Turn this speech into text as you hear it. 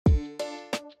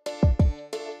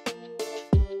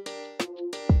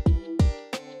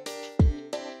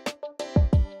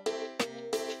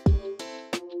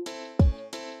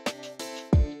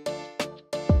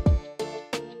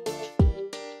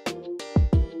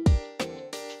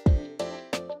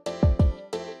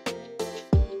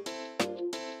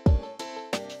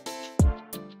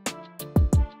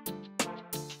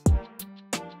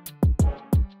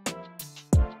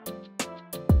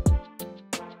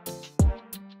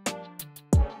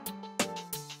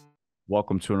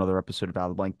Welcome to another episode of Out of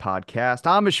the Blank Podcast.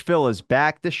 Amish Phil is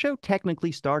back. The show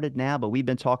technically started now, but we've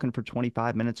been talking for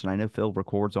 25 minutes, and I know Phil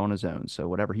records on his own. So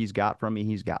whatever he's got from me,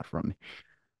 he's got from me.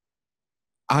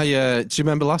 Do you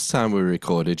remember last time we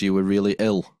recorded? You were really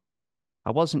ill.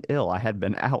 I wasn't ill. I had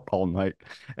been out all night,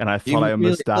 and I You thought I were really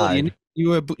almost ill. died.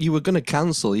 You were going to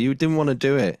cancel. You didn't want to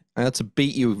do it. I had to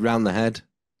beat you around the head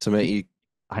to make Y- you.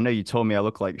 I know you told me I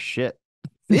look like shit.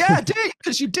 Yeah, I did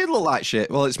because you did look like shit.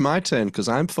 Well, it's my turn because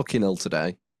I'm fucking ill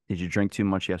today. Did you drink too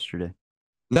much yesterday?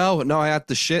 No, I had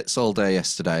the shits all day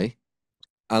yesterday,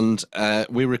 and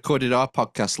we recorded our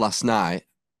podcast last night,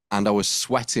 and I was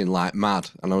sweating like mad,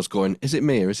 and I was going, "Is it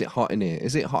me or is it hot in here?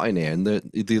 Is it hot in here?" And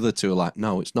the other two were like,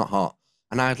 "No, it's not hot."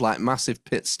 And I had like massive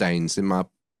pit stains in my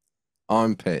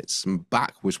armpits and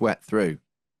back was wet through.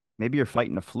 Maybe you're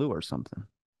fighting a flu or something.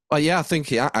 Oh yeah,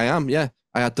 I am. Yeah,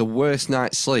 I had the worst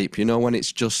night's sleep. You know when you're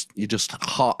just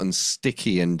hot and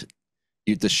sticky and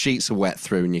the sheets are wet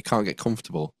through and you can't get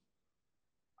comfortable.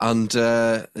 And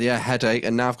yeah, headache,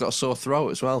 and now I've got a sore throat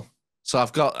as well. So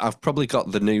I've probably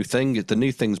got the new thing. The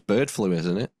new thing's bird flu,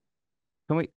 isn't it?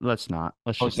 Can we? Let's not.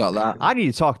 Let's I've just. got that. I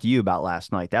need to talk to you about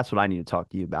last night. That's what I need to talk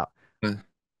to you about. Uh,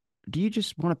 Do you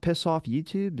just want to piss off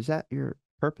YouTube? Is that your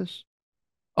purpose?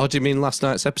 Oh, do you mean last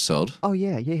night's episode? Oh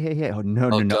yeah. Oh no, Oh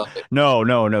no, no, God. no,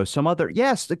 no, no. Some other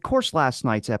yes, of course. Last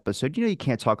night's episode. You know you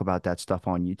can't talk about that stuff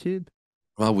on YouTube.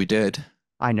 Well, we did.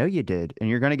 I know you did, and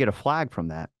you're gonna get a flag from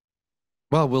that.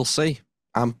 Well, we'll see.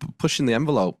 I'm pushing the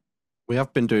envelope. We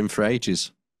have been doing for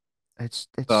ages. It's.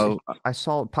 So, I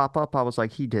saw it pop up. I was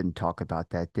like, he didn't talk about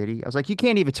that, did he? I was like, you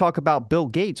can't even talk about Bill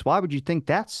Gates. Why would you think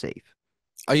that's safe?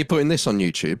 are you putting this on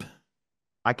YouTube?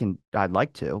 I can. I'd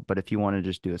like to, but if you want to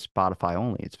just do a Spotify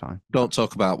only, it's fine. Don't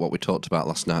talk about what we talked about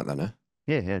last night, then. Eh?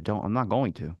 Yeah. Don't. I'm not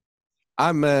going to.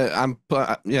 I'm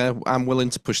willing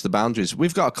to push the boundaries.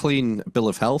 We've got a clean bill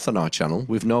of health on our channel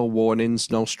with no warnings,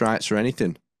 no strikes or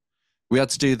anything. We had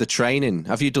to do the training.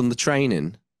 Have you done the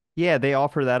training? Yeah, they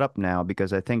offer that up now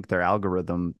because I think their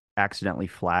algorithm accidentally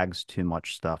flags too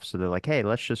much stuff. So they're like, hey,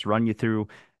 let's just run you through.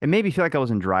 It made me feel like I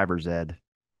was in driver's ed.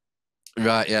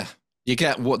 Right, yeah. You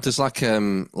get what there's like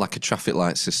a traffic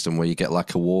light system where you get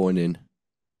like a warning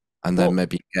and then Well,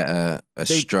 maybe you get a they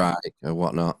strike or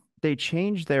whatnot. they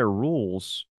changed their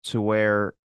rules to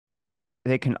where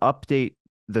they can update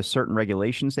the certain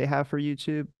regulations they have for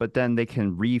YouTube, but then they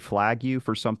can reflag you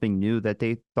for something new that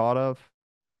they thought of.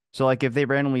 So like if they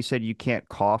randomly said you can't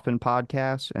cough in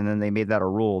podcasts and then they made that a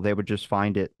rule, they would just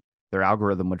find it, their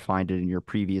algorithm would find it in your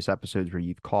previous episodes where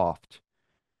you've coughed,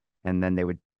 and then they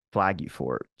would flag you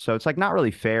for it. So it's like not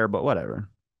really fair, but whatever.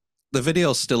 The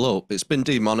video's still up. It's been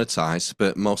demonetized,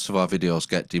 but most of our videos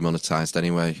get demonetized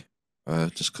anyway,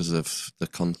 just because of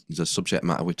the subject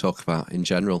matter we talk about in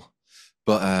general.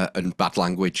 But and bad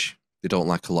language. They don't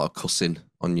like a lot of cussing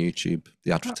on YouTube,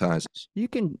 the Uh, advertisers. You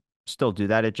can still do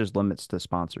that. It just limits the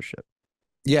sponsorship.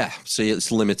 Yeah, see,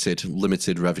 it's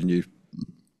limited revenue.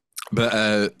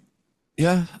 But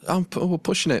yeah, we're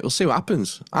pushing it. We'll see what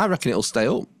happens. I reckon it'll stay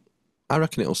up. I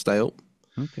reckon it'll stay up.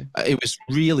 Okay. It was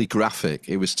really graphic.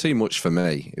 It was too much for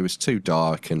me. It was too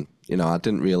dark, and I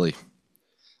didn't really.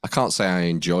 I can't say I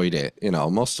enjoyed it.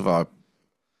 Most of our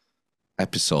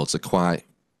episodes are quite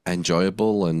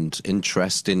enjoyable and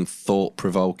interesting, thought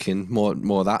provoking,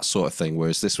 more that sort of thing.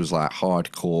 Whereas this was like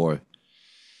hardcore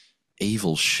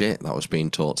evil shit that was being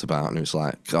talked about, and it was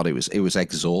like, God, it was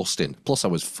exhausting. Plus, I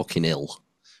was fucking ill,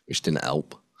 which didn't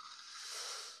help.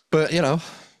 But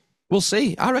we'll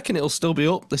see. I reckon it'll still be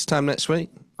up this time next week.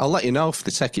 I'll let you know if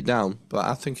they take it down, but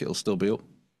I think it'll still be up.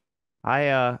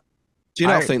 I Do you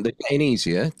not I think they're getting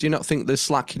easier? Do you not think they're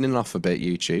slackening off a bit,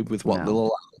 YouTube, with what no.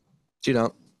 they'll? Do you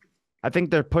know? I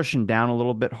think they're pushing down a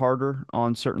little bit harder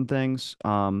on certain things.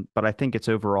 But I think it's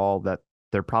overall that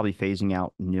they're probably phasing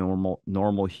out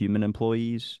normal human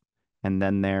employees. And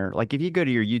then they're like if you go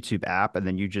to your YouTube app and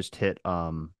then you just hit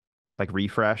like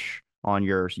refresh on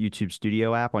your YouTube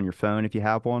Studio app on your phone if you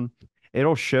have one,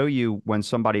 it'll show you when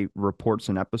somebody reports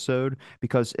an episode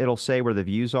because it'll say where the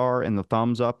views are and the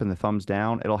thumbs up and the thumbs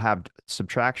down. It'll have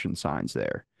subtraction signs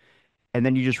there, and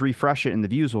then you just refresh it and the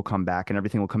views will come back and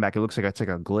everything will come back. It looks like it's like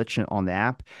a glitch on the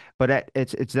app, but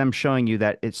it's them showing you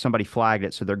that it's somebody flagged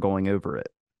it, so they're going over it.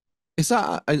 Is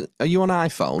that are you on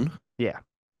iPhone? Yeah,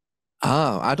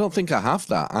 Ah, I don't think I have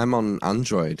that. I'm on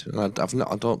Android. I've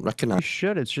not. I don't you recognize.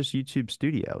 should. It's just YouTube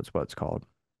Studio is what it's called.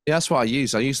 Yeah, that's what I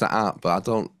use. I use that app, but I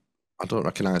don't. I don't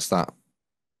recognize that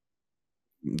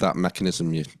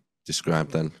mechanism you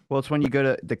described. Then. Well, it's when you go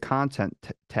to the content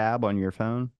tab on your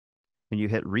phone and you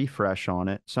hit refresh on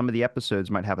it. Some of the episodes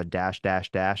might have a dash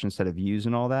dash dash instead of views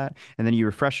and all that, and then you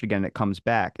refresh it again, and it comes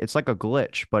back. It's like a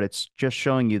glitch, but it's just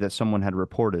showing you that someone had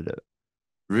reported it.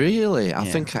 Really? I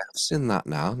Yeah. think I've seen that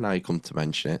now. Now you come to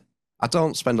mention it. I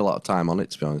don't spend a lot of time on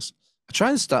it, to be honest. I try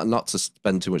and start not to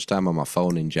spend too much time on my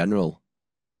phone in general.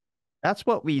 That's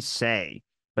what we say,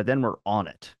 but then we're on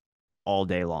it all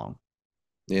day long.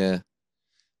 Yeah.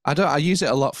 I don't. I use it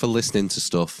a lot for listening to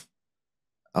stuff.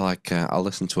 I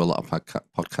listen to a lot of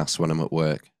podcasts when I'm at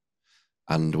work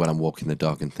and when I'm walking the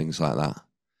dog and things like that.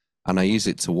 And I use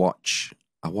it to watch.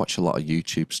 I watch a lot of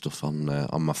YouTube stuff on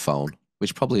my phone,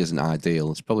 which probably isn't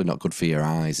ideal. It's probably not good for your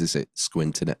eyes, is it?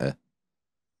 Squinting at a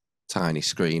tiny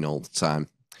screen all the time.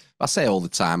 I say all the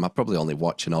time. I probably only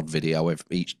watch an odd video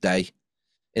each day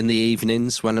in the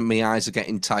evenings when my eyes are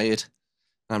getting tired.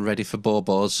 I'm ready for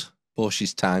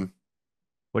Borshi's time.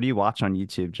 What do you watch on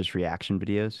YouTube? Just reaction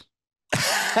videos?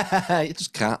 It's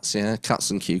cats, yeah, cats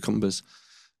and cucumbers.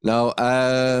 No,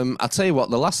 I'll tell you what.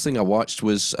 The last thing I watched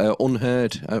was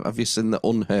Unheard. Have you seen the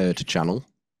Unheard channel?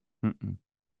 Mm-mm.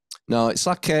 No, it's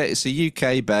a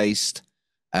UK based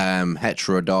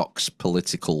heterodox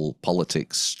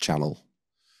politics channel.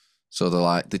 So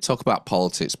they talk about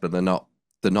politics, but they're not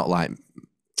like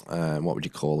what would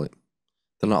you call it?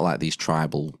 They're not like these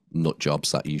tribal nut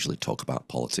jobs that usually talk about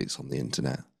politics on the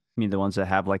internet. I mean, the ones that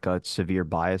have like a severe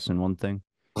bias in one thing.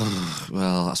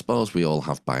 Well, I suppose we all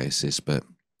have biases, but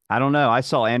I don't know. I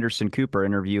saw Anderson Cooper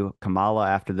interview Kamala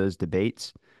after those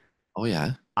debates. oh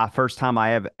yeah, First time I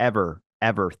have ever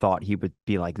thought he would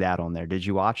be like that on there. Did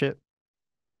you watch it?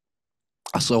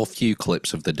 I saw a few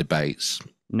clips of the debates.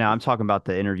 No, I'm talking about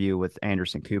the interview with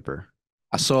Anderson Cooper.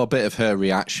 I saw a bit of her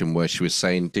reaction where she was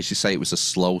saying, did she say it was a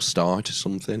slow start or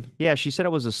something? Yeah, she said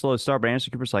it was a slow start, but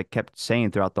Anderson Cooper's like kept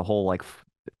saying throughout the whole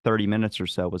 30 minutes or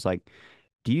so was like,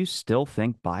 "Do you still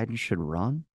think Biden should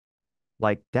run?"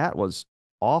 Like that was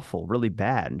awful, really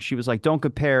bad. And she was like, "Don't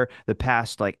compare the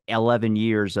past 11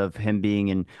 years of him being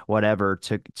in whatever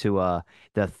to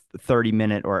the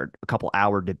 30-minute or a couple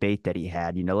hour debate that he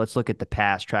had. Let's look at the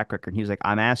past track record." And he was like,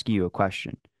 "I'm asking you a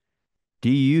question. Do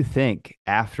you think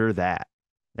after that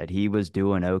he was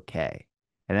doing okay?"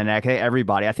 And then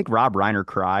everybody, I think Rob Reiner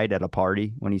cried at a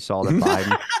party when he saw that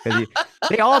Biden, because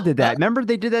they all did that. Remember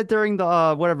they did that during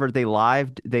the whatever they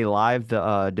lived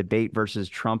the debate versus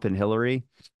Trump and Hillary,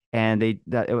 and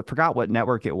I forgot what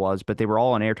network it was, but they were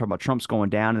all on air talking about Trump's going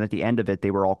down, and at the end of it,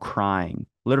 they were all crying,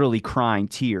 literally crying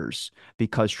tears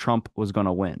because Trump was going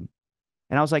to win.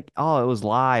 And I was like, oh, it was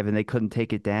live, and they couldn't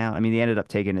take it down. I mean, they ended up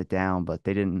taking it down, but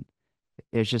they didn't.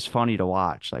 It's just funny to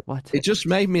watch. Like, what? It just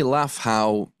made me laugh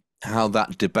how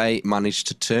that debate managed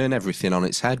to turn everything on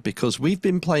its head because we've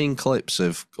been playing clips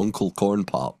of Uncle Corn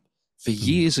Pop for Mm.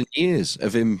 years and years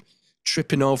of him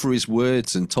tripping over his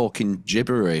words and talking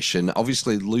gibberish and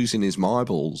obviously losing his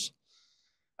marbles.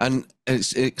 And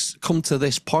it's come to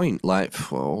this point, like,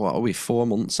 what are we, 4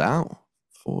 months out?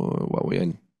 What are we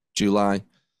in? July?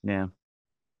 Yeah.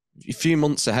 A few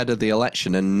months ahead of the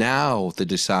election, and now they're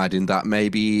deciding that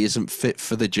maybe he isn't fit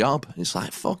for the job. It's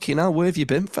like, fucking hell, where have you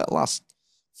been for the last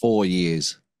 4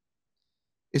 years?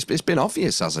 It's been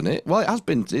obvious, hasn't it? Well, it has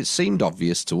been. It seemed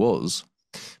obvious to us.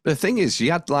 But the thing is, you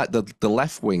had like the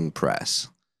left wing press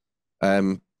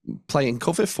playing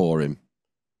cover for him,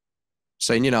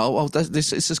 saying, well,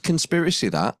 this is a conspiracy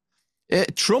that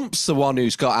Trump's the one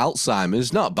who's got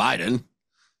Alzheimer's, not Biden.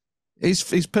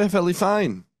 He's perfectly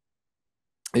fine.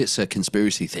 It's a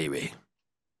conspiracy theory.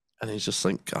 And it's just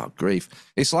like, oh, grief.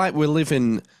 It's like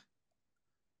it's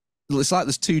like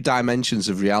there's two dimensions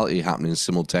of reality happening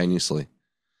simultaneously.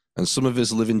 And some of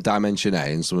us live in dimension A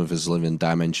and some of us live in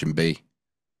dimension B.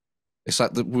 It's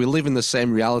like we live in the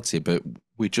same reality, but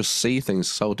we just see things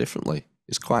so differently.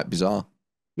 It's quite bizarre.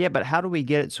 Yeah, but how do we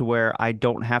get it to where I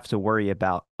don't have to worry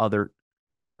about other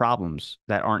problems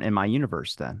that aren't in my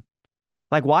universe then?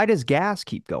 Like, why does gas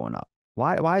keep going up?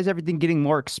 Why is everything getting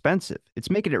more expensive? It's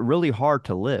making it really hard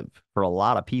to live for a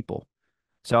lot of people.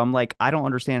 So I'm like, I don't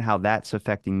understand how that's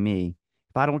affecting me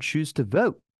if I don't choose to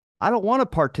vote. I don't want to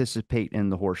participate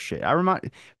in the horse shit. The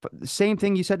same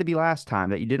thing you said to me last time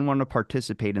that you didn't want to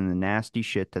participate in the nasty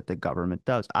shit that the government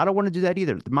does. I don't want to do that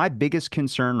either. My biggest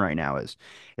concern right now is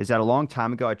that a long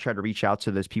time ago I tried to reach out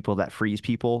to those people that freeze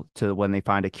people to when they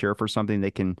find a cure for something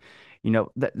they can,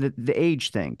 the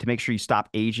age thing to make sure you stop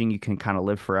aging. You can kind of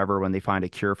live forever when they find a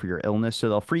cure for your illness. So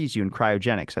they'll freeze you in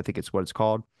cryogenics. I think it's what it's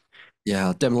called.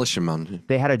 Yeah, Demolition Man.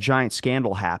 They had a giant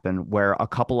scandal happen where a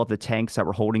couple of the tanks that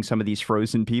were holding some of these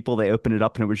frozen people, they opened it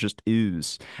up and it was just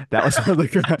ooze. That was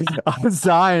I was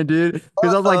dying, dude.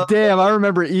 Because I was like, damn, I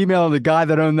remember emailing the guy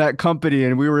that owned that company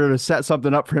and we were going to set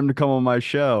something up for him to come on my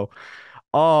show.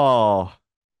 Oh,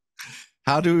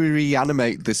 How do we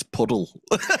reanimate this puddle?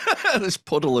 This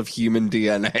puddle of human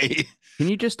DNA. can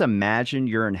you just imagine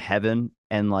you're in heaven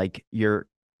and like you're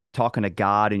talking to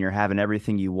God and you're having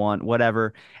everything you want,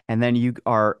 whatever. And then you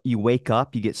wake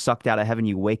up, you get sucked out of heaven,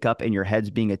 you wake up and your head's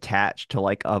being attached to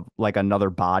like another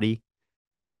body.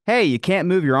 Hey, you can't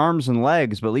move your arms and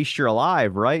legs, but at least you're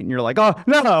alive, right? And you're like, oh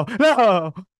no,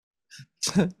 no.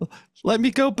 Let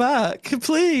me go back,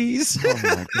 please. Oh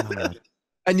my God.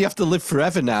 And you have to live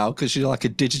forever now because you're like a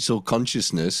digital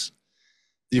consciousness.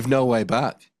 You've no way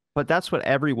back. But that's what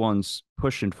everyone's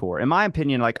pushing for. In my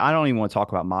opinion, like I don't even want to talk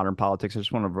about modern politics. I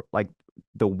just want to like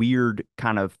the weird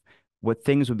kind of what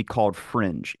things would be called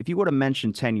fringe. If you would have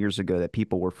mentioned 10 years ago that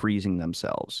people were freezing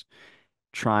themselves,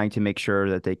 trying to make sure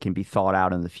that they can be thought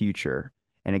out in the future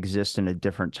and exist in a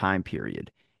different time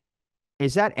period,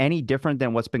 is that any different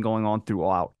than what's been going on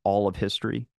throughout all of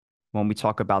history when we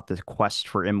talk about the quest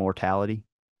for immortality?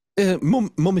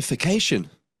 Mummification.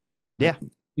 Yeah.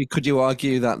 Could you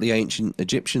argue that the ancient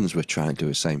Egyptians were trying to do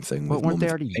the same thing But with weren't they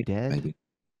already mummification? dead? Maybe.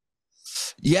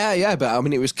 Yeah, but I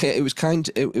mean, it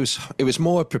was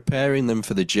more preparing them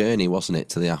for the journey, wasn't it,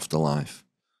 to the afterlife?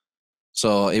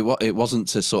 So it wasn't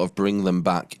to sort of bring them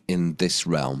back in this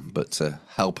realm, but to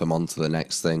help them on to the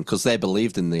next thing because they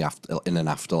believed in in an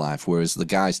afterlife, whereas the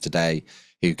guys today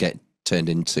who get turned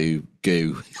into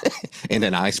goo in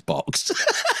an ice box,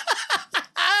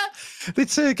 they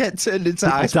too get turned into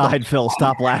People ice died, box. Phil.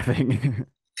 Stop laughing.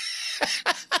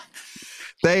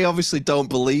 They obviously don't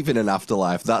believe in an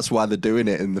afterlife. That's why they're doing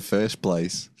it in the first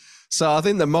place. So I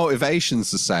think the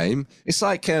motivation's the same. It's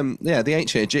like, the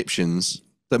ancient Egyptians,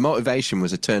 the motivation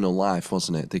was eternal life,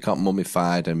 wasn't it? They got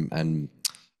mummified and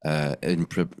in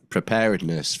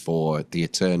preparedness for the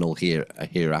eternal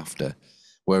hereafter.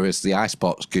 Whereas the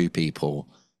icebox goo people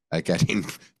are getting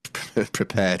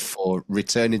prepared for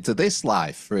returning to this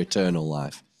life, for eternal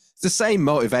life. It's the same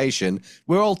motivation.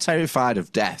 We're all terrified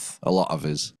of death, a lot of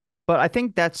us. But I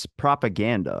think that's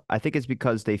propaganda. I think it's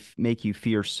because they make you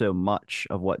fear so much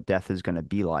of what death is going to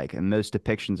be like. And most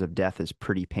depictions of death is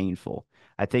pretty painful.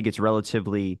 I think it's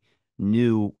relatively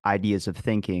new ideas of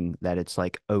thinking that it's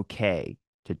like okay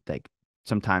to like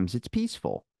sometimes it's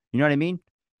peaceful. You know what I mean?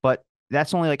 But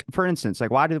that's only like, for instance,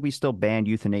 like why did we still ban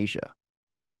euthanasia?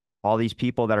 All these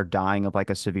people that are dying of like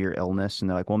a severe illness and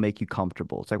they're like, we'll make you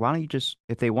comfortable. It's like, why don't you just,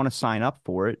 if they want to sign up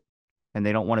for it, and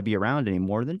they don't want to be around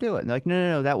anymore, then do it. And they're like, no,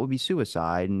 no, no, that would be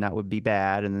suicide and that would be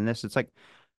bad. And then this, it's like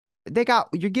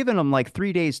you're giving them like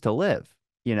 3 days to live.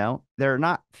 You know, they're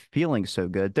not feeling so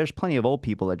good. There's plenty of old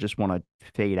people that just want to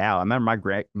fade out. I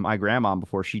remember my grandma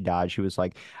before she died, she was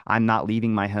like, I'm not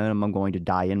leaving my home. I'm going to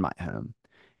die in my home.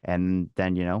 And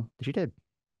then, she did.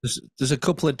 There's a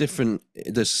couple of different.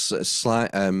 There's a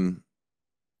slight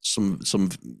some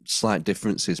slight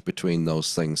differences between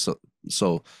those things.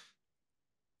 So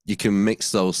you can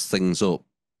mix those things up,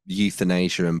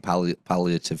 euthanasia and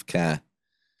palliative care.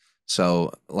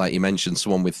 So, like you mentioned,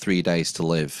 someone with 3 days to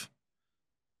live,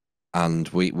 and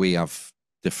we have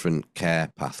different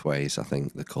care pathways. I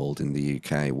think they're called in the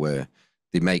UK, where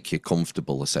they make you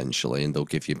comfortable essentially, and they'll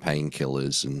give you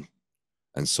painkillers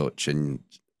and such, and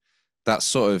that's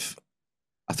sort of.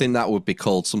 I think that would be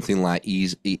called something like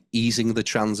easing the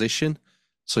transition.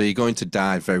 So you're going to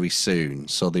die very soon,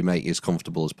 so they make you as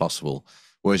comfortable as possible.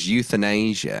 Whereas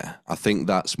euthanasia, I think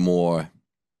that's it's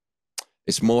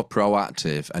more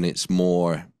proactive and it's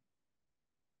more,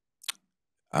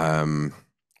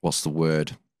 what's the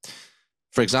word?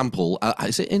 For example,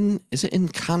 is it in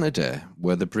Canada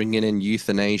where they're bringing in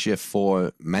euthanasia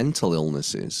for mental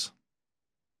illnesses?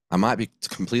 I might be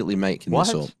completely making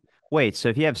this up. What? Wait, so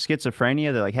if you have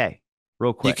schizophrenia, they're like, hey,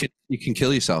 real quick. You can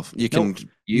kill yourself. You No, can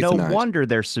no euthanize. wonder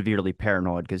they're severely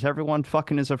paranoid because everyone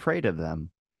fucking is afraid of them.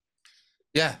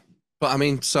 Yeah, but I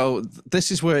mean, so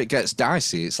this is where it gets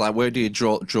dicey. It's like, where do you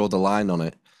draw the line on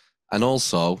it? And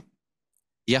also,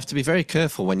 you have to be very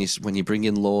careful when you bring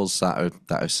in laws that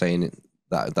are saying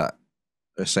that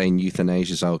are saying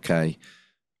euthanasia is okay,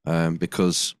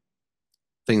 because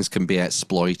things can be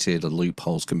exploited and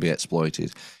loopholes can be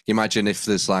exploited. You imagine if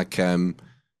there's like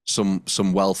some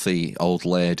wealthy old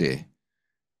lady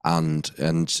and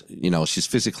she's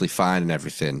physically fine and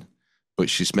everything, but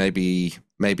she's maybe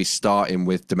starting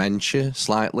with dementia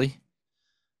slightly,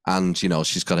 and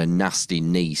she's got a nasty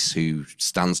niece who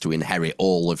stands to inherit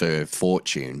all of her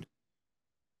fortune,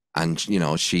 and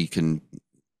she can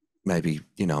maybe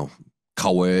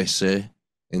coerce her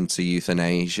into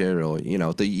euthanasia, or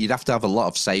you'd have to have a lot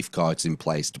of safeguards in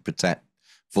place to protect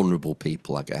vulnerable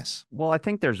people, I guess. Well, I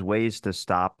think there's ways to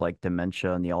stop like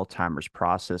dementia and the Alzheimer's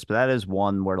process, but that is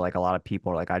one where like a lot of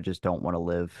people are like, I just don't want to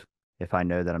live if I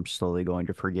know that I'm slowly going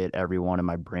to forget everyone and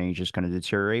my brain's just going to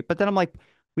deteriorate. But then I'm like,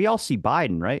 we all see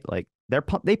Biden, right? Like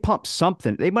they pump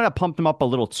something. They might have pumped them up a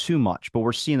little too much, but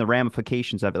we're seeing the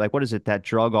ramifications of it. Like, what is it? That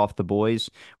drug off the boys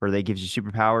where they gives you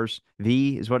superpowers?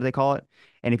 V is what they call it.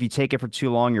 And if you take it for too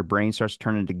long, your brain starts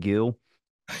turning to goo.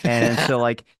 And so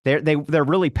like they're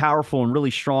really powerful and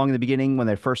really strong in the beginning when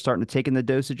they're first starting to take in the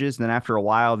dosages. And then after a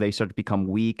while, they start to become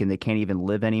weak and they can't even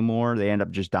live anymore. They end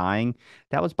up just dying.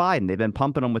 That was Biden. They've been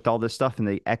pumping them with all this stuff and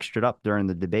they extra'd up during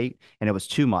the debate, and it was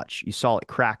too much. You saw it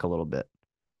crack a little bit.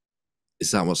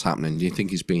 Is that what's happening? Do you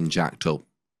think he's being jacked up?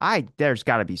 There's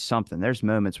got to be something. There's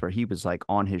moments where he was like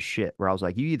on his shit, where I was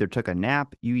like, you either took a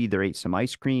nap, you either ate some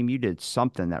ice cream, you did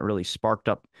something that really sparked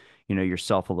up,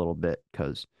 yourself a little bit.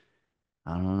 Because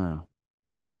I don't know.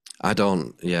 I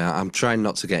don't. Yeah, I'm trying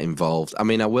not to get involved. I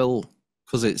mean, I will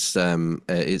because it's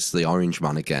the Orange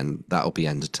Man again. That'll be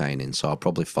entertaining. So I'll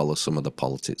probably follow some of the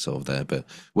politics over there. But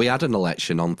we had an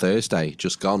election on Thursday,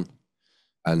 just gone,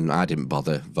 and I didn't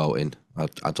bother voting.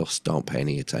 I just don't pay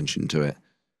any attention to it.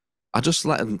 I just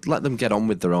let them get on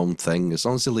with their own thing. As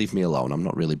long as they leave me alone, I'm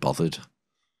not really bothered.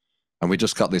 And we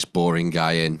just got this boring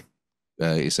guy in.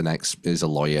 He's a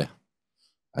lawyer,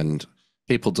 and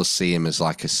people just see him as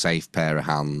like a safe pair of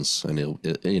hands, and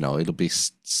it'll be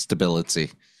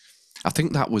stability. I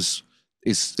think that was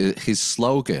his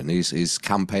slogan. His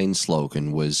campaign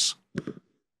slogan was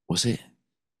it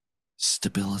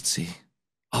stability?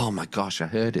 Oh my gosh, I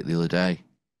heard it the other day.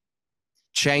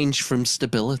 Change from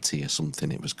stability or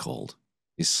something it was called.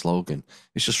 His slogan.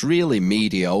 It's just really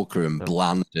mediocre and The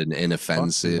bland and fuck does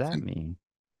inoffensive. that And mean?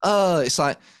 it's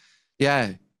like,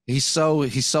 yeah, he's so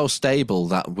stable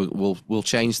that we'll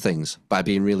change things by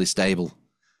being really stable.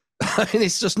 I mean,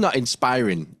 it's just not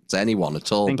inspiring to anyone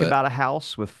at all. Think But about a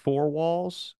house with four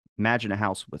walls. Imagine a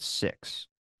house with six.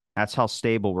 That's how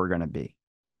stable we're going to be.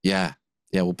 yeah,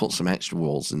 yeah, we'll put some extra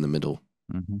walls in the middle.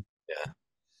 Hmm. Yeah.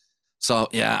 So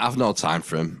yeah, I've no time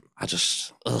for him.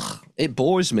 It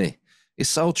bores me. It's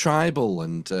so tribal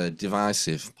and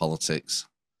divisive politics,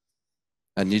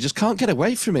 and you just can't get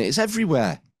away from it. It's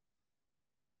everywhere.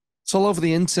 It's all over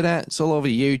the internet. It's all over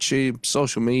YouTube,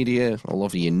 social media, all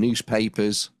over your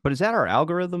newspapers. But is that our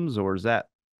algorithms or is that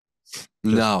just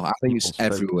No, I think it's people's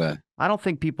focus? everywhere. I don't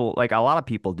think people, like a lot of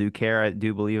people do care, I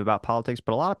do believe about politics,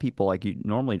 but a lot of people, like you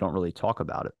normally don't really talk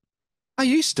about it. I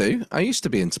used to. I used to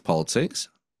be into politics,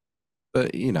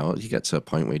 but you get to a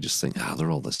point where you just think,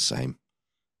 they're all the same.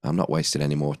 I'm not wasting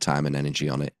any more time and energy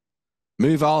on it.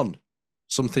 Move on.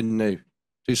 Something new.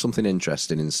 Do something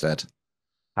interesting instead.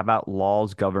 How about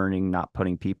laws governing not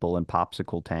putting people in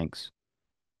popsicle tanks?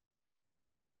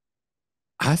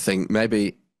 I think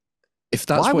maybe if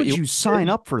that's Why what would you you want to sign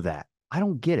do, up for that? I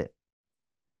don't get it.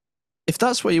 if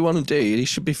that's what you want to do, you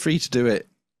should be free to do it.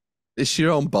 It's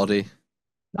your own body.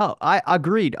 No, I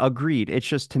agreed, agreed. It's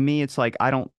just to me, it's like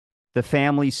I don't. The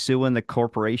family's suing the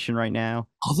corporation right now.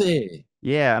 Are they?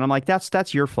 Yeah, and I'm like,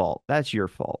 that's your fault. That's your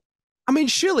fault. I mean,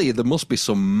 surely there must be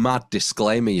some mad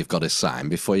disclaimer you've got to sign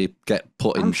before you get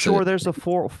put I'm into. sure there's a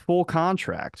full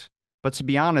contract, but to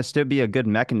be honest, it'd be a good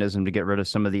mechanism to get rid of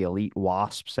some of the elite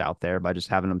wasps out there by just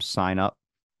having them sign up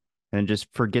and just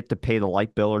forget to pay the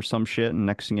light bill or some shit, and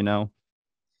next thing you know,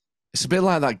 It's a bit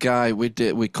like that guy we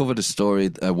covered a story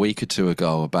a week or two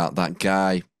ago about that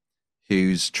guy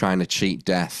who's trying to cheat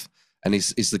death, and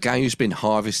he's the guy who's been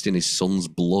harvesting his son's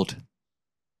blood.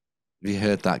 Have you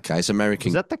heard that guy? He's was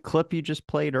American. that the clip you just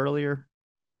played earlier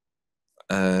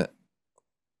Uh,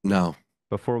 no,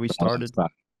 before we that was started?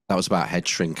 about, that was about head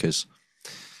shrinkers.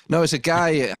 No, it's a guy.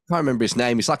 I can't remember his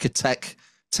name. He's like a tech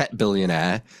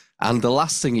billionaire. And the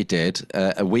last thing he did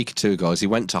a week or two ago is he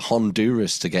went to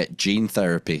Honduras to get gene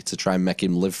therapy to try and make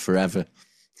him live forever.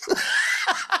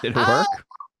 Did it work?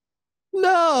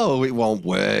 No, it won't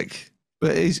work.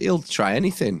 But he'll try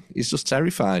anything. He's just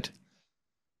terrified.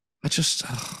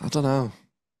 I don't know.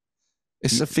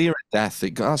 It's Y- a fear of death.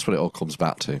 That's what it all comes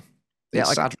back to. Yeah,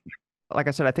 It's sad. like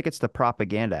I said, I think it's the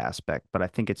propaganda aspect, but I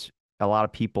think it's a lot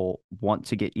of people want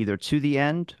to get either to the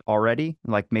end already,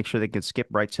 like make sure they can skip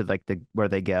right to like the where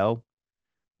they go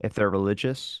if they're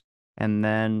religious. And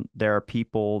then there are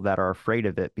people that are afraid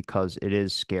of it because it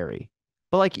is scary.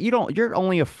 But like you're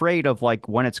only afraid of like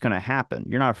when it's going to happen.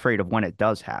 You're not afraid of when it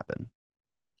does happen.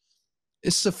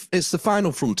 It's the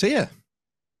final frontier.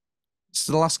 It's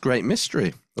the last great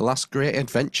mystery, the last great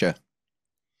adventure.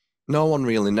 No one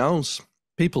really knows.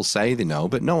 People say they know,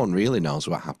 but no one really knows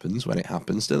what happens when it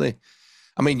happens, do they?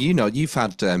 I mean, you've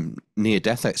had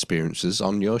near-death experiences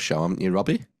on your show, haven't you,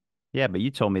 Robbie? Yeah, but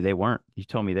you told me they weren't. You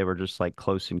told me they were just like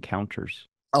close encounters.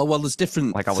 Oh, well, there's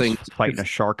different Like I was things. fighting a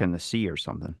shark in the sea or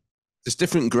something. There's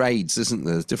different grades, isn't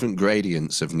there? There's different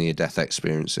gradients of near-death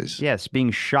experiences. Yes,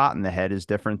 being shot in the head is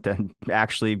different than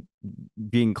actually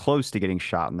being close to getting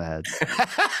shot in the head.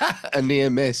 A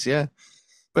near miss, yeah.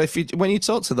 But when you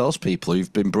talk to those people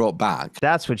who've been brought back,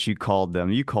 That's what you called them.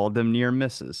 You called them near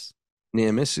misses.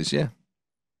 near misses, yeah.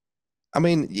 I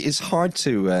mean, it's hard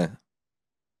to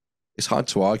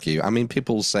argue. I mean,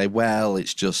 people say, well,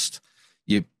 it's just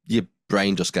your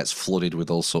brain just gets flooded with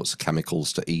all sorts of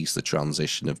chemicals to ease the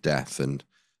transition of death, and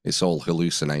it's all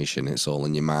hallucination. It's all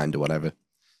in your mind or whatever.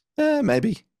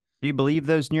 Maybe. Do you believe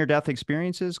those near death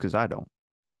experiences? Because I don't.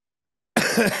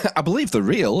 I believe they're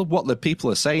real. What the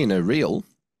people are saying are real.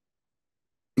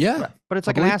 Yeah, Right. But it's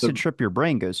I like an believe acid trip your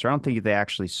brain goes through. I don't think they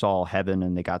actually saw heaven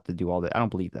and they got to do all that. I don't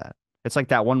believe that. It's like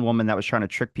that one woman that was trying to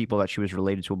trick people that she was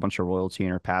related to a bunch of royalty in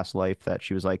her past life, that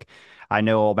she was like, I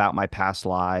know all about my past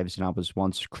lives and I was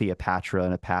once Cleopatra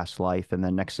in a past life. And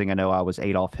then next thing I know, I was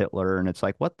Adolf Hitler. And it's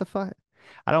like, what the fuck?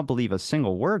 I don't believe a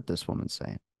single word this woman's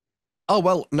saying. Oh,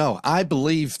 well, no, I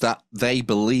believe that they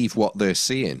believe what they're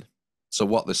seeing. So,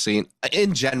 what they're seeing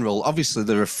in general, obviously,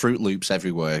 there are Fruit Loops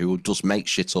everywhere who will just make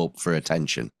shit up for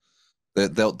attention.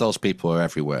 Those people are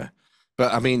everywhere.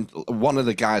 But I mean, one of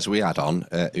the guys we had on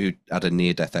who had a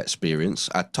near death experience,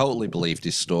 I totally believed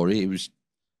his story.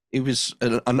 He was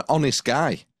an honest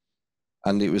guy.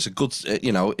 And it was a good,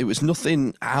 it was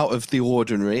nothing out of the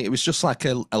ordinary. It was just like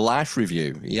a life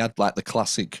review. He had like the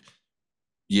classic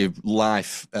your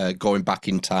life going back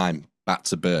in time, back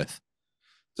to birth.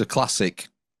 The classic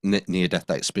near death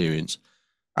experience.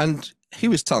 And he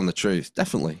was telling the truth,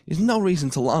 definitely. There's no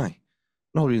reason to lie.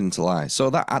 No reason to lie.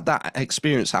 So that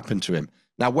experience happened to him.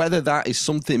 Now, whether that is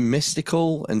something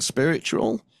mystical and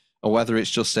spiritual, or whether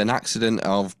it's just an accident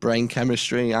of brain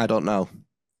chemistry, I don't know.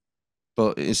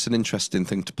 But it's an interesting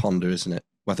thing to ponder, isn't it?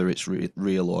 Whether it's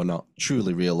real or not,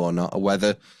 truly real or not, or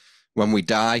whether when we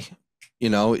die,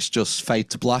 it's just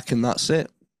fade to black and that's it.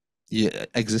 Your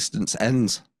existence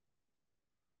ends.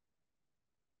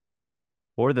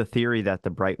 Or the theory that the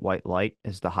bright white light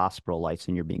is the hospital lights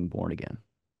and you're being born again.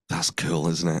 That's cool,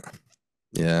 isn't it?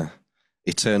 Yeah.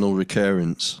 Eternal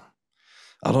recurrence.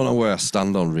 I don't know where I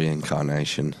stand on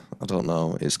reincarnation. I don't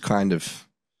know. It's kind of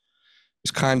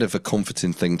a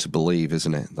comforting thing to believe,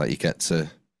 isn't it? That you get to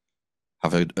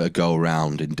have a go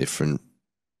around in different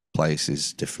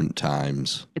places, different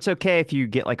times. It's okay if you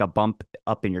get like a bump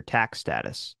up in your tax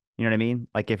status. You know what I mean?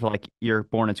 Like if like you're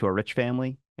born into a rich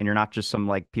family and you're not just some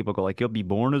like people go like you'll be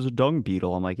born as a dung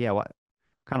beetle. I'm like, yeah, what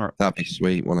kind of That'd be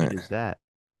sweet, shit wouldn't it? is that?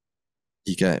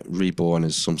 You get reborn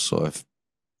as some sort of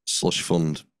slush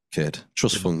fund kid,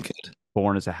 trust You're fund kid.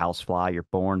 born as a housefly, you're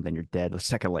born, then you're dead a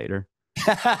second later.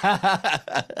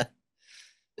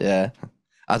 Yeah.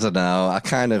 I don't know. I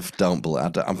kind of don't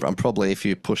believe. I'm probably, if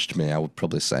you pushed me, I would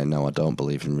probably say no. I don't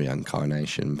believe in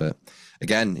reincarnation. But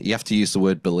again, you have to use the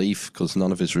word belief because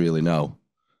none of us really know.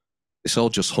 It's all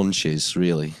just hunches,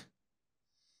 really.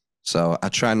 So I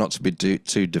try not to be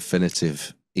too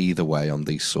definitive either way on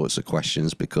these sorts of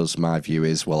questions because my view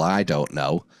is, well, I don't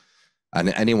know, and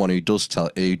anyone who does tell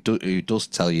you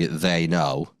they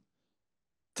know,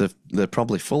 they're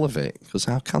probably full of it because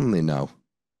how can they know?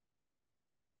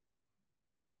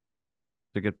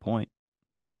 It's a good point.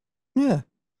 Yeah.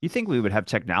 You think we would have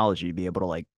technology to be able to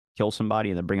like kill somebody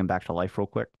and then bring them back to life real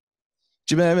quick?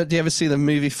 Do you ever see the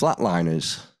movie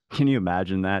Flatliners? Can you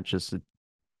imagine that? Just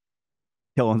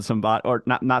killing somebody, or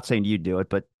not saying you do it,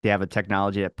 but they have a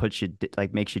technology that puts you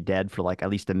like makes you dead for like at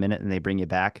least a minute, and they bring you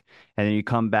back, and then you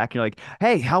come back, and you're like,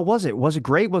 "Hey, how was it? Was it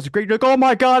great? Was it great?" You're like, "Oh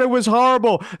my God, it was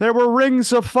horrible. There were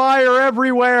rings of fire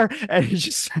everywhere," and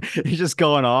he's just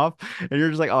going off, and you're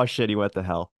just like, "Oh shit, he went to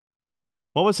hell."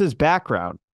 What was his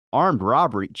background? Armed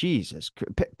robbery. Jesus,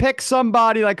 pick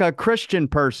somebody like a Christian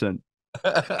person.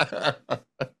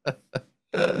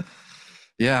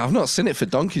 Yeah, I've not seen it for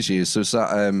donkey's years. So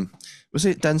was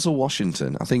it Denzel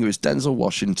Washington? I think it was Denzel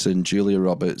Washington, Julia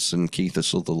Roberts, and Keith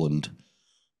Sutherland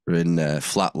were in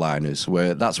Flatliners,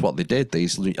 where that's what they did.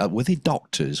 Were they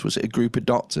doctors? Was it a group of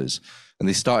doctors? And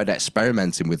they started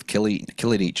experimenting with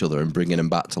killing each other and bringing them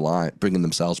back to life, bringing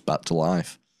themselves back to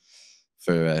life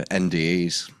for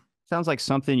NDEs. Sounds like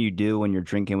something you do when you're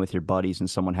drinking with your buddies and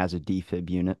someone has a defib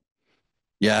unit.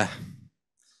 Yeah.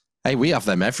 Hey, we have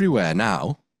them everywhere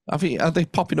now. Are they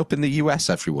popping up in the US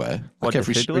everywhere? What, Like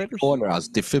every street defibrillators? corner has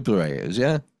defibrillators,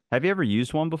 yeah? Have you ever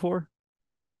used one before?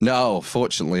 No,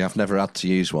 fortunately, I've never had to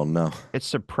use one, no. It's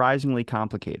surprisingly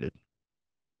complicated,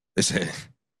 Is it?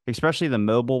 especially the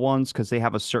mobile ones because they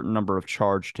have a certain number of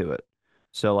charge to it.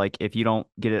 So like if you don't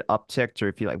get it upticked, or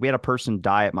if you like, we had a person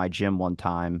die at my gym one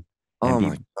time and Oh be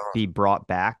my God. be brought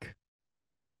back,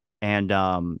 and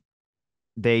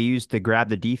they used to grab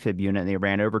the defib unit and they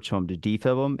ran over to him to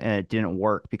defib him, and it didn't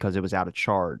work because it was out of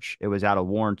charge. It was out of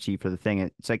warranty for the thing.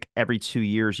 It's like every 2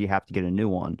 years you have to get a new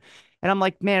one. And I'm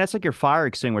like, man, it's like your fire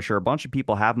extinguisher. A bunch of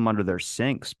people have them under their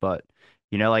sinks, but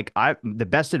like the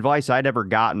best advice I'd ever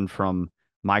gotten from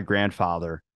my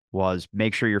grandfather was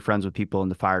make sure you're friends with people in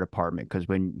the fire department because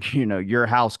when your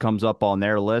house comes up on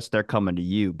their list, they're coming to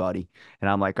you, buddy. And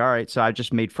I'm like, all right. So I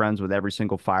just made friends with every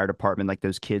single fire department, like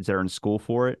those kids that are in school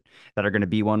for it, that are going to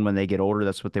be one when they get older.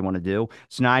 That's what they want to do.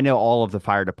 So now I know all of the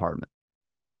fire department.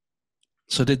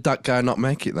 So did that guy not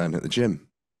make it then at the gym?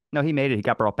 No, he made it. He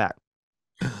got brought back.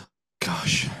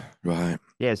 Gosh, right.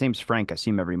 Yeah, his name's Frank. I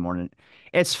see him every morning.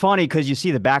 It's funny because you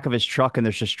see the back of his truck and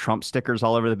there's just Trump stickers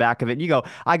all over the back of it.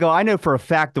 I know for a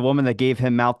fact the woman that gave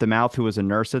him mouth to mouth, who was a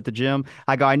nurse at the gym,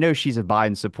 I know she's a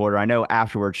Biden supporter. I know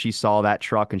afterwards she saw that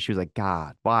truck and she was like,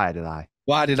 God, why did I?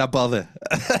 Why did I bother?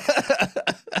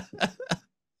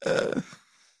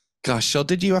 Gosh, so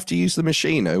did you have to use the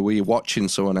machine or were you watching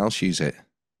someone else use it?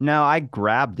 No, I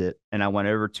grabbed it and I went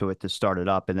over to it to start it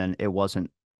up and then it wasn't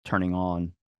turning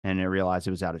on and I realized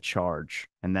it was out of charge.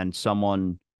 And then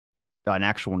an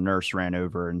actual nurse ran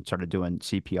over and started doing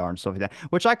CPR and stuff like that,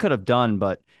 which I could have done,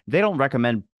 but they don't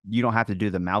recommend you don't have to do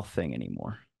the mouth thing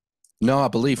anymore. No, I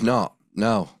believe not.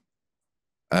 No.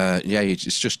 Yeah,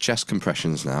 it's just chest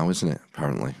compressions now, isn't it?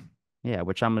 Apparently. Yeah,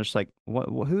 which I'm just like,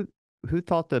 who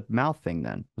thought the mouth thing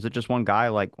then? Was it just one guy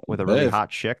like with a really Merv. hot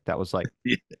chick that was like,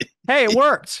 hey, it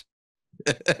worked.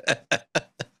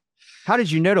 How did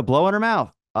you know to blow in her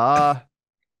mouth? Uh,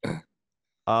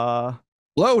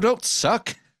 Blow, don't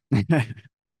suck.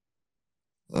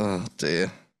 Oh,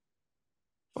 dear.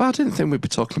 Well, I didn't think we'd be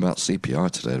talking about CPR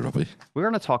today, Robbie. we're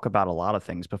going to talk about a lot of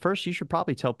things, but first you should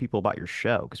probably tell people about your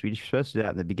show because we were supposed to do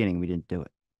that in the beginning. We didn't do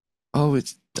it. Oh, we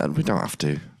don't have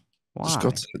to. Why?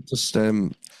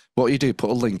 What you do, put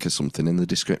a link or something in the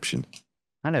description.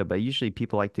 I know, but usually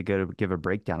people like to go to give a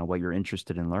breakdown of what you're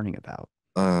interested in learning about.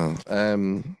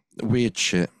 Weird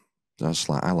shit.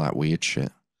 I like weird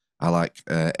shit. I like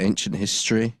ancient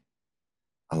history.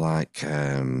 I like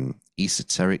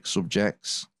esoteric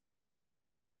subjects.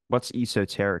 What's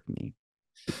esoteric mean?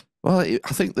 Well,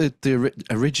 I think the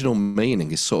original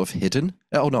meaning is sort of hidden.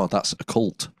 Oh no, that's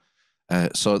occult.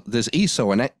 So there's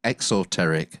eso and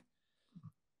exoteric.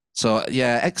 So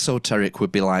yeah, exoteric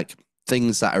would be like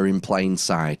things that are in plain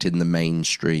sight in the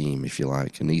mainstream, if you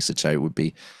like, and esoteric would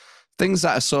be things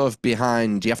that are sort of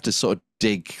behind. You have to sort of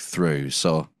dig through.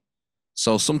 So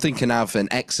something can have an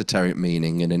exoteric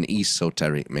meaning and an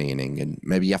esoteric meaning, and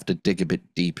maybe you have to dig a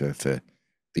bit deeper for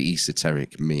the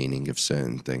esoteric meaning of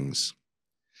certain things.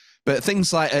 But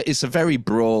things like it's a very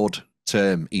broad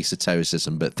term,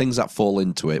 esotericism, but things that fall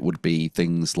into it would be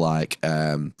things like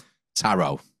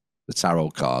tarot, the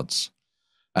tarot cards,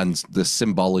 and the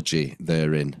symbology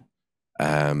therein.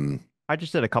 I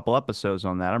just did a couple episodes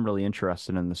on that. I'm really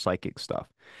interested in the psychic stuff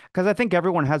because I think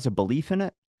everyone has a belief in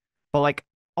it, but like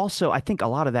also I think a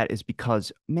lot of that is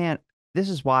because, man, this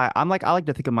is why I like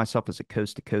to think of myself as a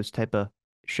coast to coast type of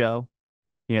show,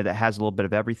 that has a little bit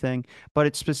of everything, but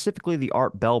it's specifically the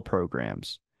Art Bell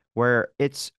programs where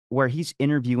he's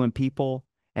interviewing people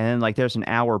and then like there's an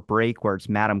hour break where it's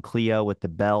Madame Cleo with the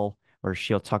bell where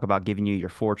she'll talk about giving you your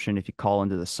fortune if you call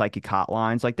into the psychic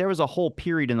hotlines. Like there was a whole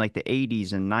period in like the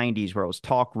 80s and 90s where it was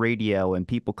talk radio and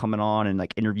people coming on and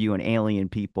like interviewing alien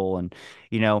people. And,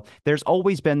 there's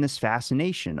always been this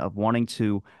fascination of wanting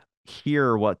to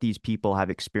hear what these people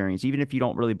have experienced, even if you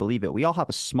don't really believe it. We all have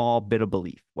a small bit of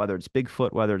belief, whether it's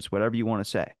Bigfoot, whether it's whatever you want to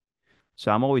say.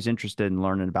 So I'm always interested in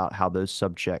learning about how those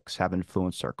subjects have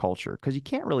influenced our culture because you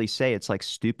can't really say it's like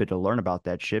stupid to learn about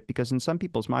that shit because in some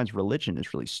people's minds, religion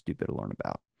is really stupid to learn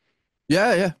about.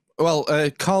 Yeah, yeah. Well,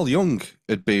 Carl Jung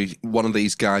would be one of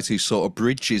these guys who sort of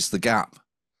bridges the gap.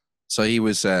 So he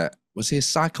was he a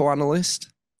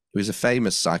psychoanalyst? He was a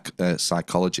famous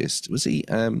psychologist. Was he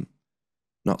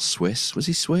not Swiss? Was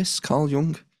he Swiss? Carl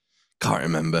Jung? Can't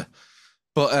remember.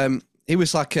 But he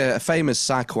was like a famous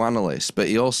psychoanalyst, but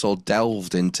he also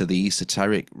delved into the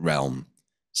esoteric realm.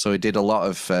 So he did a lot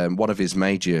of one of his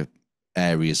major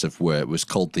areas of work was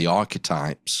called the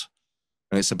archetypes.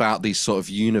 And it's about these sort of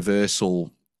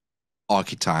universal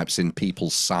archetypes in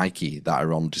people's psyche that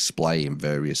are on display in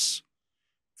various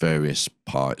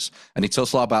parts. And he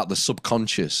talks a lot about the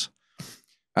subconscious.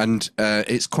 And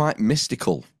it's quite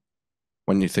mystical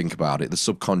when you think about it, the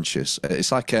subconscious.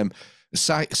 It's like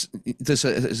there's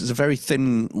a very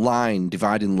thin line,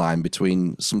 dividing line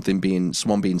between someone being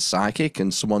psychic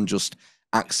and someone just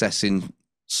accessing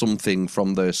something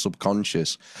from their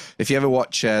subconscious. If you ever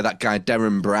watch that guy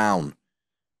Derren Brown,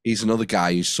 he's another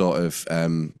guy who sort of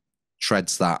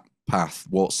treads that path,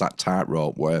 walks that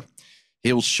tightrope where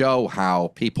he'll show how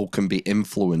people can be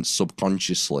influenced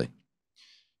subconsciously.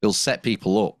 He'll set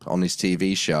people up on his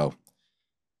TV show,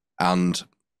 and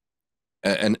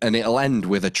and it'll end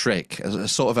with a trick, a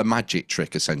sort of a magic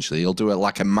trick. Essentially, he'll do it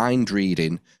like a mind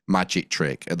reading magic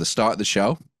trick at the start of the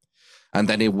show, and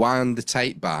then he'll wind the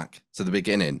tape back to the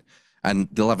beginning, and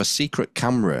they'll have a secret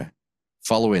camera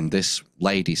following this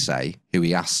lady, say, who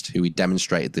he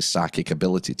demonstrated this psychic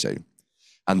ability to,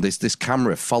 and this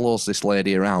camera follows this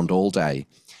lady around all day.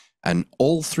 And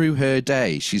all through her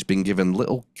day, she's been given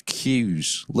little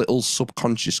cues, little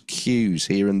subconscious cues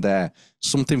here and there.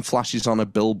 Something flashes on a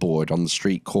billboard on the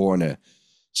street corner.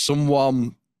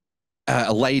 Someone,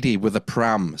 a lady with a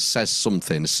pram says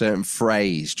something, a certain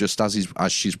phrase, just as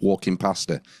she's walking past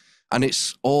her. And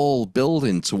it's all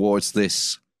building towards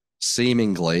this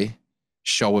seemingly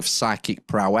show of psychic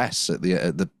prowess at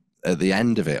the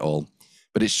end of it all.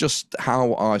 But it's just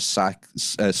how our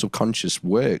subconscious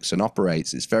works and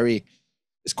operates.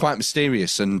 It's quite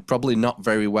mysterious and probably not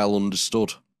very well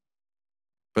understood.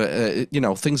 But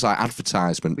things like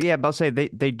advertisement. But yeah, but I'll say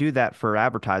they do that for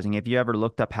advertising. If you ever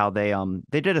looked up how they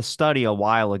did a study a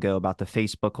while ago about the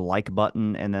Facebook like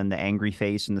button and then the angry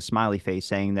face and the smiley face,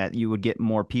 saying that you would get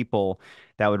more people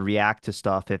that would react to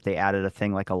stuff if they added a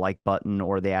thing like a like button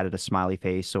or they added a smiley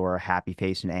face or a happy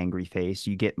face and angry face.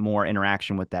 You get more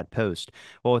interaction with that post.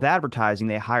 Well, with advertising,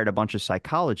 they hired a bunch of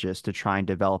psychologists to try and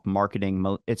develop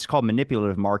marketing. It's called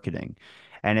manipulative marketing.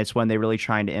 And it's when they really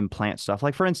trying to implant stuff.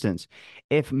 Like, for instance,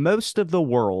 if most of the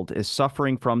world is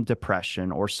suffering from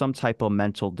depression or some type of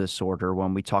mental disorder,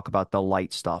 when we talk about the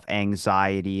light stuff,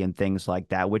 anxiety and things like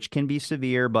that, which can be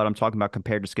severe, but I'm talking about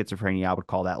compared to schizophrenia, I would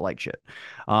call that light shit.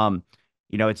 Um,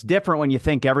 it's different when you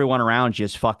think everyone around you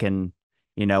is fucking,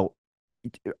 you know,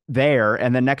 there,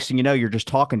 and the next thing you know, you're just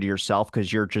talking to yourself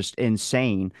because you're just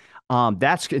insane.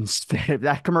 That's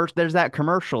that commercial. There's that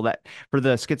commercial that for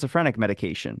the schizophrenic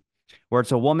medication where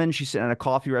it's a woman, she's sitting at a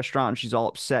coffee restaurant and she's all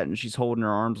upset and she's holding her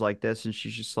arms like this and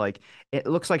she's just like, it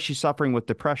looks like she's suffering with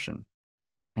depression.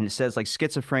 And it says like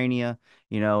schizophrenia,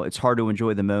 it's hard to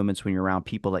enjoy the moments when you're around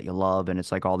people that you love. And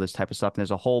it's like all this type of stuff. And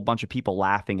there's a whole bunch of people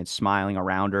laughing and smiling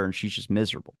around her and she's just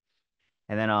miserable.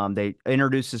 And then they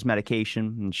introduce this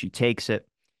medication and she takes it.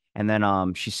 And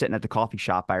then she's sitting at the coffee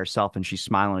shop by herself and she's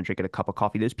smiling and drinking a cup of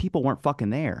coffee. Those people weren't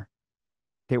fucking there.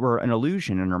 They were an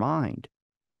illusion in her mind.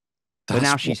 But That's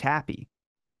now she's happy.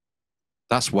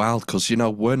 that's wild because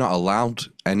we're not allowed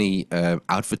any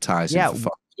advertising Yeah,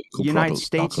 for pharmaceutical United products.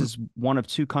 States is one of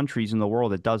two countries in the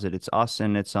world that does it. It's us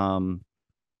and it's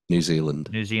New Zealand.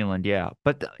 New Zealand, yeah.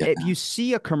 But Yeah. if you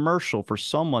see a commercial for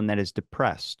someone that is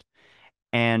depressed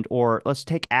and or let's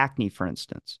take acne for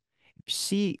instance. If you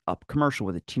see a commercial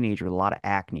with a teenager with a lot of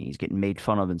acne, he's getting made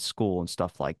fun of in school and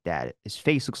stuff like that. His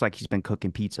face looks like he's been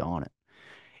cooking pizza on it.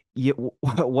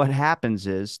 What happens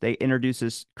is they introduce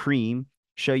this cream,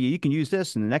 show you can use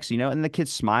this, and the next thing you know, and the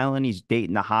kid's smiling, he's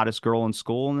dating the hottest girl in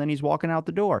school, and then he's walking out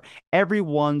the door.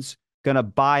 Everyone's gonna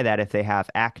buy that if they have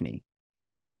acne.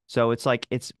 So it's like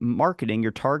it's marketing.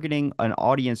 You're targeting an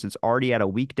audience that's already at a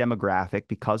weak demographic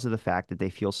because of the fact that they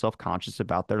feel self-conscious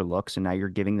about their looks, and now you're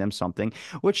giving them something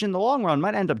which in the long run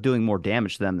might end up doing more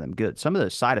damage to them than good. Some of the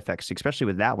side effects, especially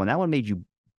with that one made you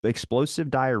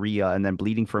explosive diarrhea and then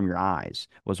bleeding from your eyes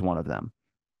was one of them.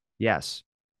 Yes.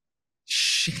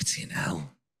 Shitting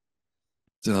hell.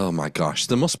 Oh my gosh.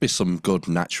 There must be some good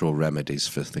natural remedies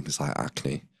for things like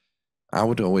acne. I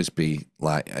would always be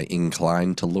like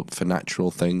inclined to look for natural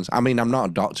things. I mean, I'm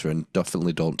not a doctor and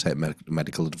definitely don't take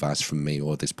medical advice from me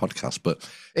or this podcast. But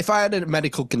if I had a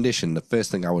medical condition, the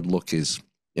first thing I would look is,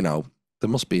 there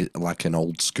must be like an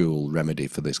old school remedy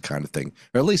for this kind of thing,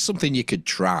 or at least something you could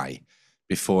try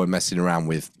before messing around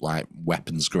with like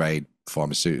weapons grade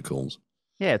pharmaceuticals.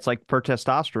 Yeah, it's like per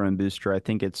testosterone booster. I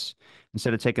think it's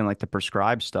instead of taking like the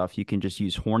prescribed stuff, you can just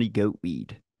use horny goat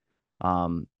weed,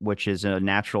 which is a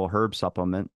natural herb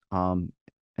supplement. And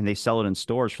they sell it in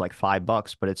stores for like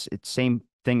 $5, but it's same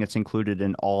thing that's included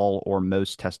in all or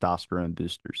most testosterone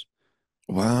boosters.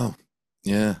 Wow.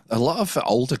 Yeah. A lot of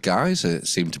older guys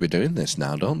seem to be doing this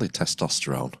now, don't they?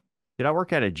 Testosterone. Did I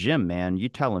work at a gym, man? You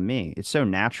telling me. It's so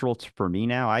natural for me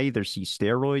now. I either see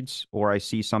steroids or I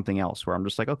see something else where I'm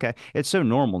just like, okay, it's so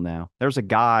normal now. There's a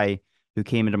guy who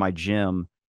came into my gym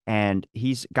and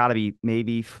he's got to be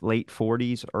maybe late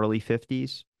 40s, early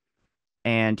 50s.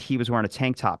 And he was wearing a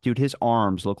tank top. Dude, his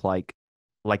arms look like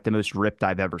the most ripped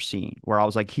I've ever seen, where I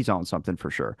was like, he's on something for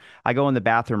sure. I go in the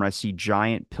bathroom and I see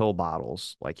giant pill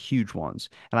bottles, like huge ones.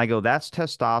 And I go, that's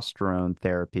testosterone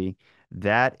therapy.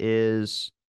 That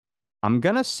is I'm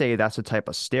gonna say that's a type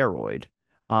of steroid.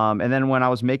 And then when I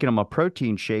was making him a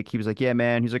protein shake, he was like, "Yeah,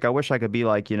 man." He's like, "I wish I could be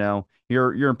like, you're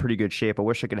in pretty good shape. I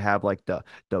wish I could have like the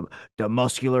the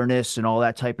muscularness and all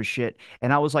that type of shit."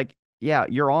 And I was like, "Yeah,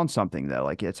 you're on something though.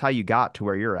 Like it's how you got to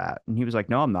where you're at." And he was like,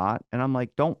 "No, I'm not." And I'm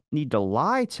like, "Don't need to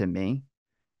lie to me.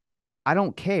 I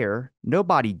don't care.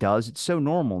 Nobody does. It's so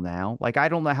normal now. Like I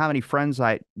don't know how many friends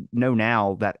I know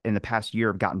now that in the past year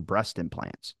have gotten breast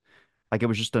implants. Like it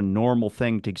was just a normal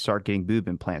thing to start getting boob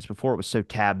implants. Before it was so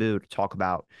taboo to talk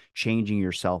about changing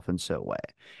yourself in so way.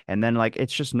 And then like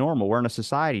it's just normal. We're in a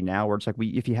society now where it's like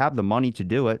if you have the money to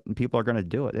do it and people are going to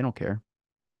do it, they don't care.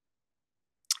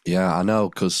 Yeah, I know.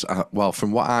 Because, well,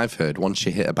 from what I've heard, once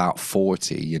you hit about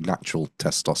 40, your natural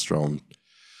testosterone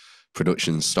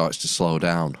production starts to slow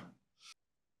down.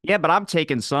 Yeah, but I'm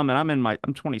taking some and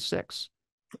I'm 26.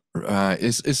 Right?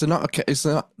 Is there not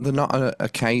a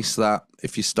case that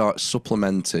if you start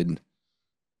supplementing,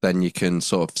 then you can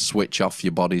sort of switch off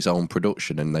your body's own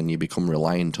production and then you become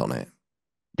reliant on it?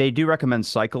 They do recommend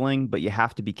cycling, but you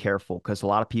have to be careful because a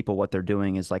lot of people what they're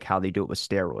doing is like how they do it with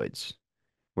steroids,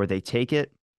 where they take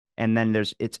it and then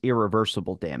it's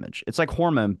irreversible damage. It's like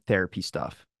hormone therapy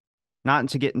stuff. Not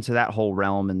to get into that whole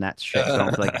realm and that shit because I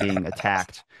don't feel like being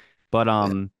attacked. But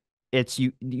it's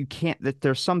you can't that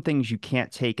there's some things you can't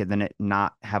take and then it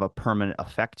not have a permanent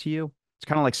effect to you. It's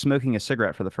kind of like smoking a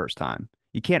cigarette for the first time.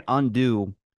 You can't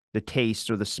undo the taste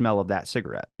or the smell of that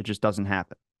cigarette. It just doesn't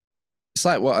happen. It's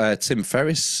like what Tim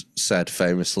Ferriss said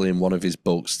famously in one of his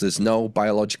books. There's no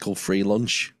biological free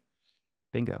lunch.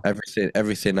 Bingo.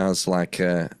 Everything has like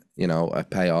a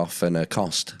payoff and a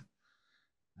cost.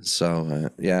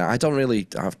 So yeah,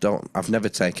 I've never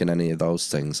taken any of those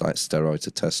things like steroids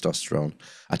or testosterone.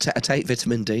 I take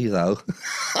vitamin D though.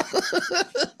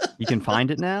 You can find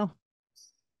it now?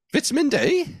 Vitamin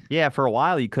D? Yeah, for a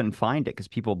while you couldn't find it because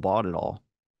people bought it all.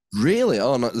 Really?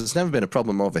 Oh no, there's never been a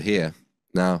problem over here.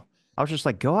 No, I was just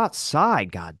like, go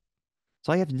outside, God. That's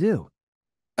all you have to do.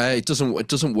 it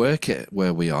doesn't work it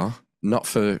where we are. Not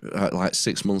for like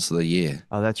 6 months of the year.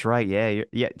 Oh, that's right. Yeah.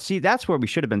 Yeah. See, that's where we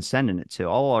should have been sending it to.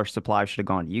 All our supplies should have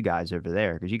gone to you guys over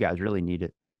there because you guys really need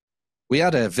it. We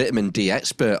had a vitamin D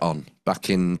expert on back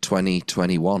in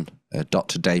 2021.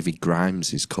 Dr. David Grimes,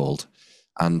 he's called,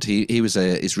 and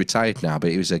he's retired now, but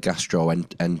he was a gastro and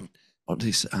how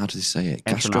does he say it?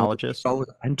 Enterologist.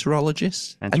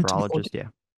 Enterologist, Enterologist. Yeah.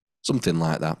 something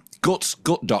like that. Gut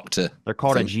doctor. They're I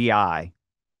called a think GI.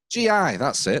 GI.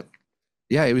 That's it.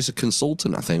 Yeah, he was a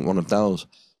consultant. I think one of those.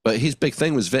 But his big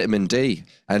thing was vitamin D,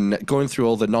 and going through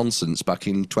all the nonsense back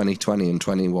in 2020 and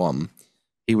 21,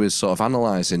 he was sort of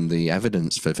analysing the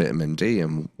evidence for vitamin D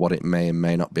and what it may and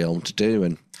may not be able to do.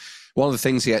 And one of the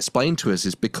things he explained to us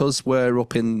is because we're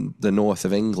up in the north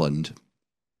of England,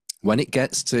 when it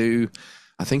gets to,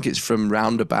 I think it's from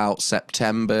round about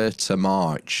September to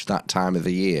March, that time of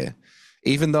the year,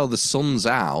 even though the sun's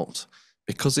out,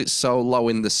 because it's so low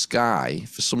in the sky,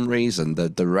 for some reason,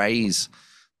 the rays,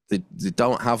 they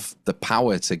don't have the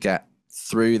power to get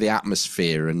through the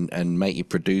atmosphere and make you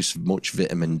produce much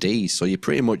vitamin D. So you're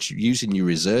pretty much using your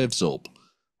reserves up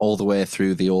all the way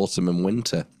through the autumn and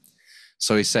winter.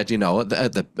 So he said,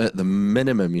 at the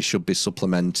minimum, you should be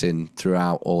supplementing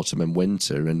throughout autumn and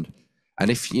winter. And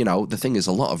if, the thing is,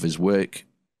 a lot of us work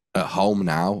at home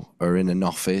now or in an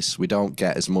office. We don't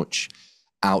get as much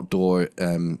outdoor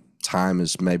time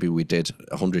as maybe we did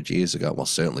 100 years ago. Well,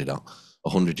 certainly not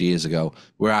 100 years ago.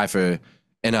 We're either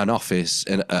in an office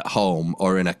at home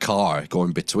or in a car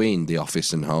going between the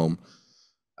office and home.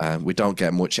 We don't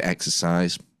get much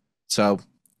exercise. So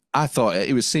I thought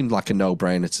seemed like a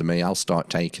no-brainer to me. I'll start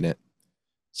taking it.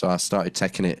 So I started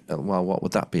taking it. Well, what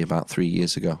would that be? About 3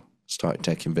 years ago. Started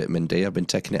taking vitamin D. I've been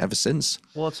taking it ever since.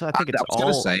 Well, I I, think it's I was going to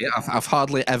all say I've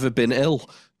hardly ever been ill,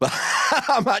 but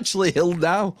I'm actually ill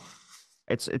now.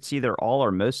 it's either all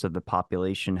or most of the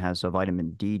population has a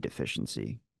vitamin D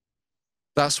deficiency.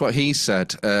 That's what he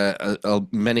said. A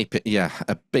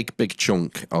big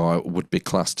chunk would be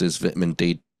classed as vitamin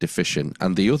D deficient.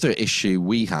 And the other issue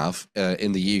we have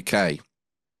in the UK,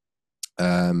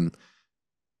 um,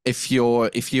 if you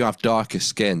have darker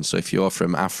skin, so if you're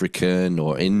from African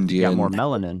or You got Indian more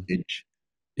melanin. heritage,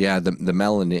 yeah, the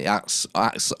melanin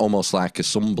acts almost like a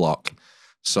sunblock.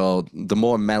 So the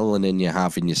more melanin you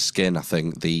have in your skin, I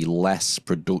think the less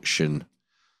production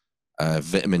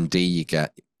vitamin D you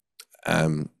get.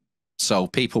 So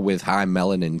people with high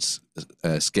melanin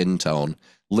skin tone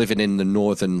living in the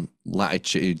northern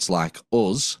latitudes like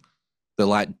us,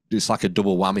 it's like a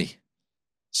double whammy.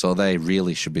 So they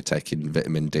really should be taking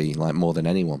vitamin D like more than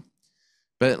anyone.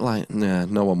 But like, nah,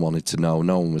 no one wanted to know.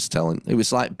 No one was telling. It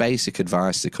was like basic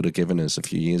advice they could have given us a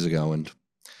few years ago, and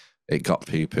it got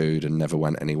poo-pooed and never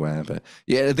went anywhere. But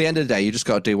yeah, at the end of the day, you just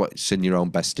got to do what's in your own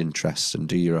best interests and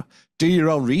do your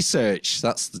own research.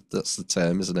 That's the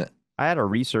term, isn't it? I had a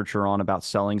researcher on about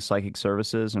selling psychic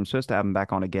services. I'm supposed to have him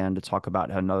back on again to talk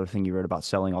about another thing you wrote about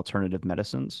selling alternative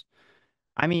medicines.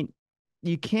 I mean,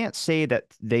 you can't say that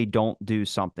they don't do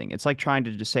something. It's like trying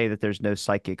to just say that there's no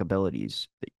psychic abilities.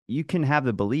 You can have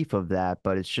the belief of that,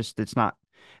 but it's not,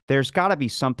 there's got to be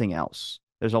something else.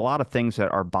 There's a lot of things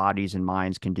that our bodies and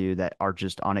minds can do that are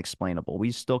just unexplainable.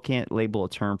 We still can't label a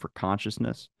term for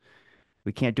consciousness.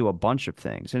 We can't do a bunch of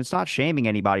things. And it's not shaming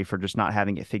anybody for just not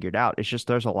having it figured out. It's just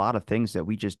there's a lot of things that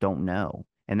we just don't know.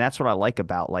 And that's what I like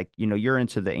about, like, you're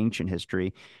into the ancient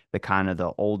history, the kind of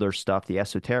the older stuff, the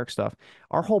esoteric stuff.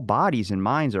 Our whole bodies and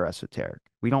minds are esoteric.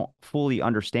 We don't fully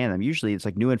understand them. Usually it's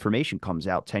like new information comes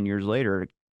out 10 years later, it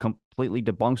completely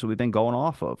debunks what we've been going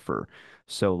off of for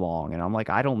so long. And I'm like,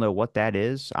 I don't know what that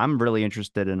is. I'm really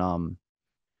interested in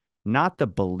not the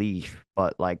belief,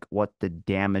 but like what the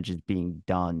damage is being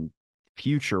done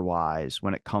future wise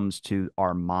when it comes to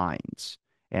our minds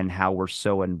and how we're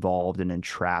so involved and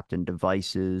entrapped in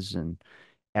devices and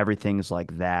everything's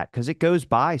like that. Because it goes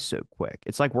by so quick.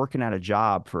 It's like working at a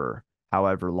job for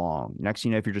however long. Next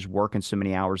thing you know, if you're just working so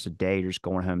many hours a day, you're just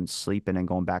going home and sleeping and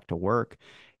going back to work.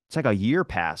 It's like a year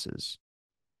passes.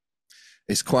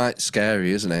 It's quite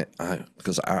scary, isn't it?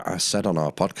 Because I said on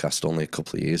our podcast only a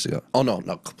couple of years ago. Oh no,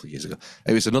 not a couple of years ago.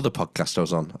 It was another podcast I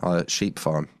was on, Sheep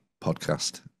Farm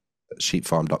podcast,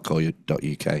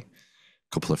 sheepfarm.co.uk. A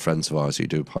couple of friends of ours who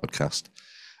do a podcast,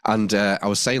 and I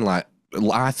was saying, like,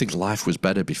 I think life was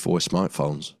better before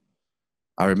smartphones.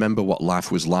 I remember what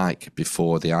life was like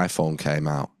before the iPhone came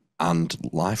out, and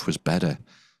life was better.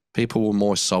 People were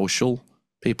more social.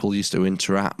 People used to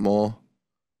interact more.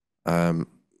 Um,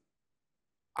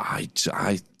 I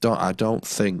don't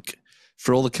think,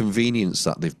 for all the convenience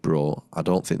that they've brought, I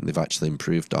don't think they've actually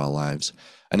improved our lives.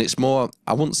 And it's more,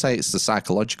 I wouldn't say it's the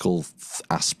psychological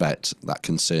aspect that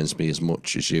concerns me as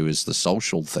much as you as the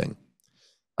social thing.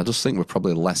 I just think we're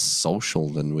probably less social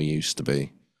than we used to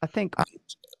be. I think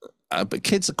But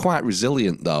kids are quite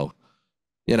resilient, though.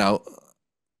 You know,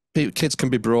 kids can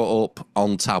be brought up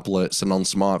on tablets and on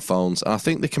smartphones, and I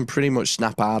think they can pretty much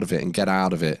snap out of it and get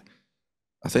out of it.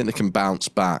 I think they can bounce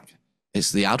back.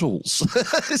 It's the adults.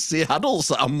 It's the adults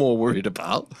that I'm more worried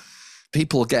about.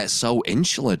 People get so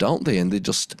insular, don't they? And they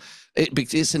just,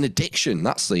 it's an addiction.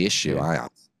 That's the issue yeah. I have.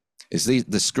 Is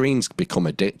the screens become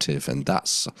addictive,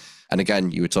 and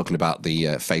again, you were talking about the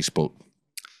Facebook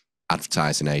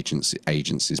advertising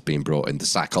agencies being brought in, the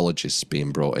psychologists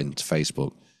being brought into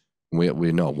Facebook.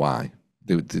 We know why.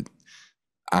 The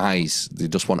eyes, they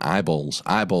just want eyeballs,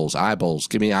 eyeballs, eyeballs.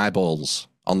 Give me eyeballs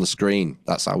on the screen.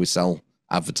 That's how we sell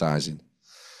advertising.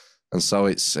 And so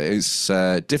it's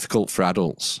difficult for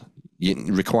adults. It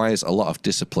requires a lot of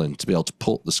discipline to be able to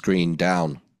put the screen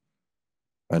down.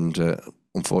 And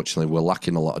unfortunately, we're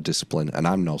lacking a lot of discipline. And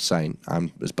I'm not saying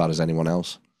I'm as bad as anyone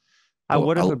else. I But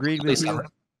would have agreed with you.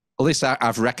 at least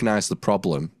I've recognized the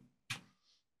problem.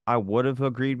 I would have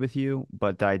agreed with you,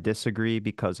 but I disagree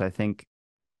because I think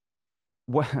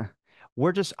what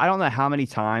we're just, I don't know how many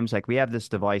times, like, we have this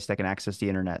device that can access the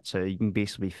internet, so you can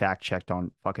basically fact checked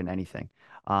on fucking anything.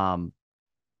 Um,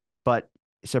 but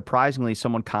surprisingly,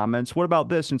 someone comments, "What about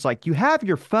this?" And it's like, you have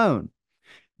your phone.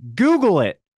 Google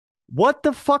it. What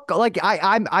the fuck? Like,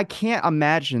 I can't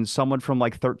imagine someone from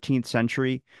like 13th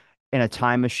century in a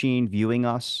time machine viewing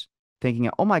us thinking,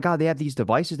 "Oh my God, they have these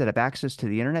devices that have access to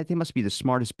the internet. They must be the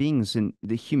smartest beings in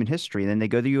the human history." And then they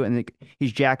go to you and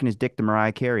he's jacking his dick to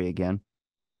Mariah Carey again.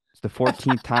 It's the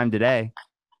 14th time today.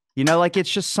 Like,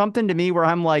 it's just something to me where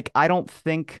I'm like, I don't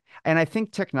think, and I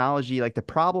think technology, like, the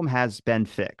problem has been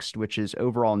fixed, which is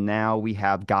overall now we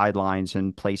have guidelines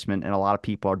and placement, and a lot of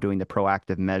people are doing the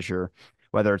proactive measure,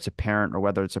 whether it's a parent or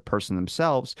whether it's a person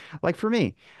themselves. Like, for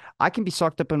me, I can be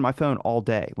sucked up in my phone all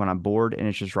day when I'm bored and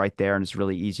it's just right there and it's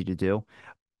really easy to do.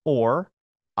 Or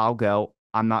I'll go,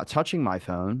 I'm not touching my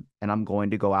phone and I'm going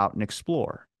to go out and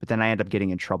explore. But then I end up getting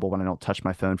in trouble when I don't touch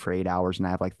my phone for 8 hours and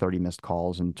I have like 30 missed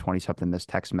calls and 20 something missed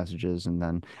text messages. And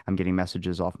then I'm getting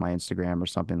messages off my Instagram or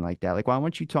something like that. Like, why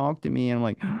won't you talk to me? And I'm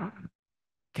like,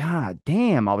 God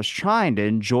damn, I was trying to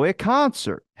enjoy a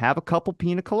concert, have a couple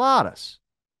pina coladas.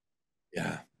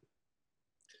 Yeah.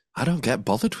 I don't get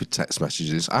bothered with text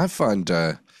messages. I find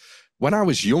when I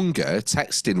was younger,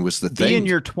 texting was the Be in thing.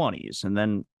 your 20s and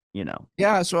then,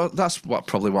 Yeah, so that's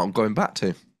probably what I'm going back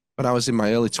to. When I was in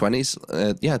my early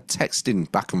 20s, yeah, texting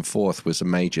back and forth was a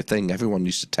major thing. Everyone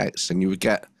used to text, and you would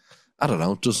get, I don't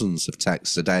know, dozens of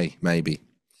texts a day, maybe.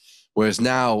 Whereas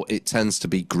now it tends to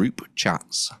be group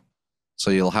chats. So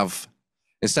you'll have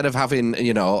Instead of having,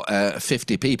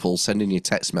 50 people sending you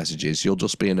text messages, you'll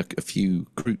just be in a few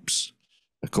groups,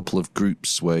 a couple of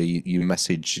groups where you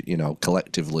message,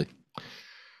 collectively.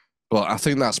 But I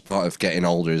think that's part of getting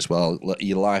older as well.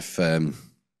 Your life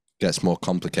gets more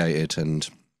complicated, and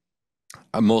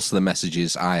most of the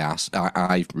messages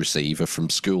I receive are from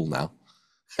school now.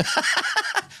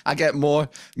 I get more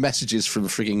messages from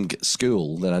frigging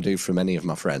school than I do from any of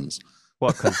my friends.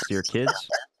 What, because your kids?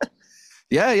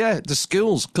 Yeah, the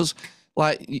schools, because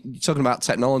like you're talking about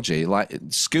technology, like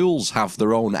schools have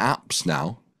their own apps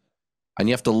now, and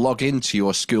you have to log into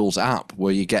your school's app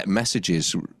where you get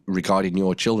messages regarding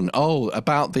your children. Oh,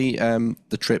 about the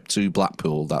trip to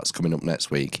Blackpool that's coming up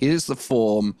next week. Here's the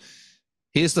form.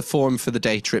 Here's the form for the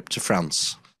day trip to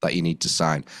France that you need to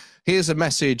sign. Here's a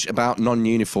message about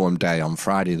non-uniform day on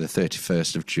Friday, the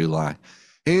 31st of July.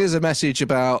 Here's a message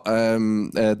about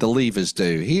the Leavers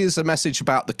Do. Here's a message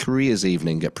about the careers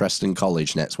evening at Preston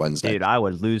College next Wednesday. Dude, I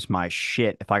would lose my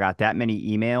shit if I got that many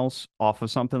emails off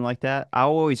of something like that. I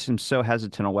always am so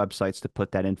hesitant on websites to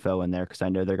put that info in there because I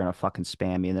know they're gonna fucking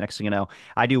spam me. And the next thing you know,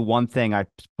 I do one thing, I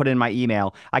put in my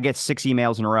email, I get 6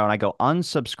 emails in a row, and I go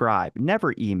unsubscribe.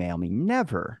 Never email me,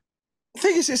 never. The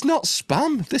thing is, it's not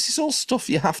spam. This is all stuff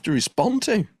you have to respond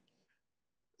to.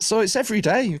 So it's every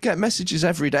day. You get messages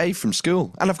every day from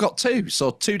school. And I've got two. So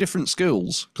two different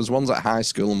schools, because one's at high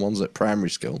school and one's at primary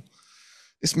school.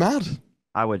 It's mad.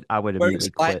 I would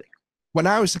immediately quit. When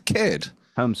I was a kid,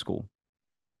 Homeschool.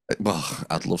 well,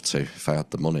 I'd love to if I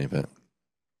had the money, but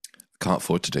I can't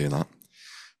afford to do that.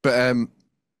 But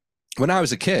when I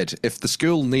was a kid, if the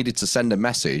school needed to send a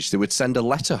message, they would send a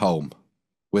letter home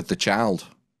with the child.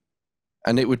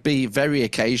 And it would be very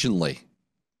occasionally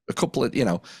a couple of,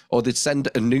 or they'd send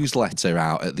a newsletter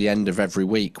out at the end of every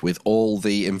week with all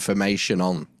the information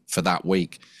on for that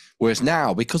week. Whereas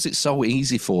now, because it's so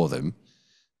easy for them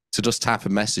to just type a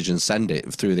message and send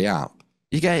it through the app,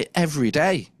 you get it every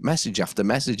day, message after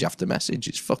message after message.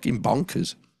 It's fucking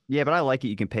bonkers. Yeah, but I like it.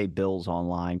 You can pay bills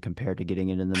online compared to getting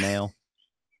it in the mail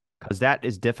because that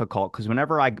is difficult. Because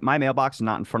whenever my mailbox is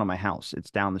not in front of my house,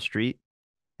 it's down the street.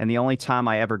 And the only time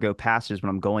I ever go past is when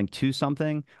I'm going to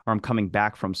something or I'm coming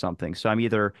back from something. So I'm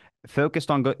either focused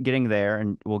on getting there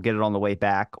and we'll get it on the way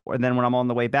back. Or then when I'm on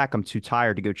the way back, I'm too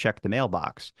tired to go check the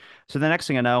mailbox. So the next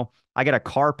thing I know, I get a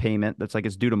car payment that's like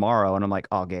it's due tomorrow. And I'm like,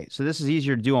 oh, okay. So this is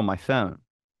easier to do on my phone.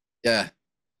 Yeah.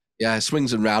 Yeah.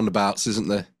 Swings and roundabouts, isn't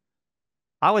there?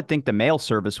 I would think the mail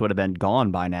service would have been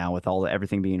gone by now with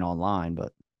everything being online,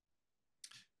 but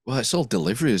Well, it's all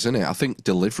deliveries, isn't it? I think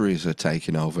deliveries are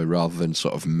taking over rather than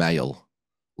sort of mail,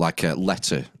 like a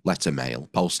letter mail,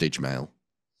 postage mail.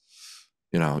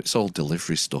 It's all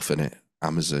delivery stuff, isn't it?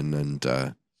 Amazon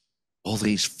and all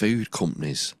these food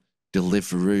companies,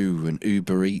 Deliveroo and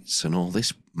Uber Eats and all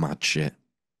this mad shit.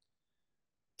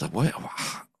 Like,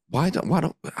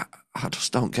 I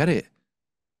just don't get it.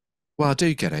 Well, I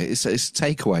do get it. It's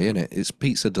takeaway, isn't it? It's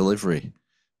pizza delivery,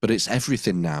 but it's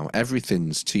everything now.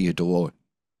 Everything's to your door.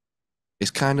 It's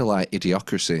kind of like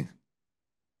idiocracy.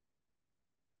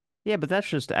 yeah, but that's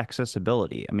just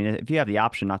accessibility. I mean, if you have the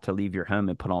option not to leave your home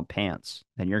and put on pants,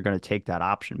 then you're going to take that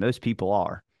option. Most people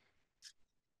are.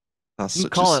 That's You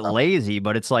can such a call it sad, lazy,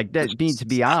 but it's like that. To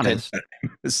be honest,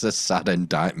 it's a sad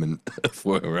indictment of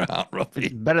where we're at, it's Robbie.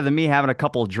 better than me having a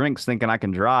couple of drinks thinking I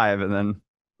can drive, and then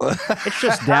it's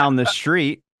just down the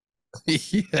street.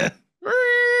 Yeah.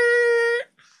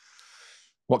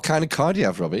 What kind of car do you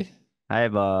have, Robbie? I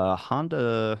have a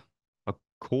Honda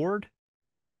Accord,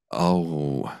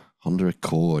 Oh, Honda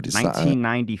Accord. Is that a...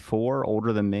 1994,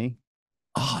 older than me.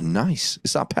 Oh, nice.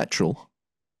 Is that petrol?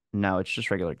 No, it's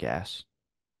just regular gas.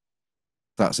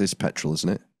 That's his petrol, isn't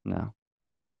it? No.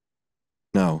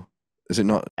 No. Is it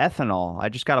not? Ethanol. I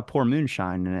just got to pour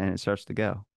moonshine and it starts to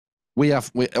go.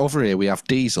 Over here we have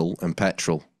diesel and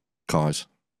petrol cars.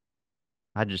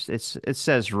 It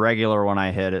says regular when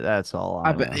I hit it. That's all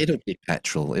I know. bet it'll be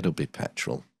petrol. It'll be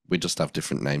petrol. We just have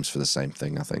different names for the same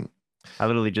thing, I think. I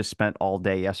literally just spent all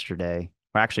day yesterday.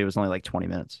 Or actually, it was only like 20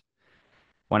 minutes.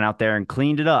 Went out there and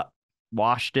cleaned it up,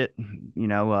 washed it, gave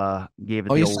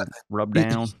it Oh, the old rub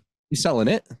down. You selling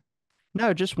it?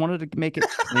 No, just wanted to make it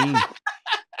clean.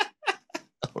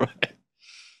 All right.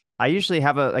 I usually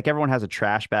have like everyone has a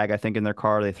trash bag, I think, in their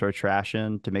car. They throw trash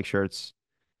in to make sure it's,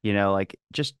 like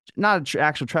just not an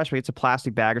actual trash bag. It's a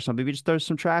plastic bag or something. We just throw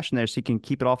some trash in there so you can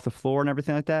keep it off the floor and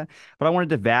everything like that. But I wanted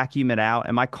to vacuum it out.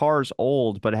 And my car is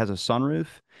old, but it has a sunroof.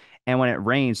 And when it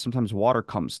rains, sometimes water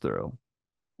comes through.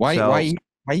 Why, So, why,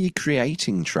 why are you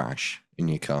creating trash in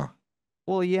your car?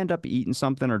 well, you end up eating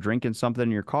something or drinking something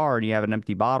in your car and you have an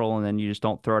empty bottle and then you just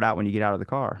don't throw it out when you get out of the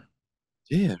car.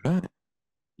 Yeah, right.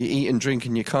 You eat and drink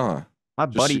in your car. My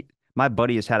Just buddy, my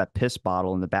buddy has had a piss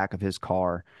bottle in the back of his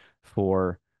car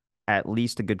for at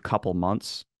least a good couple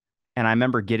months. And I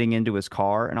remember getting into his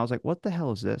car and I was like, "What the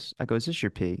hell is this?" I go, "Is this your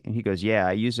pee?" And he goes, "Yeah,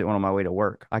 I used it on my way to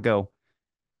work." I go,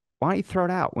 "Why don't you throw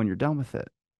it out when you're done with it?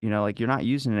 You know, like you're not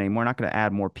using it anymore. We're not going to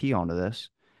add more pee onto this."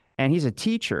 And he's a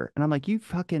teacher. And I'm like, "You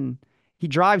fucking," he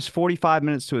drives 45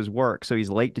 minutes to his work. So he's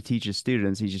late to teach his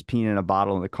students. He's just peeing in a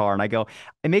bottle in the car. And I go,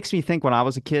 it makes me think when I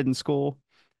was a kid in school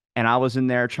and I was in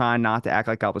there trying not to act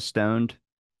like I was stoned.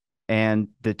 And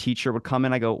the teacher would come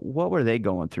in. I go, what were they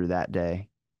going through that day?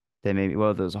 They maybe,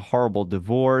 whether it was a horrible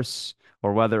divorce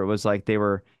or whether it was like they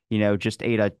were, just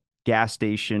ate a gas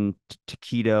station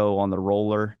taquito on the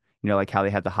roller, like how they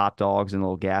had the hot dogs in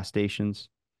little gas stations.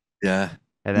 yeah.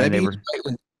 And then they Maybe. were,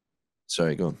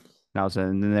 Sorry, go on.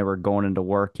 and then they were going into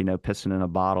work, pissing in a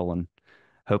bottle and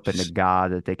hoping to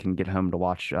God that they can get home to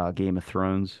watch Game of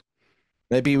Thrones.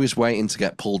 Maybe he was waiting to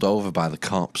get pulled over by the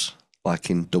cops, like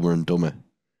in Dumber and Dumber.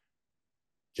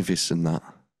 If you've seen that,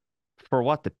 For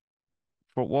what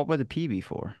for what would the PB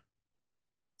for?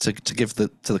 to give the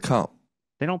to the cop.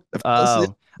 They don't, Have you seen it?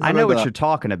 oh, I I know remember what that. you're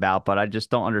talking about, but I just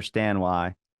don't understand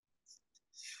why.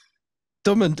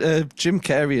 Dumb and Jim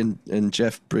Carrey and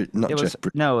not It was Jeff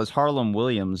Bridges. no, it was Harlan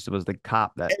Williams was the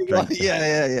cop that drank the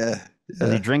Yeah, yeah, as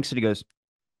he yeah, drinks it, he goes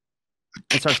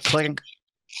and starts clicking.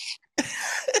 yeah.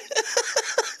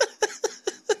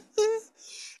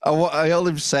 I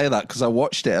only say that because I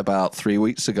watched it about 3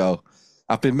 weeks ago.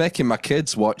 I've been making my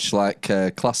kids watch like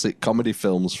classic comedy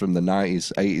films from the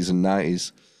 90s, 80s, and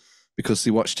 90s because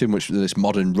they watch too much of this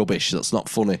modern rubbish that's not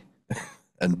funny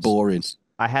and boring.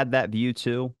 I had that view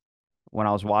too when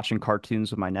I was watching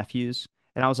cartoons with my nephews.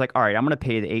 And I was like, all right, I'm gonna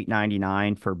pay the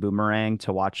 8.99 for Boomerang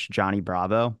to watch Johnny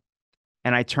Bravo.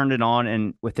 And I turned it on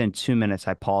and within 2 minutes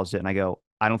I paused it and I go,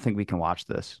 I don't think we can watch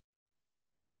this.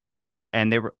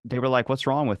 And they were like, what's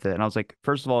wrong with it? And I was like,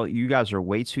 first of all, you guys are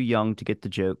way too young to get the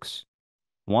jokes.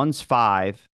 One's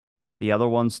 5, the other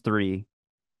one's 3.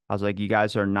 I was like, you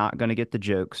guys are not going to get the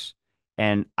jokes,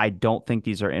 and I don't think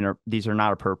these are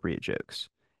not appropriate jokes.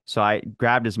 So I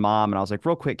grabbed his mom and I was like,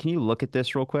 real quick, can you look at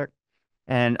this real quick?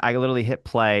 And I literally hit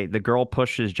play. The girl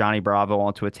pushes Johnny Bravo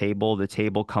onto a table. The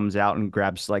table comes out and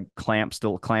grabs like clamps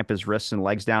to clamp his wrists and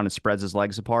legs down and spreads his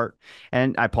legs apart.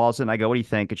 And I pause it and I go, what do you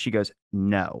think? And she goes,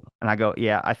 no. And I go,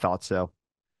 yeah, I thought so.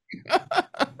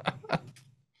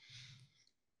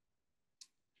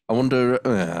 I wonder.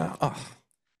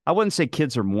 I wouldn't say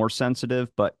kids are more sensitive,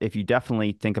 but if you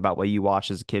definitely think about what you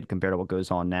watched as a kid compared to what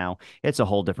goes on now, it's a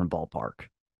whole different ballpark.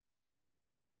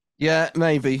 Yeah,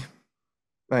 maybe,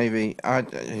 maybe.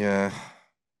 Yeah.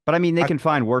 But I mean, they I, can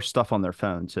find worse stuff on their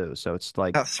phone too. So it's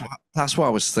like that's what I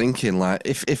was thinking. Like,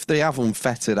 if they have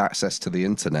unfettered access to the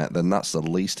internet, then that's the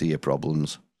least of your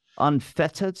problems.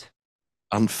 unfettered,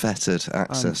 Unfettered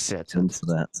access to the unfettered.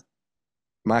 internet.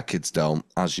 My kids don't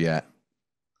as yet.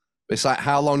 It's like,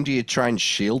 how long do you try and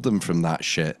shield them from that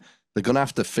shit? They're gonna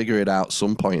have to figure it out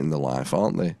some point in their life,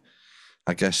 aren't they?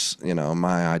 I guess,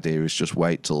 my idea is just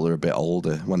wait till they're a bit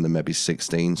older, when they're maybe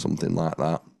 16, something like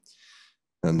that,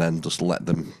 and then just let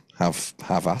them have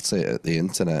at it at the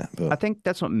internet. I But think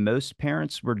that's what most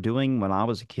parents were doing when I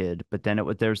was a kid, but then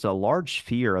there's a large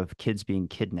fear of kids being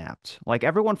kidnapped. Like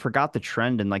everyone forgot the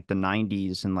trend in like the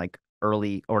 90s and like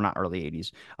early or not early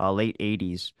 80s, late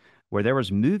 80s, where there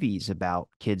was movies about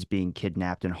kids being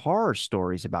kidnapped and horror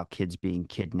stories about kids being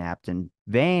kidnapped and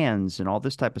vans and all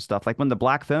this type of stuff. Like when the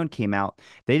Black Phone came out,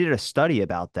 they did a study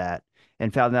about that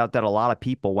and found out that a lot of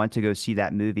people went to go see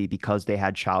that movie because they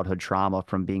had childhood trauma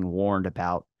from being warned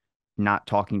about not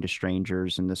talking to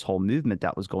strangers and this whole movement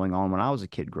that was going on when I was a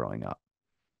kid growing up.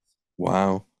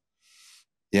 wow.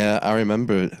 Yeah, I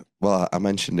remember. Well, I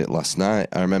mentioned it last night.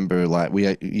 I remember, like,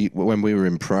 when we were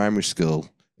in primary school,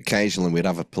 occasionally we'd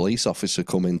have a police officer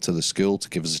come into the school to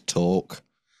give us a talk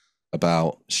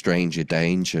about stranger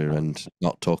danger and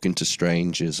not talking to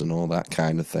strangers and all that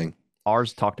kind of thing.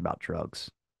 Ours talked about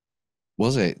drugs.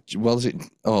 Was it? Was it?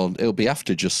 Oh, it'll be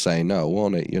after Just Say No,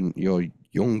 won't it? You're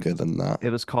younger than that. It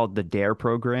was called the DARE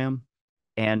program.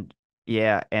 And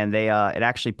yeah, and they it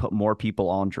actually put more people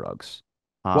on drugs.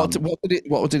 Um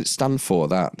What did it stand for?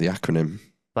 That the acronym?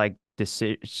 like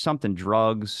something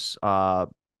drugs,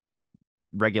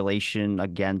 regulation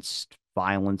against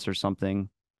violence or something.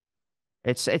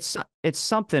 It's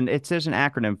something. It's there's an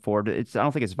acronym for it. It's I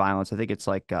don't think it's violence. I think it's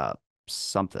like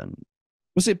something.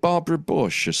 Was it Barbara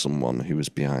Bush or someone who was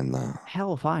behind that?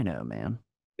 Hell if I know, man.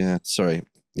 Yeah, sorry.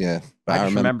 Yeah, but I I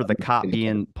just remember. remember the cop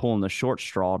being pulling the short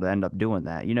straw to end up doing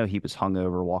that. He was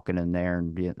hungover walking in there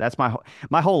and that's my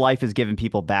whole life is giving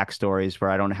people backstories where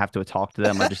I don't have to talk to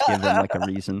them. I just give them like a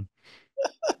reason.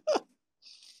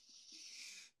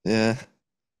 Yeah.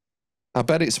 I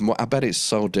bet it's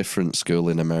so different school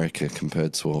in America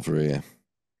compared to over here.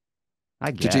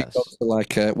 I Did you go guess.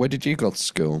 to where did you go to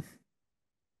school?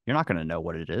 You're not going to know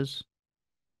what it is.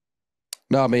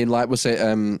 No, I mean, like, was it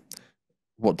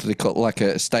what do they call like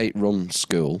a state-run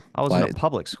school? I was in a Like,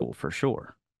 public school for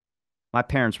sure. My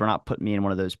parents were not putting me in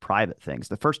one of those private things.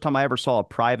 The first time I ever saw a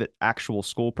private actual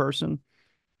school person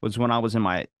was when I was in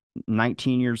my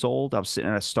 19 years old. I was sitting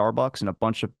at a Starbucks and a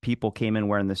bunch of people came in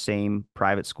wearing the same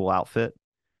private school outfit.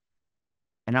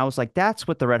 And I was like, that's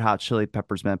what the Red Hot Chili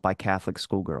Peppers meant by Catholic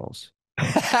schoolgirls.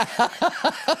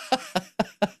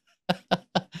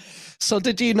 so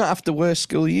did you not have to wear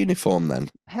school uniform then?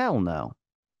 Hell no.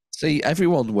 See,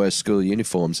 everyone wears school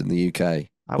uniforms in the UK.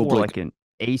 I wore Public, like an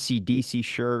AC/DC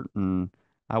shirt and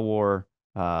I wore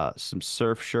some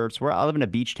surf shirts. Where I live in a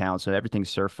beach town, so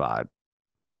everything's surf vibe.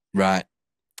 right?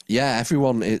 Yeah,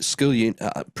 everyone. It's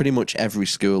pretty much every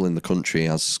school in the country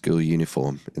has school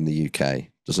uniform in the UK.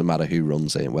 Doesn't matter who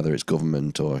runs it, whether it's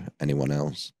government or anyone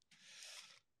else.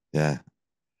 Yeah.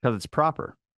 Because it's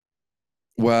proper.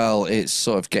 Well, it's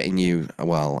sort of getting you.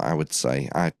 Well, I would say,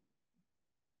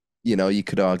 you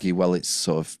could argue, well, it's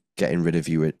sort of getting rid of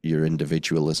your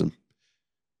individualism.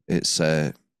 It's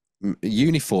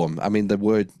uniform. I mean, the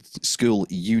word school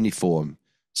uniform.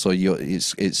 So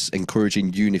it's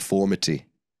encouraging uniformity.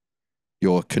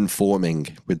 You're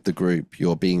conforming with the group.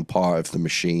 You're being part of the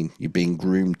machine. You're being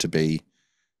groomed to be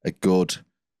a good,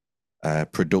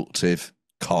 productive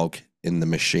cog in the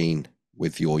machine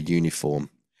with your uniform.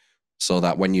 So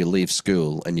that when you leave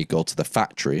school and you go to the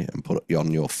factory and put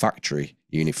on your factory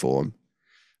uniform,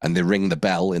 and they ring the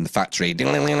bell in the factory,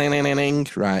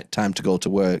 right, time to go to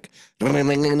work.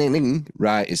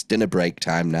 Right, it's dinner break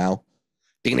time now.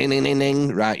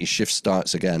 Right, your shift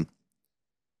starts again.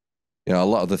 A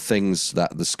lot of the things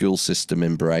that the school system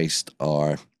embraced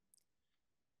are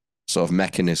sort of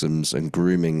mechanisms and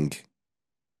grooming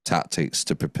tactics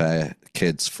to prepare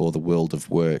kids for the world of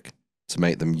work, to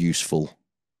make them useful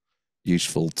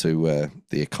to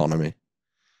the economy.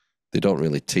 They don't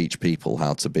really teach people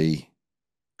how to be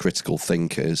critical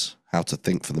thinkers, how to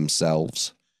think for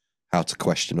themselves, how to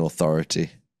question authority.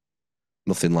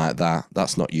 Nothing like that.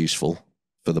 That's not useful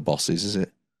for the bosses, is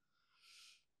it?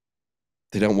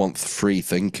 They don't want free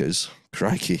thinkers.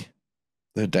 Crikey.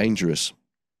 They're dangerous.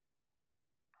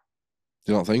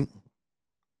 Do you not think?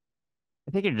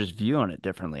 I think you're just viewing it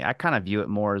differently. I kind of view it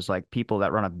more as like people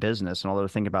that run a business and all they're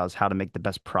thinking about is how to make the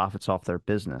best profits off their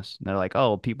business. And they're like,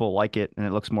 oh, people like it and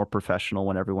it looks more professional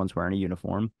when everyone's wearing a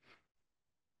uniform.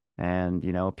 And,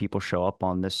 people show up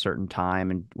on this certain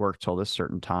time and work till this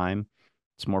certain time.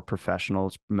 It's more professional.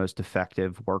 It's most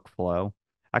effective workflow.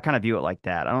 I kind of view it like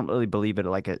that. I don't really believe it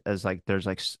like as like there's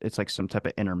like it's like some type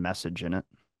of inner message in it.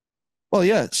 Well,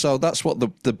 yeah. So that's what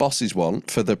the bosses want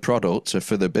for the product or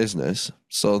for the business.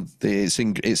 So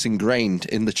it's ingrained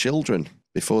in the children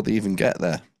before they even get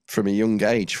there from a young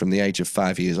age, from the age of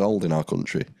 5 years old in our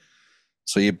country.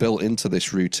 So you're built into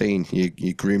this routine.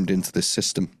 You're groomed into this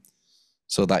system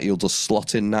so that you'll just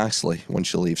slot in nicely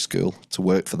once you leave school to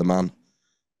work for the man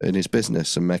in his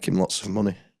business and make him lots of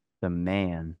money. The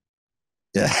man.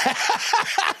 Yeah.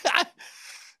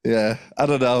 Yeah. I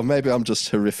don't know. Maybe I'm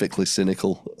just horrifically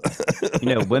cynical.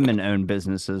 Women own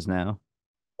businesses now.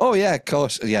 Oh, yeah, of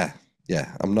course. Yeah.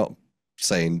 Yeah. I'm not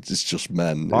saying it's just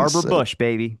men. Barbara Bush,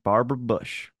 baby. Barbara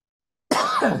Bush.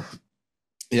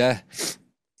 Yeah.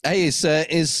 Hey,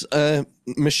 is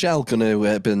Michelle going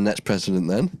to be the next president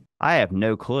then? I have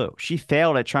no clue. She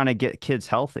failed at trying to get kids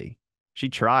healthy. She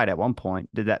tried at one point,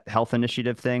 did that health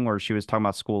initiative thing where she was talking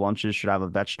about school lunches should have a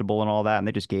vegetable and all that, and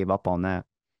they just gave up on that.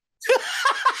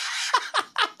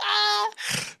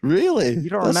 Really? You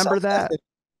don't remember that?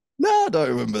 No, I don't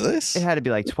remember this. It had to be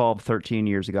like 12, 13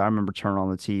 years ago. I remember turning on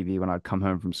the TV when I'd come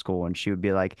home from school and she would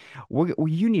be like, well,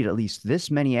 you need at least this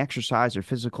many exercise or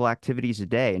physical activities a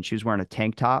day. And she was wearing a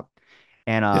tank top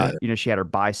and, Yeah. she had her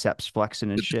biceps flexing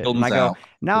and shit. And I Thumbs go, out.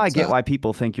 now I Thumbs get out. why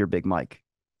people think you're Big Mike.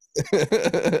 That's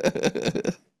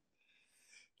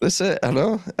it. I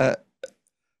know.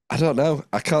 I don't know.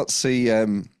 I can't see.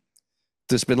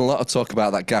 There's been a lot of talk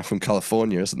about that guy from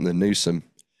California, isn't there, Newsom?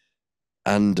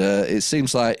 And it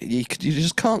seems like you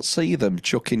just can't see them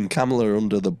chucking Kamala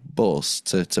under the bus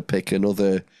to pick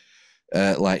another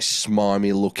like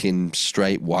smarmy looking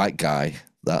straight white guy.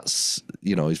 That's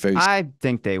he's very. I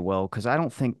think they will because I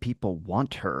don't think people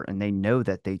want her and they know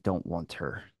that they don't want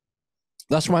her.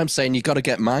 That's why I'm saying you got to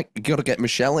get Mike. You got to get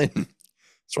Michelle in.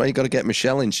 That's why you got to get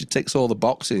Michelle in. She ticks all the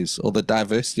boxes, all the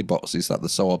diversity boxes that they're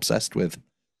so obsessed with.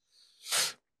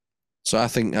 So I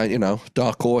think,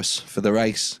 dark horse for the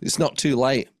race. It's not too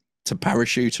late to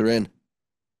parachute her in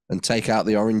and take out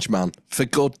the orange man for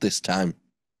good this time.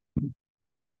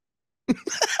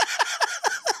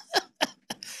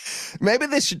 Maybe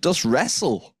they should just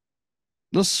wrestle.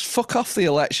 Just fuck off the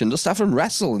election. Just have them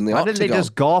wrestle in the Why didn't they octagon.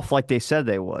 just golf like they said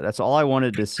they would? That's all I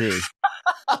wanted to see.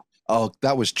 Oh,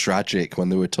 that was tragic when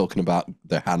they were talking about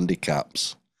their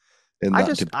handicaps.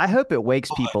 I hope it wakes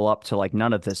people up to like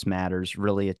none of this matters.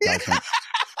 Really, it doesn't.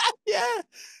 Yeah,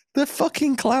 the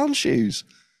fucking clown shoes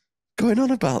going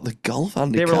on about the golf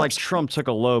handicaps. They were like Trump took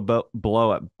a low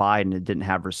blow at Biden and didn't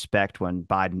have respect when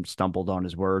Biden stumbled on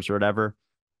his words or whatever.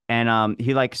 And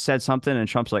he like said something and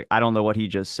Trump's like, I don't know what he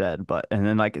just said, but and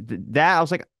then like that I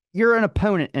was like, you're an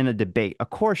opponent in a debate. Of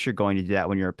course you're going to do that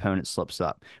when your opponent slips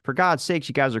up. For God's sakes,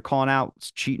 you guys are calling out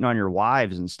cheating on your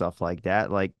wives and stuff like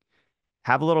that. Like,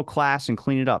 have a little class and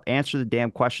clean it up. Answer the damn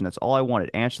question. That's all I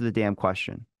wanted. Answer the damn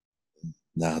question.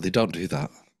 No, they don't do that.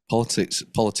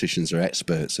 Politicians are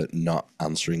experts at not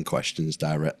answering questions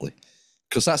directly,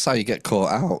 because that's how you get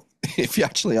caught out. If you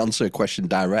actually answer a question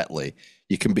directly,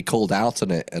 you can be called out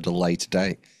on it at a later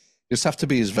date. You just have to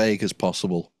be as vague as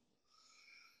possible.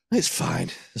 It's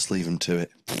fine. Just leave them to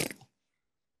it.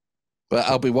 But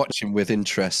I'll be watching with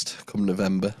interest come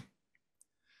November.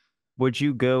 Would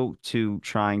you go to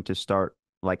trying to start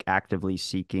like actively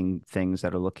seeking things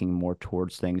that are looking more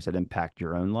towards things that impact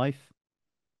your own life?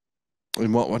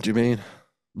 In what do you mean?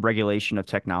 Regulation of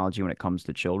technology when it comes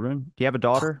to children. Do you have a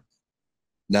daughter?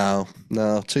 No,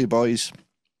 2 boys.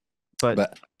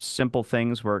 But simple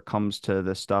things where it comes to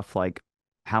this stuff like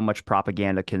how much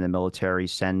propaganda can the military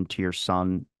send to your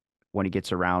son when he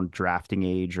gets around drafting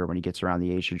age or when he gets around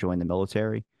the age to join the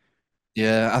military?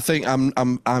 Yeah, I think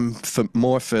I'm for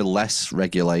more for less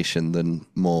regulation than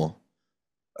more.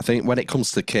 I think when it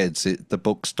comes to kids, the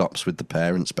buck stops with the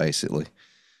parents. Basically,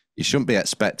 you shouldn't be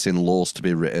expecting laws to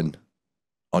be written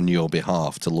on your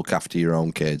behalf to look after your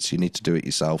own kids. You need to do it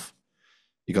yourself.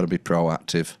 You got to be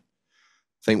proactive.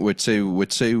 I think we're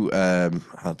too. I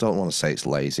don't want to say it's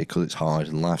lazy because it's hard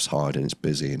and life's hard and it's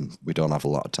busy and we don't have a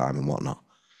lot of time and whatnot.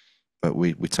 But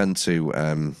we tend to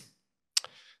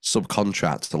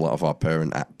subcontract a lot of our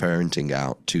parenting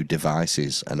out to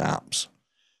devices and apps,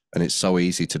 and it's so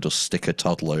easy to just stick a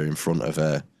toddler in front of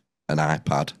an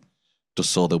iPad,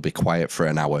 just so they'll be quiet for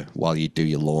an hour while you do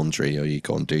your laundry or you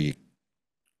go and do your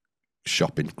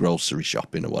shopping, grocery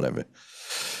shopping or whatever.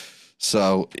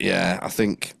 So yeah, I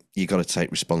think you got to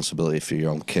take responsibility for your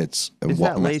own kids. And Is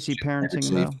that lazy parenting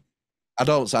though?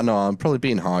 I know I'm probably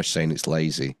being harsh saying it's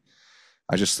lazy.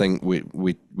 I just think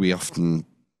we often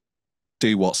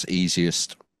do what's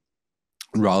easiest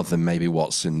rather than maybe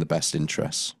what's in the best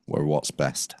interests or what's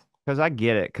best. Because I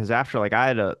get it. Because after like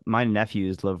my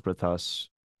nephews lived with us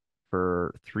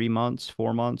for 3 months,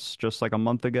 4 months, just like a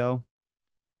month ago,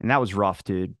 and that was rough,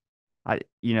 dude. Like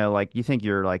you think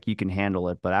you're like you can handle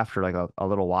it, but after like a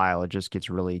little while, it just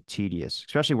gets really tedious.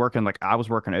 Especially working like I was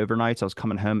working overnights. I was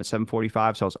coming home at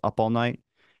 7:45, so I was up all night.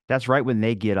 That's right when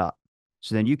they get up.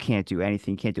 So then you can't do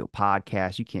anything. You can't do a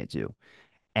podcast. You can't do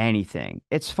anything.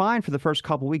 It's fine for the first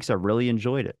couple weeks. I really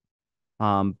enjoyed it.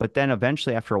 But then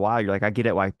eventually after a while, you're like, I get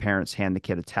it why parents hand the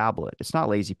kid a tablet. It's not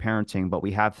lazy parenting, but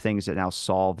we have things that now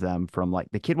solve them from like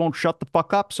the kid won't shut the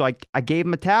fuck up. So I gave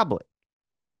him a tablet.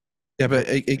 Yeah, but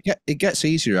it gets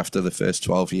easier after the first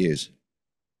 12 years.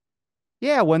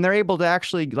 Yeah, when they're able to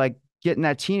actually like get in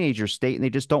that teenager state and they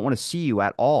just don't want to see you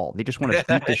at all. They just want to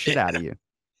beat the shit out of you.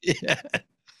 Yeah.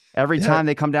 Every time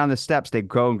they come down the steps, they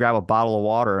go and grab a bottle of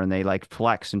water and they like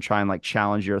flex and try and like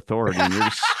challenge your authority. And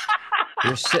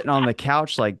you're sitting on the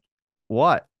couch like,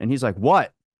 what? And he's like,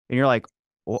 what? And you're like,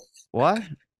 what?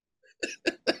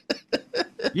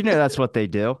 You know that's what they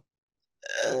do.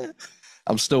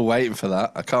 I'm still waiting for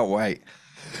that. I can't wait.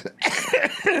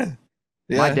 Yeah.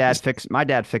 My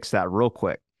dad fixed that real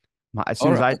quick. As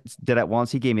soon as I did it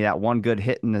once, he gave me that one good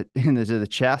hit in the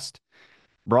chest,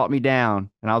 brought me down,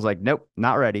 and I was like, nope,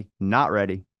 not ready, not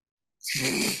ready.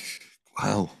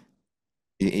 Wow.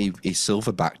 He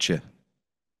silverbacked you.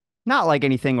 Not like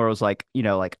anything where it was like,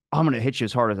 like I'm gonna hit you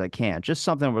as hard as I can. Just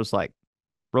something where it was like,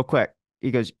 real quick.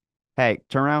 He goes, hey,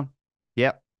 turn around.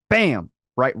 Yep. Bam.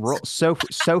 Right. So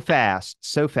fast.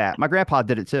 So fast. My grandpa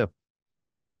did it too.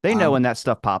 They know when that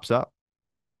stuff pops up.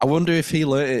 I wonder if he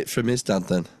learned it from his dad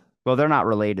then. Well, they're not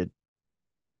related.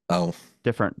 Oh.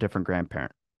 Different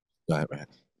grandparent. Right.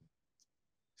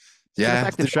 Yeah.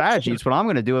 Effective strategy. It's what I'm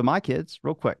going to do with my kids.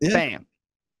 Real quick. Yeah. Bam.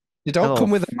 You don't come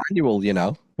with a manual,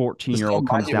 14-year-old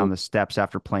comes down the steps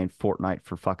after playing Fortnite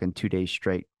for fucking 2 days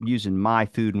straight, using my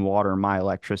food and water and my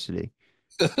electricity.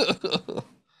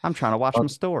 I'm trying to watch some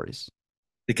stories.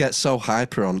 It gets so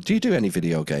hyper on. Do you do any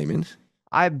video gaming?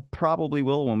 I probably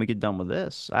will when we get done with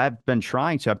this. I've been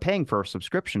trying to. I'm paying for a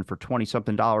subscription for 20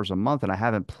 something dollars a month and I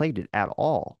haven't played it at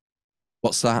all.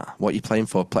 What's that? What are you playing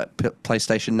for?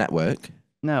 PlayStation Network?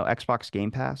 No, Xbox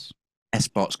Game Pass.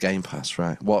 Xbox Game Pass,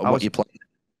 right? What I what was you playing?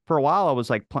 for a while I was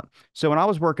like so when I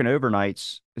was working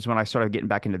overnights is when I started getting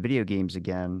back into video games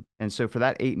again. And so for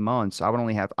that 8 months, I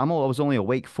was only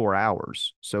awake 4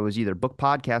 hours. So it was either book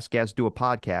podcast, guest, do a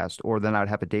podcast, or then I'd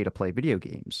have a day to play video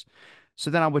games. So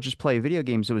then I would just play video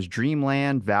games. It was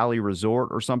Dreamland Valley Resort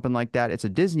or something like that. It's a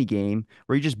Disney game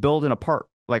where you just build in a park,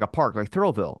 like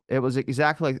Thrillville. It's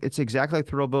exactly like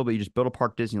Thrillville, but you just build a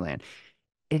park Disneyland.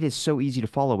 It is so easy to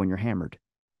follow when you're hammered.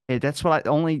 That's what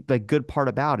only the good part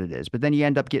about it is. But then you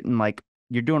end up getting like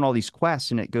you're doing all these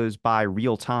quests and it goes by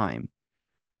real time.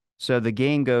 So the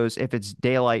game goes, if it's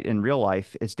daylight in real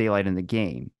life, it's daylight in the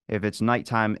game. If it's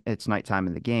nighttime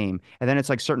in the game. And then it's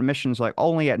like certain missions, like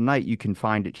only at night you can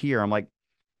find it here. I'm like,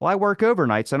 well, I work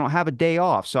overnights. So I don't have a day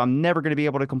off. So I'm never going to be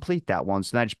able to complete that one.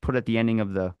 So then I just put it at the ending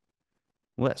of the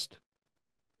list.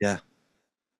 Yeah.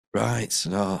 Right. So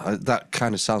that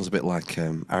kind of sounds a bit like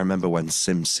I remember when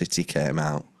Sim City came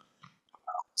out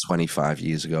 25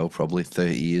 years ago, probably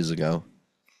 30 years ago,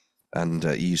 and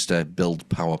you used to build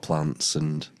power plants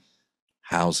and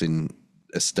housing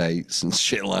estates and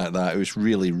shit like that. It was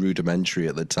really rudimentary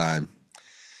at the time.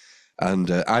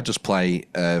 And I just play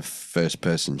first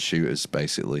person shooters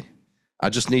basically. I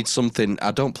just need something.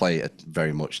 I don't play it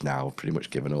very much now, pretty much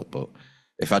given up. But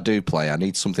if I do play, I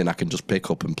need something I can just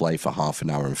pick up and play for half an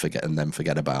hour and then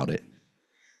forget about it.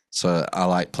 So I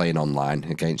like playing online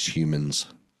against humans,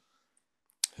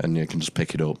 and you can just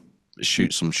pick it up, Do,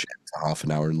 shoot some shit for half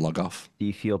an hour, and log off. do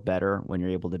you feel better when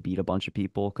you're able to beat a bunch of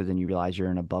people? Because then you realize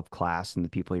you're in above class than the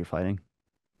people you're fighting.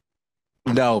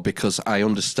 No, because I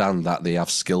understand that they have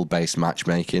skill based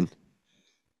matchmaking,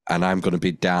 and I'm going to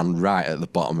be down right at the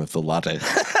bottom of the ladder.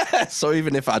 So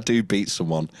even if I do beat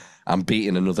someone, I'm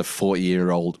beating another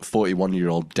 40-year-old,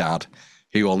 41-year-old dad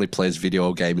who only plays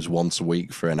video games once a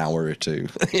week for an hour or two.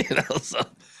 So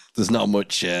there's not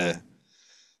much.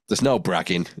 There's no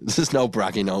bragging. There's no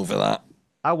bragging over that.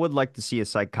 I would like to see a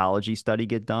psychology study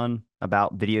get done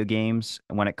about video games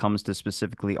when it comes to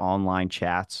specifically online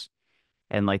chats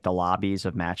and like the lobbies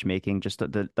of matchmaking, just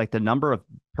like the number of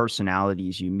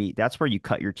personalities you meet. That's where you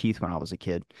cut your teeth when I was a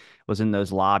kid, was in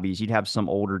those lobbies. You'd have some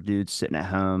older dude sitting at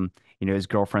home, his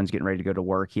girlfriend's getting ready to go to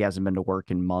work. He hasn't been to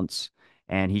work in months.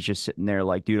 And he's just sitting there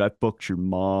like, dude, I booked your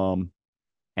mom.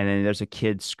 And then there's a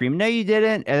kid screaming, no, you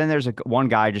didn't. And then there's one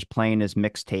guy just playing his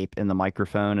mixtape in the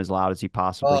microphone as loud as he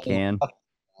possibly Oh, can.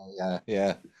 yeah,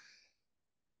 yeah.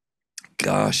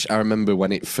 Gosh, I remember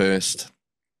when it first.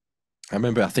 I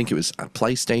remember, I think it was a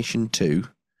PlayStation 2,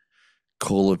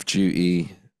 Call of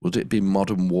Duty. Would it be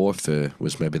Modern Warfare?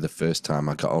 Was maybe the first time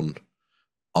I got on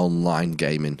online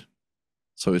gaming.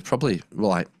 So it was probably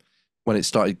like when it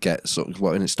started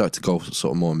when it started to go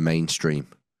sort of more mainstream,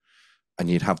 and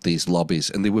you'd have these lobbies,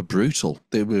 and they were brutal.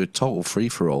 They were a total free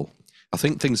for all. I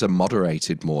think things are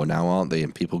moderated more now, aren't they?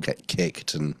 And people get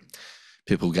kicked and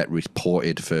people get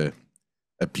reported for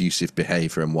abusive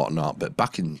behavior and whatnot. But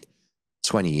back in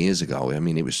 20 years ago, I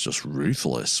mean, it was just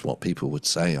ruthless what people would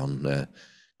say on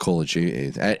Call of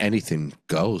Duty. Anything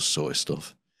goes sort of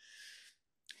stuff.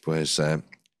 Whereas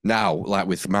now, like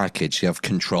with my kids, you have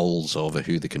controls over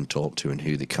who they can talk to and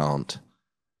who they can't.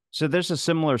 So there's a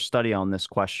similar study on this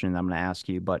question that I'm going to ask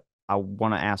you, but I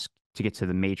want to ask to get to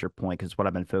the major point because what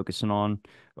I've been focusing on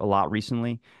a lot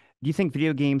recently. Do you think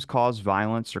video games cause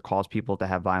violence or cause people to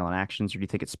have violent actions, or do you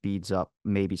think it speeds up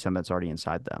maybe some that's already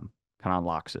inside them, kind of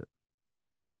unlocks it?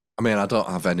 I mean, I don't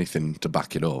have anything to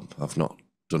back it up. I've not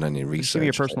done any Just give me your research on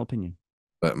it. personal opinion.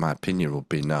 But my opinion would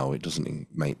be no, it doesn't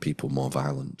make people more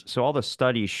violent. So all the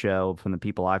studies show from the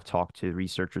people I've talked to,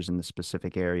 researchers in the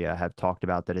specific area have talked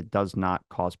about that it does not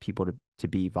cause people to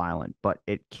be violent, but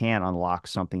it can unlock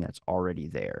something that's already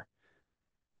there.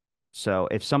 So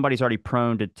if somebody's already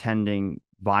prone to tending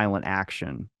violent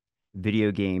action,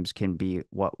 video games can be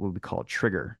what we would call a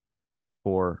trigger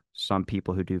for some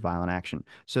people who do violent action.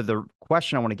 So the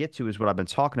question I want to get to is what I've been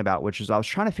talking about, which is I was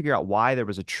trying to figure out why there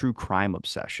was a true crime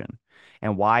obsession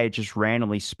and why it just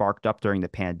randomly sparked up during the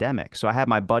pandemic. So I had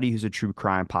my buddy who's a true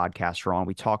crime podcaster on.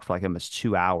 We talked for like almost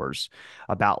 2 hours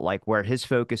about like where his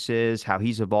focus is, how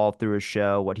he's evolved through his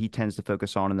show, what he tends to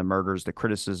focus on in the murders, the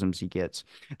criticisms he gets.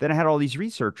 Then I had all these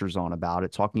researchers on about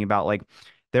it, talking about like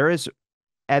there is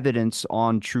evidence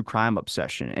on true crime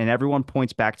obsession. And everyone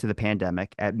points back to the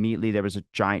pandemic. Immediately, there was a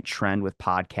giant trend with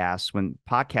podcasts. When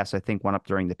podcasts, I think, went up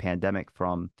during the pandemic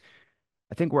from,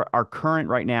 I think where our current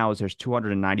right now is there's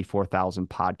 294,000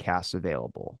 podcasts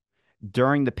available.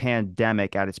 During the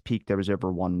pandemic, at its peak, there was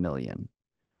over 1 million.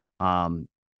 um,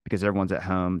 because everyone's at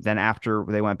home. Then after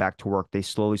they went back to work, they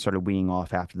slowly started weaning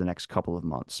off after the next couple of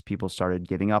months. People started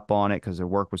giving up on it because their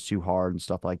work was too hard and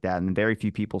stuff like that. And very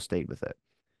few people stayed with it.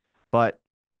 But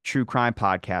true crime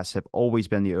podcasts have always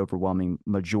been the overwhelming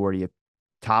majority of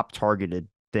top targeted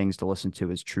things to listen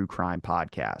to is true crime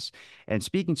podcasts. And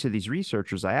speaking to these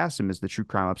researchers, I asked them, is the true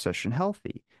crime obsession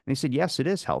healthy? And they said, yes, it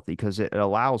is healthy because it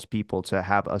allows people to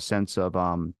have a sense of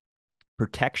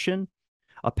protection.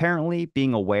 Apparently,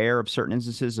 being aware of certain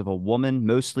instances of a woman,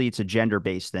 mostly it's a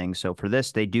gender-based thing. So for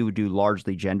this, they do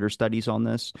largely gender studies on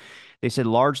this. They said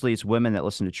largely it's women that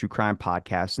listen to true crime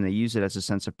podcasts and they use it as a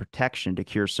sense of protection to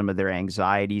cure some of their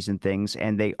anxieties and things.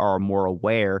 And they are more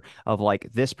aware of like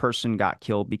this person got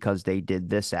killed because they did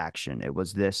this action. It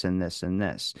was this and this and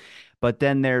this. But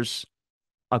then there's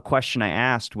a question I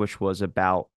asked, which was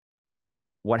about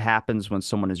what happens when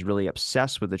someone is really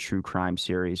obsessed with a true crime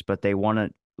series, but they want to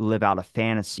live out a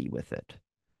fantasy with it.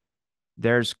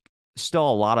 There's still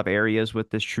a lot of areas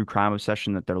with this true crime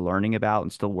obsession that they're learning about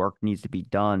and still work needs to be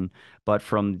done. But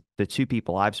from the two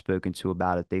people I've spoken to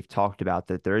about it, they've talked about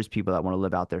that there is people that want to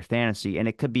live out their fantasy and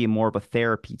it could be more of a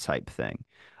therapy type thing.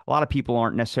 A lot of people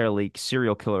aren't necessarily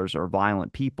serial killers or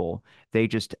violent people. They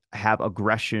just have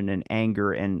aggression and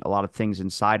anger and a lot of things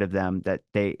inside of them that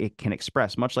they it can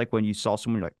express. Much like when you saw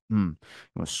someone you're like, you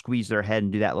want to squeeze their head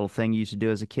and do that little thing you used to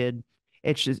do as a kid.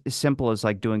 It's just as simple as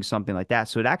like doing something like that.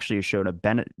 So it actually has shown a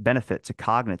benefit to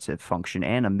cognitive function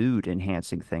and a mood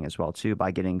enhancing thing as well too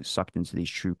by getting sucked into these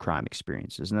true crime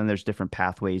experiences. And then there's different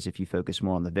pathways if you focus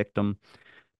more on the victim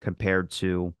compared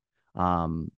to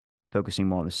um, focusing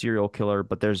more on the serial killer.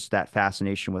 But there's that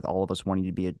fascination with all of us wanting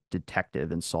to be a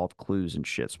detective and solve clues and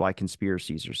shit. It's why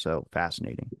conspiracies are so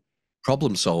fascinating.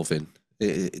 Problem solving.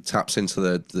 It taps into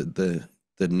the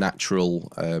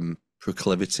natural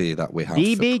proclivity that we have for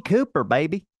DB Cooper,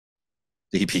 baby.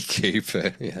 DB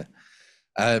Cooper. Yeah.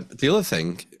 The other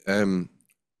thing,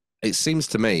 it seems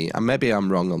to me, and maybe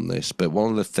I'm wrong on this, but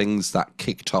one of the things that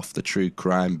kicked off the true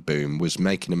crime boom was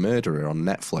Making a Murderer on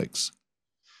Netflix.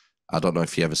 I don't know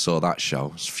if you ever saw that show.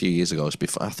 It was a few years ago. It was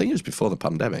before, I think it was before the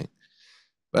pandemic.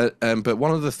 But one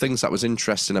of the things that was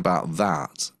interesting about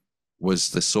that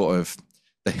was the sort of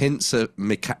the hints at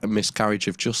miscarriage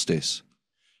of justice.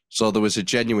 So there was a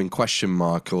genuine question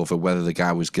mark over whether the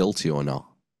guy was guilty or not.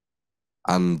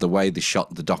 And the way they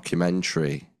shot the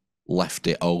documentary left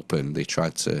it open. They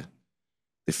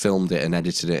filmed it and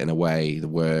edited it in a way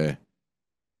where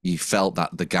you felt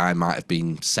that the guy might have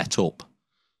been set up.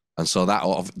 And so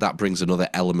that brings another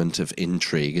element of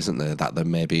intrigue, isn't there? That there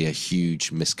may be a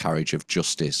huge miscarriage of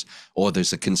justice, or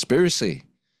there's a conspiracy.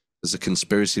 There's a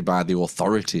conspiracy by the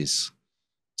authorities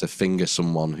to finger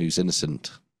someone who's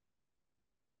innocent.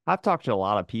 I've talked to a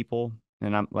lot of people,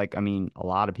 and I'm like, I mean, a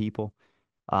lot of people.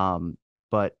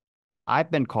 But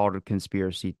I've been called a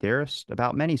conspiracy theorist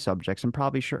about many subjects. I'm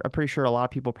pretty sure a lot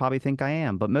of people probably think I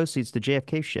am, but mostly it's the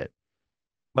JFK shit.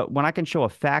 But when I can show a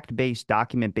fact-based,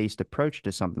 document-based approach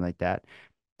to something like that,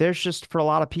 there's just for a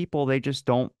lot of people, they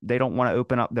don't want to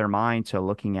open up their mind to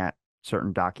looking at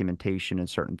certain documentation and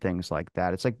certain things like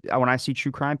that. It's like when I see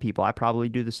true crime people, I probably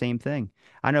do the same thing.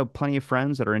 I know plenty of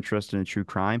friends that are interested in true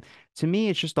crime. To me,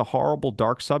 it's just a horrible,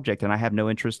 dark subject, and I have no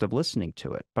interest of listening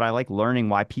to it. But I like learning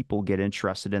why people get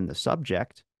interested in the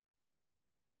subject.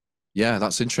 Yeah,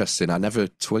 that's interesting. I never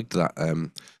twigged that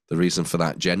the reason for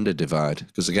that gender divide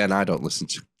because again, I don't listen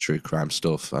to true crime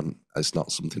stuff, and it's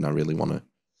not something I really want to.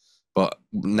 But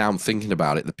now I'm thinking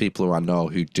about it, the people who I know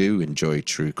who do enjoy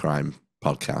true crime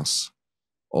podcasts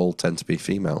all tend to be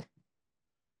female.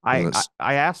 And that's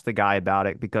I asked the guy about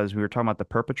it because we were talking about the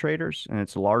perpetrators, and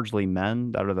it's largely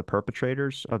men that are the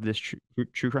perpetrators of this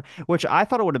true crime, which I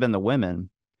thought it would have been the women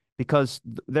because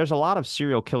there's a lot of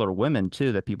serial killer women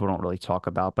too that people don't really talk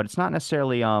about, but it's not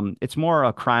necessarily it's more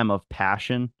a crime of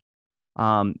passion.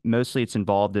 Mostly it's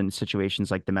involved in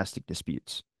situations like domestic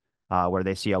disputes, where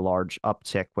they see a large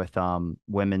uptick with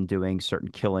women doing certain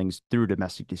killings through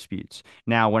domestic disputes.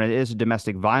 Now, when it is a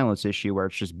domestic violence issue where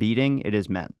it's just beating, it is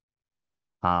men.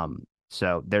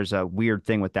 So there's a weird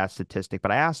thing with that statistic.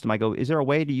 But I asked him, I go, is there a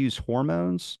way to use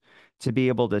hormones to be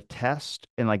able to test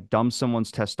and like dumb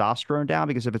someone's testosterone down?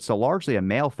 Because if it's largely a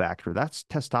male factor, that's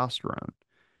testosterone.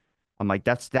 I'm like,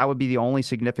 that would be the only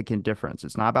significant difference.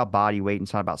 It's not about body weight and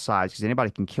it's not about size because anybody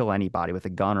can kill anybody with a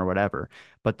gun or whatever.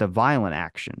 But the violent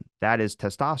action, that is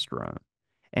testosterone.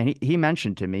 And he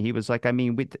mentioned to me, he was like, I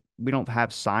mean, we don't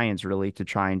have science really to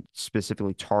try and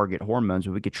specifically target hormones,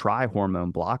 but we could try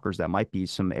hormone blockers. That might be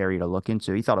some area to look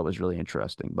into. He thought it was really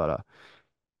interesting, but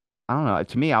I don't know.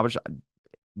 To me, I was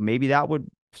maybe that would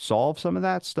solve some of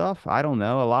that stuff. I don't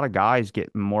know. A lot of guys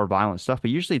get more violent stuff,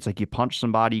 but usually it's like you punch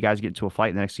somebody, you guys get into a fight,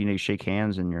 and the next thing you know, you shake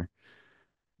hands and you're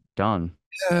done.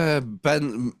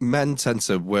 Men tend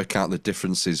to work out the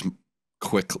differences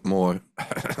more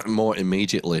more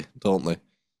immediately, don't they?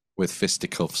 With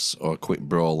fisticuffs or a quick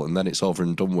brawl, and then it's over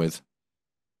and done with.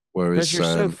 Because Whereas, you're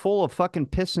so full of fucking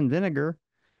piss and vinegar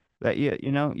that you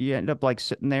end up like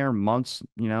sitting there months,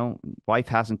 wife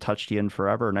hasn't touched you in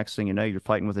forever. Next thing you know, you're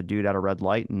fighting with a dude at a red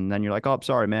light, and then you're like, "Oh, I'm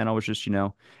sorry, man. I was just,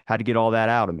 had to get all that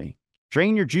out of me."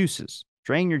 Drain your juices.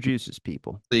 Drain your juices,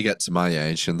 people. you get to my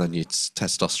age, and then your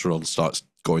testosterone starts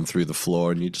going through the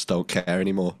floor, and you just don't care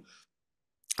anymore.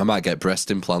 I might get breast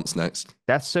implants next.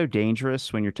 That's so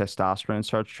dangerous when your testosterone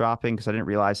starts dropping because I didn't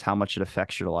realize how much it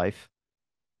affects your life.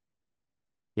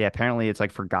 Yeah, apparently it's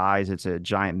like for guys, it's a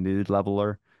giant mood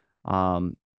leveler.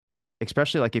 Um,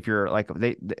 Especially like if you're like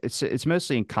it's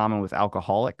mostly in common with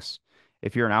alcoholics.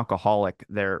 If you're an alcoholic,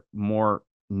 they're more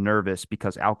nervous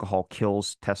because alcohol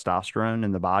kills testosterone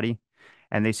in the body.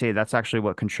 And they say that's actually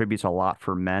what contributes a lot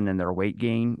for men and their weight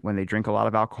gain when they drink a lot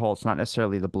of alcohol. It's not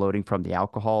necessarily the bloating from the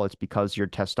alcohol, it's because your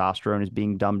testosterone is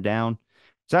being dumbed down.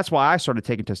 So that's why I started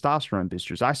taking testosterone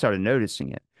boosters. I started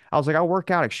noticing it. I was like, I'll work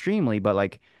out extremely, but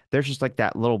like there's just like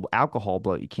that little alcohol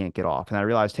bloat you can't get off. And I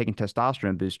realized taking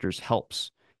testosterone boosters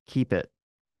helps keep it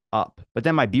up. But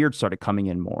then my beard started coming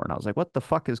in more, and I was like, what the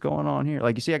fuck is going on here?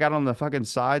 Like, you see, I got on the fucking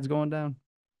sides going down.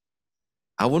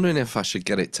 I'm wondering if I should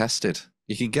get it tested.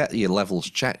 You can get your levels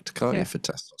checked, can't you, Yeah. for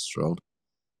testosterone?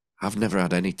 I've never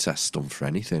had any tests done for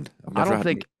anything. I've I never don't had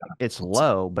any. think it's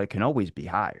low, but it can always be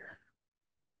higher,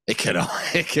 It can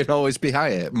it can always be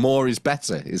higher. More is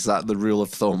better. Is that the rule of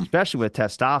thumb? especially with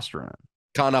testosterone.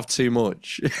 Can't have too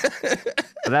much.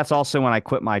 But that's also when I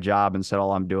quit my job and said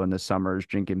all I'm doing this summer is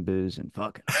drinking booze and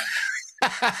fucking.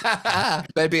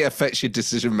 Maybe it affects your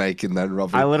decision making then, I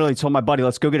Robbie. literally told my buddy,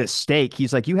 let's go get a steak.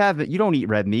 He's like, you don't eat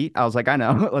red meat. I was like, I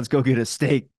know. Let's go get a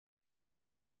steak.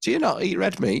 Do you not eat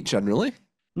red meat generally?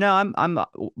 No,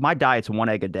 my diet's 1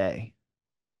 egg a day.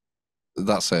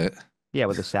 That's it. Yeah,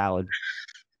 with a salad.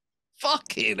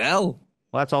 Fucking hell.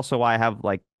 Well, that's also why I have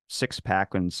like 6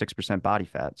 pack and 6% body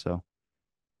fat. So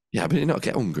Yeah, but you not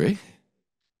get hungry.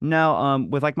 no,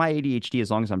 with like my ADHD, as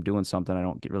long as I'm doing something, I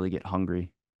don't really get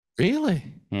hungry. Really?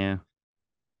 Yeah.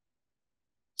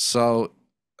 So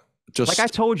Like I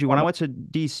just told you, when I one. went to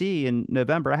DC in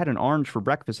November, I had an orange for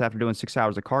breakfast after doing 6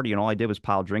 hours of cardio, and all I did was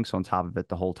pile drinks on top of it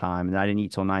the whole time. And I didn't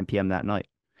eat till 9 p.m. that night.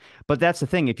 But that's the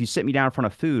thing. If you sit me down in front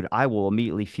of food, I will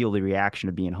immediately feel the reaction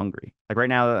of being hungry. Like right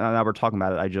now we're talking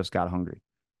about it, I just got hungry.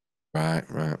 Right,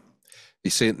 right.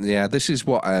 You see, yeah, this is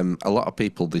what a lot of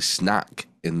people they snack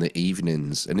in the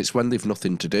evenings, and it's when they've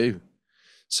nothing to do.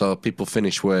 So people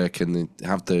finish work and they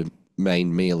have the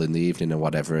main meal in the evening or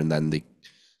whatever, and then they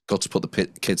go to put the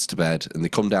kids to bed, and they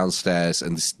come downstairs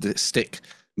and they stick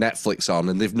Netflix on,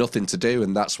 and they've nothing to do,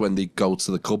 and that's when they go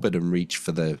to the cupboard and reach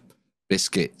for the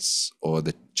biscuits or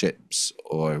the chips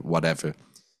or whatever,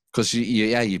 because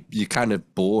you're kind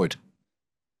of bored,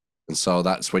 and so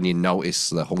that's when you notice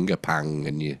the hunger pang,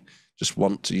 and you're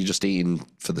just eating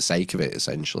for the sake of it,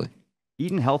 essentially.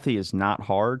 Eating healthy is not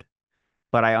hard,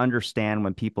 but I understand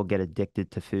when people get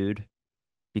addicted to food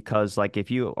because like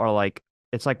if you are like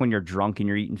it's like when you're drunk and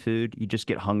you're eating food, you just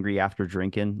get hungry after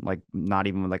drinking, like not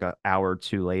even like an hour or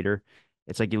two later.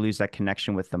 It's like you lose that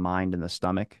connection with the mind and the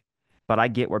stomach. But I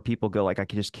get where people go like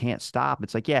just can't stop.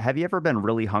 It's like, yeah, have you ever been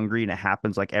really hungry and it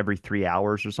happens like every 3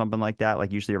 hours or something like that,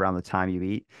 like usually around the time you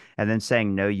eat, and then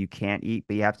saying no, you can't eat,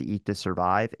 but you have to eat to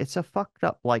survive. It's a fucked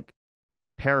up like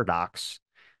paradox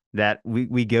that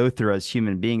we go through as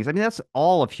human beings. I mean, that's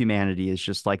all of humanity is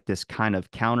just like this kind of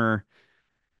counter.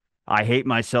 I hate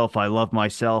myself. I love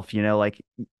myself. Like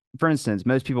for instance,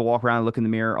 most people walk around and look in the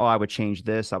mirror. Oh, I would change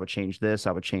this. I would change this.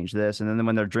 I would change this. And then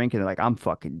when they're drinking, they're like, I'm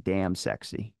fucking damn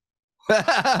sexy.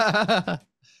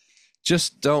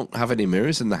 Just don't have any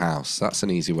mirrors in the house. That's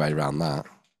an easy way around that.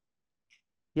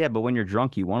 Yeah, but when you're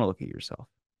drunk, you want to look at yourself.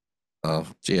 Oh,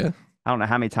 yeah. I don't know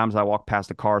how many times I walk past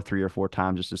a car 3 or 4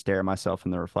 times just to stare at myself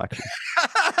in the reflection.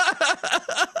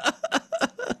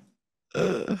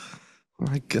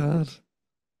 My God.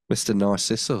 Mr.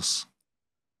 Narcissus.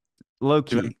 Low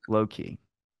key, low key.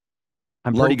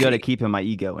 I'm pretty good at Loki. keeping my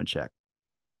ego in check.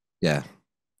 Yeah.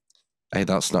 Hey,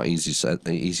 that's not easier said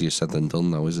than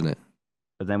done, though, isn't it?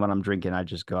 But then when I'm drinking, I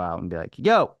just go out and be like,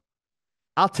 yo,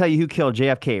 I'll tell you who killed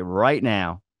JFK right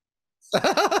now.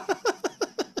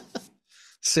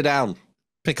 Sit down.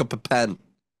 Pick up a pen.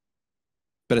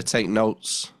 Better take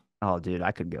notes. Oh, dude,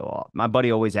 I could go off. My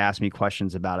buddy always asks me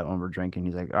questions about it when we're drinking.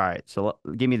 He's like, all right, so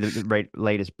give me the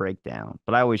latest breakdown.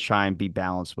 But I always try and be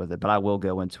balanced with it. But I will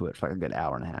go into it for like a good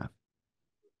hour and a half.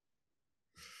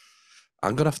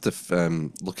 I'm gonna have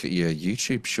to look at your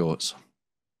YouTube shorts.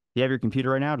 You have your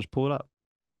computer right now, just pull it up.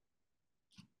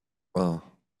 Well,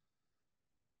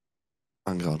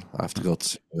 hang on, I have to go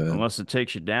to Unless it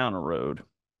takes you down a road.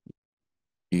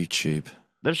 YouTube.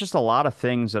 There's just a lot of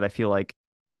things that I feel like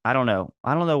I don't know.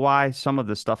 I don't know why some of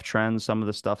the stuff trends, some of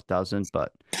the stuff doesn't,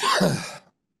 but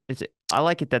it's I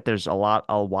like it that there's a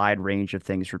wide range of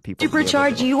things for people to be able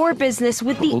Supercharge to. your business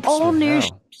with the Oops. What all the new.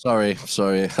 hell? Sorry,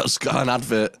 I just got an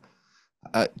advert.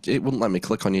 It wouldn't let me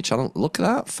click on your channel. Look at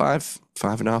that, five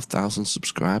and a half thousand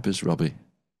subscribers, Robbie.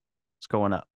 It's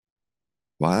going up.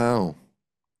 Wow.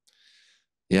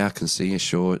 Yeah, I can see your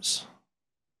shorts.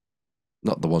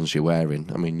 Not the ones you're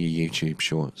wearing. I mean, your YouTube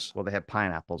shorts. Well, they have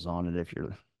pineapples on it if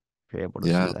you're able to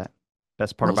see Yeah, that.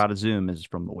 Best part those about a Zoom is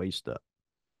from the waist up.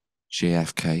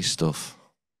 JFK stuff.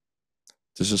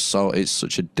 There's just it's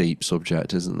such a deep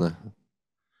subject, isn't there?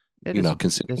 It You is know, there's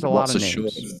considering a lot what's of a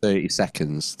short names. of 30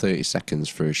 seconds, 30 seconds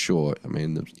for a short. I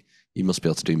mean, you must be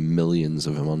able to do millions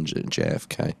of them on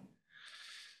JFK.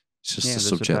 It's just Yeah, a there's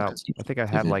subject about that's I think I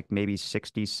had living. like maybe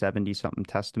 60, 70 something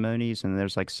testimonies, and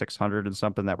there's like 600 and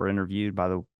something that were interviewed by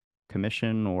the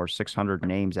commission, or 600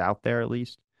 names out there at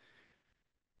least.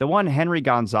 The one Henry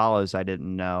Gonzalez I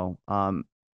didn't know.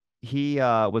 He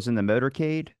was in the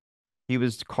motorcade. He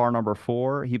was car number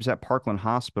 4. He was at Parkland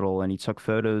Hospital and he took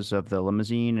photos of the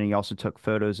limousine and he also took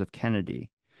photos of Kennedy.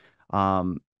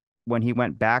 Um, when he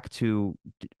went back to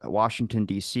Washington,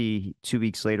 D.C., 2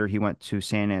 weeks later, he went to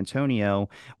San Antonio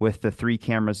with the 3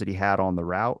 cameras that he had on the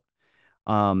route.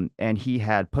 And he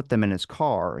had put them in his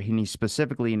car. And he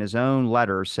specifically, in his own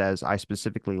letter, says, I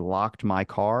specifically locked my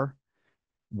car.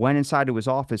 Went inside to his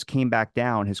office, came back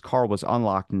down. His car was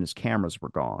unlocked and his cameras were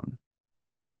gone.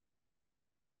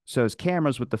 So his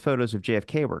cameras with the photos of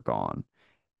JFK were gone.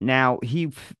 Now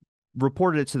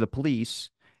reported it to the police,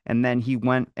 and then he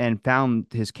went and found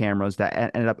his cameras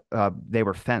that ended up they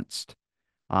were fenced.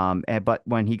 But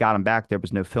when he got them back, there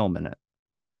was no film in it.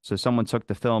 So someone took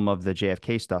the film of the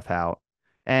JFK stuff out,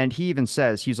 and he even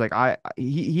says he's like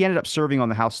he ended up serving on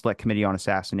the House Select Committee on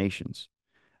Assassinations,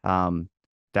 um,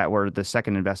 that were the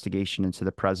second investigation into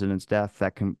the president's death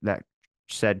that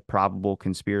said probable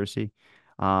conspiracy.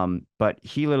 But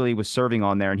he literally was serving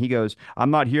on there, and he goes, "I'm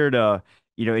not here to,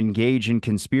 engage in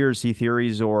conspiracy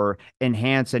theories or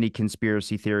enhance any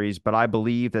conspiracy theories, but I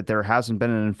believe that there hasn't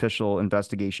been an official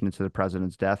investigation into the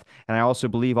president's death, and I also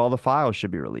believe all the files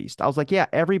should be released." I was like, "Yeah,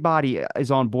 everybody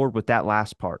is on board with that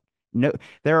last part." No,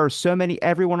 there are so many,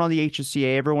 everyone on the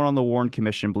HSCA, everyone on the Warren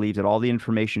Commission believes that all the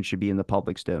information should be in the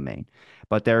public's domain.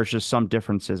 But there's just some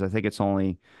differences. I think it's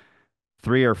only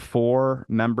 3 or 4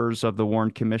 members of the Warren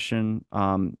Commission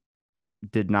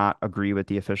did not agree with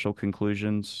the official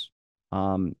conclusions.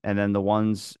 And then the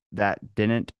ones that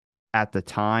didn't at the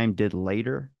time did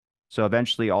later. So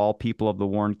eventually all people of the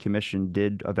Warren Commission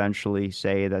did eventually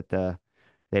say that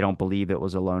they don't believe it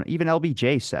was alone. Even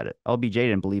LBJ said it. LBJ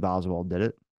didn't believe Oswald did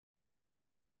it.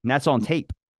 And that's on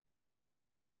tape.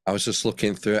 I was just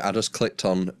looking through it. I just clicked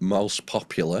on most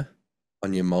popular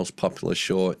on your most popular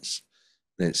shorts.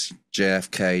 And it's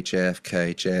JFK,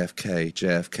 JFK, JFK,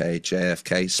 JFK,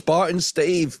 JFK. Spartan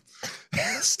Steve.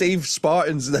 Steve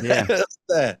Spartan's there. Yeah.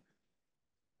 there.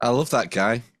 I love that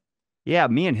guy. Yeah,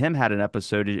 me and him had an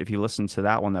episode. If you listen to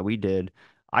that one that we did,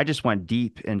 I just went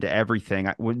deep into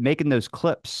everything. Making those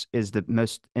clips is the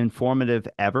most informative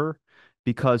ever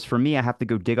because for me, I have to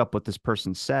go dig up what this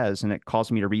person says, and it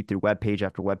causes me to read through web page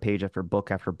after web page after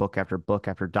book after book after book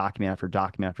after document after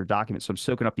document after document. So I'm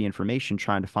soaking up the information,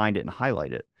 trying to find it and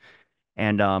highlight it.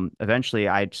 And eventually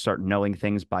I'd start knowing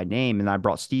things by name. And I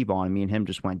brought Steve on, and me and him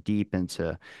just went deep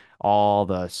into all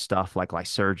the stuff like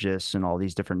Lycurgus and all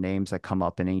these different names that come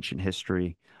up in ancient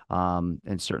history, and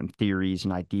certain theories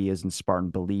and ideas and Spartan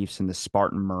beliefs and the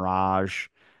Spartan mirage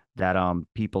that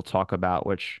people talk about,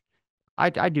 which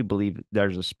I do believe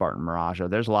there's a Spartan mirage.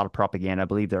 There's a lot of propaganda. I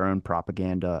believe their own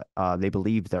propaganda. They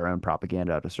believe their own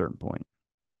propaganda at a certain point.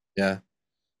 Yeah.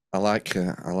 I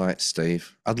like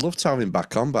Steve. I'd love to have him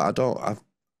back on, but I don't.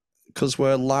 Because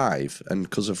we're live and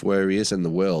because of where he is in the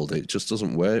world, it just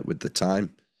doesn't work with the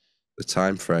time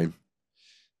frame.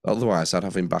 Otherwise, I'd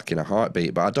have him back in a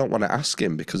heartbeat. But I don't want to ask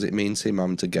him because it means him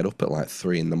having to get up at like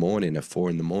 3 in the morning or 4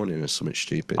 in the morning or something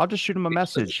stupid. I'll just shoot him a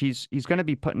message. He's going to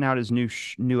be putting out his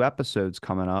new episodes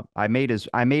coming up. I made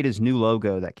his new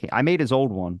logo that came. I made his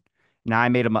old one. Now I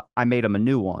made him a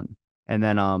new one. And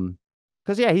then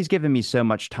because yeah, he's given me so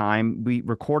much time. We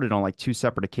recorded on like 2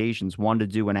 separate occasions. One to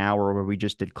do an hour where we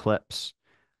just did clips,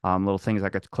 little things I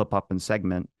could clip up and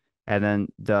segment. And then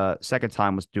the second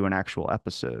time was to do an actual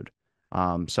episode.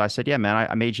 So I said, yeah, man,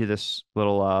 I made you this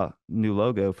little new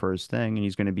logo for his thing, and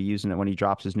he's going to be using it when he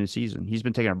drops his new season. He's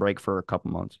been taking a break for a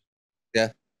couple months. Yeah,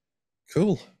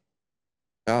 cool.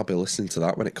 I'll be listening to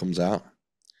that when it comes out.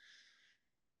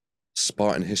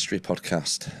 Spartan History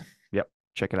podcast. Yep,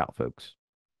 check it out, folks.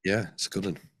 Yeah, it's a good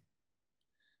one.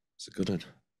 It's a good one.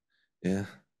 Yeah.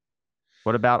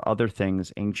 What about other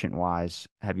things ancient wise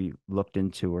have you looked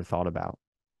into or thought about?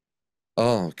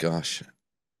 Oh gosh,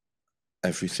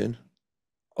 everything,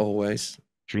 always,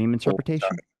 Dream all interpretation?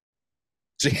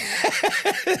 the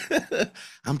time.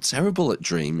 I'm terrible at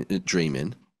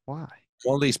dreaming. Why?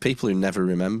 One of these people who never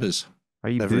remembers. Are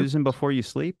you Never. boozing before you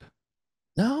sleep?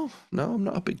 No, no, I'm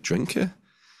not a big drinker.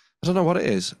 I don't know what it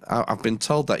is. I've been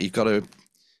told that you've got to.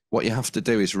 What you have to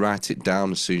do is write it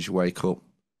down as soon as you wake up.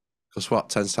 Because what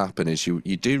tends to happen is you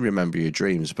do remember your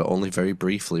dreams, but only very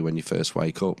briefly when you first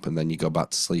wake up, and then you go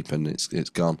back to sleep and it's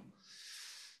gone.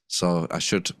 So I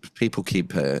should. People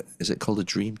keep. Is it called a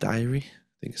dream diary?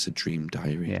 I think it's a dream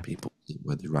diary. Yeah. People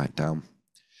where they write down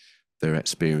their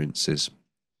experiences.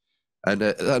 And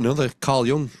another Carl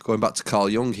Jung. Going back to Carl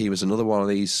Jung, he was another one of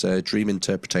these dream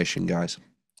interpretation guys.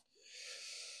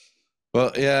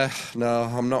 But yeah, no,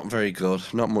 I'm not very good.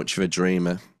 Not much of a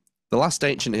dreamer. The last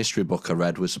ancient history book I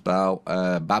read was about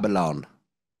Babylon.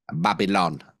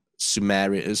 Babylon.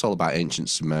 Sumeria. It's all about ancient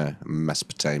Sumer,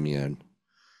 Mesopotamia, and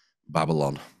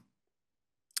Babylon.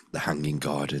 The Hanging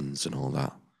Gardens and all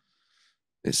that.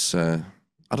 It's I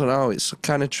don't know. It's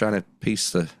kind of trying to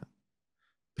piece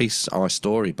our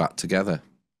story back together.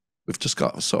 We've just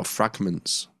got sort of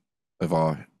fragments of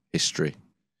our history,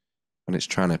 and it's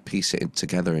trying to piece it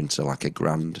together into like a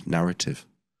grand narrative.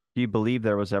 Do you believe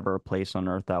there was ever a place on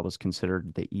Earth that was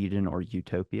considered the Eden or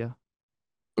Utopia?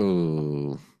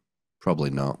 Oh, probably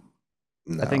not.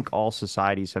 I No. think all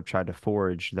societies have tried to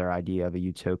forge their idea of a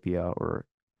utopia or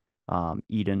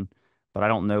Eden, but I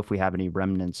don't know if we have any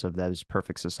remnants of those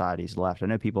perfect societies left. I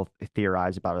know people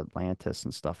theorize about Atlantis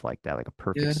and stuff like that, like a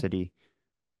perfect Yeah. city.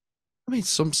 I mean,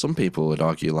 some people would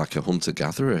argue like a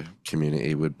hunter-gatherer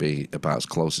community would be about as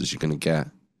close as you're going to get,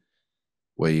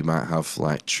 where you might have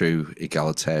like true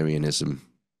egalitarianism,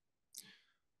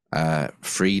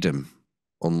 freedom,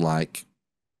 unlike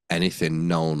anything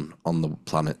known on the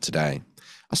planet today.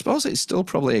 I suppose it still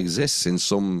probably exists in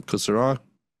some, because there are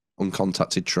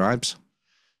uncontacted tribes.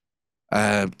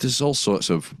 There's all sorts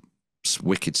of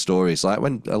wicked stories, like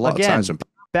when a lot of times Again, when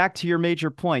back to your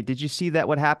major point. Did you see that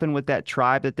what happened with that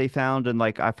tribe that they found in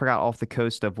like I forgot off the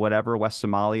coast of whatever, West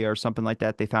Somalia or something like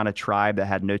that? They found a tribe that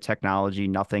had no technology,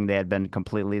 nothing. They had been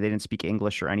completely, they didn't speak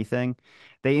English or anything.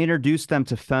 They introduced them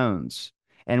to phones,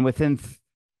 and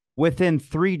within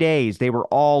 3 days, they were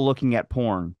all looking at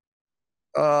porn.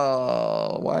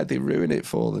 oh, why'd they ruin it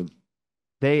for them?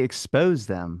 They exposed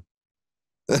them.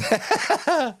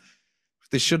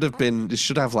 They should have been. They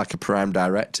should have like a prime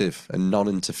directive and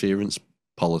non-interference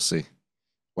policy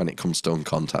when it comes to They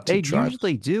uncontacted tribes.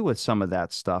 usually do with some of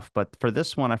that stuff, but for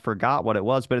this one, I forgot what it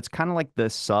was. But it's kind of like the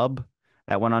sub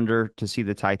that went under to see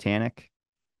the Titanic,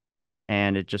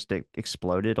 and it just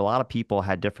exploded. A lot of people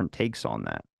had different takes on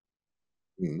that.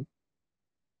 Mm.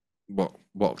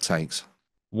 What takes?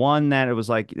 One that it was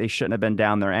like they shouldn't have been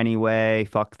down there anyway.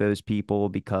 Fuck those people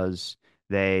because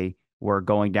they were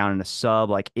going down in a sub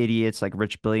like idiots, like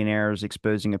rich billionaires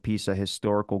exposing a piece of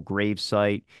historical grave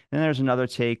site. And there's another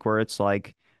take where it's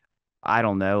like I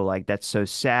don't know, like that's so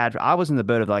sad. I was in the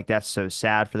boat of like that's so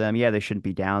sad for them. Yeah, they shouldn't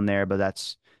be down there, but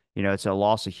that's it's a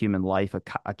loss of human life.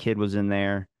 A kid was in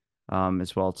there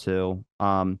as well too.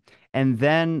 And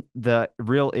then the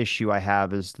real issue I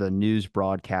have is the news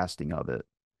broadcasting of it.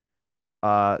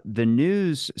 The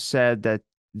news said that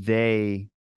they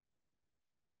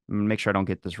make sure I don't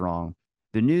get this wrong.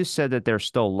 The news said that they're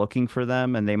still looking for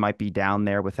them and they might be down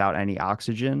there without any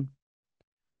oxygen.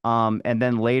 And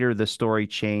then later the story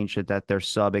changed that their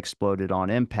sub exploded on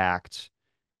impact,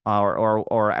 or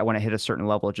when it hit a certain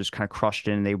level, it just kind of crushed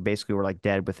in. And they basically were like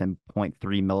dead within zero point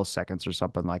 0.3 milliseconds or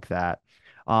something like that,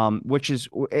 which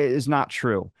is not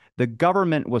true. The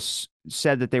government was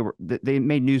said that they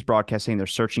made news broadcasts saying they're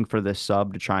searching for this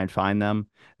sub to try and find them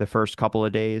the first couple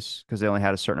of days because they only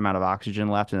had a certain amount of oxygen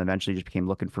left, and eventually just became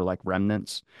looking for like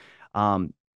remnants.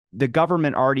 Um, the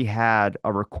government already had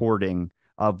a recording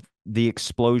of the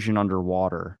explosion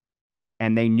underwater,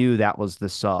 and they knew that was the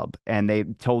sub, and they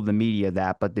told the media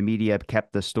that, but the media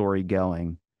kept the story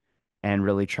going and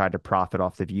really tried to profit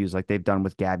off the views like they've done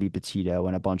with Gabby Petito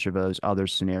and a bunch of those other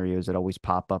scenarios that always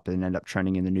pop up and end up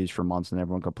trending in the news for months and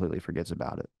everyone completely forgets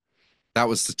about it. That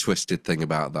was the twisted thing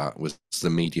about that was the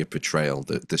media portrayal,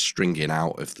 the stringing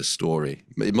out of the story.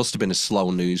 It must have been a slow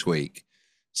news week,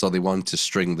 So they wanted to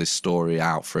string this story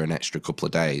out for an extra couple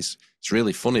of days. It's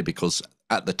really funny because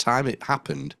at the time it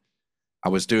happened, I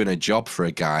was doing a job for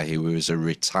a guy who was a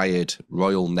retired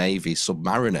Royal Navy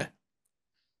submariner,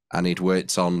 and he'd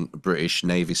worked on British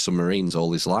Navy submarines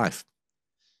all his life.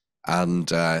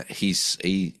 And I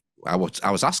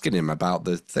was asking him about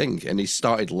the thing, and he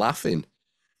started laughing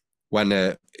when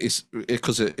it's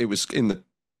because it was in the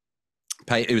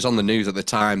it was on the news at the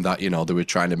time that they were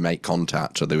trying to make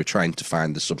contact, or they were trying to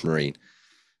find the submarine,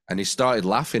 and he started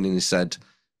laughing, and he said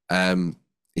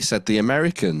the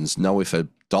Americans know if a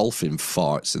dolphin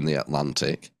farts in the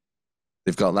Atlantic.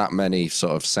 They've got that many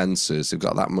sort of sensors. They've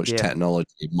got that much Yeah.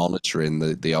 technology monitoring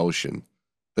the ocean.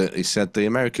 But he said the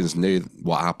Americans knew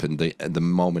what happened at the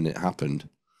moment it happened,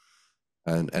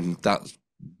 and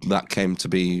that came to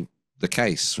be the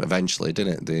case eventually,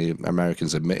 didn't it? The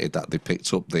Americans admitted that they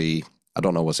picked up I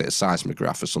don't know, was it a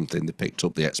seismograph or something? They picked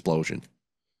up the explosion,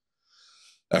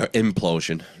 or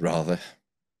implosion rather.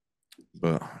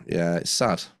 But yeah, it's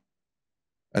sad.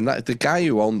 And that the guy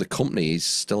who owned the company is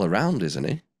still around, isn't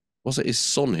he? Was it his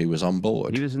son who was on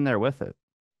board? He was in there with it.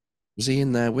 Was he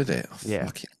in there with it? Oh, Yeah.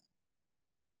 fuck it.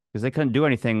 Because they couldn't do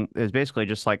anything. It was basically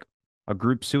just like a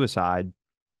group suicide.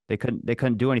 They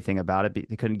couldn't do anything about it.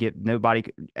 They couldn't get nobody.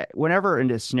 Whenever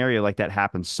in a scenario like that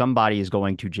happens, somebody is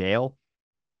going to jail.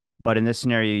 But in this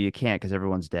scenario, you can't because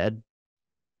everyone's dead.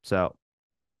 So,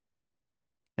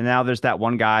 and now there's that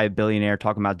one guy, billionaire,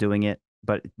 talking about doing it,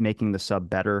 but making the sub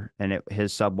better, and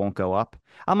his sub won't go up.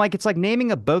 I'm like, it's like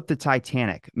naming a boat the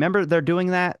Titanic. Remember, they're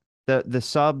doing that. The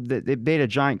sub that they made a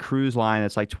giant cruise line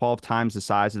that's like 12 times the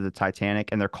size of the Titanic,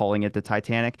 and they're calling it the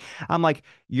Titanic. I'm like,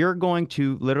 you're going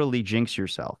to literally jinx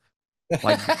yourself.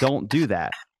 Like, don't do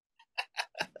that.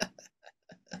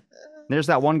 There's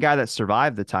that one guy that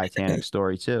survived the Titanic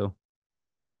story too.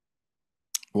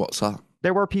 What's that?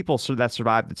 There were people that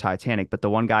survived the Titanic, but the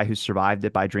one guy who survived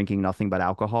it by drinking nothing but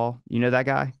alcohol, you know that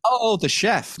guy? Oh, the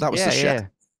chef. That was Yeah, the chef.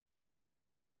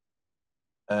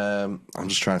 yeah. I'm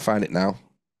just trying to find it now.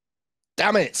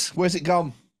 Damn it! Where's it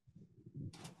gone?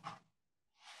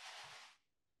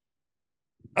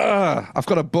 I've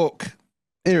got a book.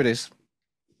 Here it is.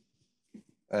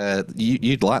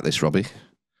 You'd like this, Robbie.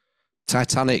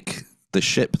 Titanic, the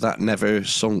ship that never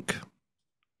sunk,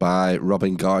 by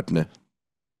Robin Gardner.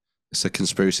 It's a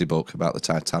conspiracy book about the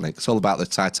Titanic. It's all about the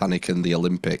Titanic and the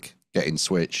Olympic getting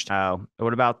switched. Oh,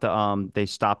 what about they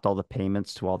stopped all the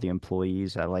payments to all the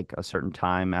employees at like a certain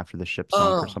time after the ship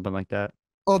sunk or Oh, something like that?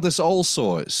 oh, there's all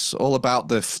sorts. All about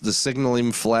the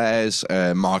signaling flares.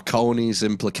 Marconi's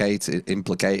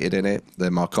implicated in it.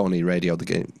 The Marconi radio,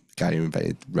 the guy who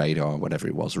invented radio or whatever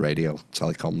it was, radio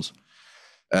telecoms.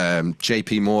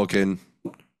 J.P. Morgan,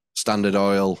 Standard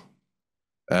Oil,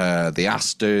 the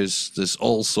Astors. There's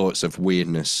all sorts of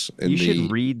weirdness in You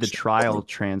should read the trial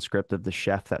transcript of the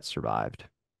chef that survived.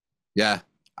 Yeah,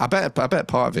 I bet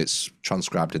part of it's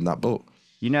transcribed in that book.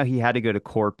 You know, he had to go to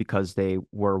court because they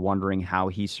were wondering how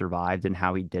he survived and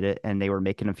how he did it, and they were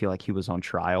making him feel like he was on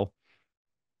trial.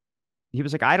 He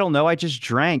was like, I don't know. I just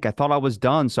drank. I thought I was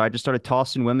done. So I just started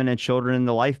tossing women and children in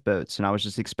the lifeboats. And I was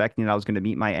just expecting that I was going to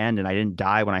meet my end. And I didn't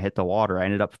die when I hit the water. I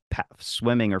ended up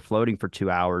swimming or floating for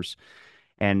 2 hours.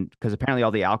 And because apparently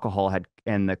all the alcohol had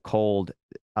and the cold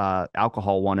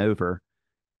alcohol won over.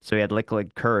 So he had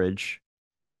liquid courage.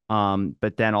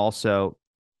 But then also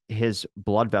his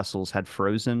blood vessels had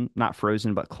frozen, not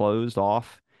frozen, but closed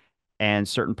off. And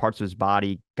certain parts of his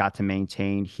body got to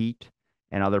maintain heat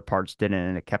and other parts didn't,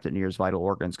 and it kept it near his vital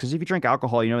organs. Because if you drink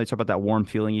alcohol, they talk about that warm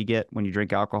feeling you get when you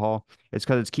drink alcohol. It's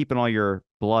because it's keeping all your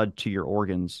blood to your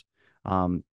organs.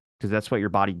 Because that's what your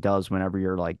body does whenever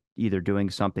you're like either doing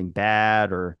something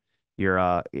bad or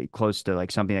you're close to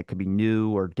like something that could be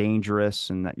new or dangerous,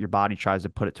 and that your body tries to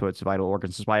put it to its vital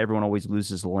organs. That's why everyone always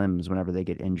loses limbs whenever they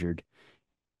get injured.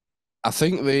 I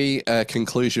think the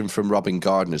conclusion from Robin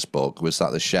Gardner's book was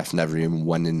that the chef never even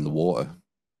went in the water.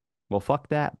 Well, fuck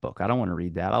that book. I don't want to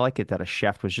read that. I like it that a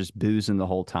chef was just boozing the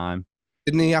whole time.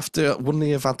 Wouldn't he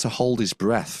have had to hold his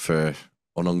breath for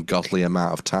an ungodly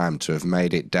amount of time to have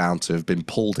made it down, to have been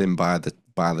pulled in by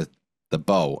the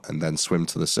boat and then swim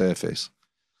to the surface?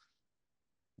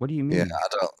 What do you Yeah, mean? I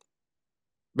don't.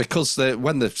 Because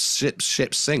when the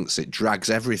ship sinks, it drags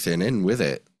everything in with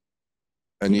it,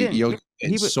 and He didn't. you're He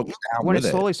getting would sucked down when it with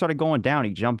it. slowly started going down,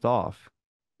 he jumped off.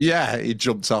 Yeah, he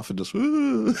jumped off and just.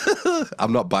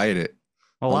 I'm not buying it.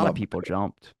 A I'm lot of not. people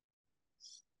jumped.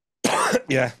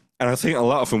 Yeah, and I think a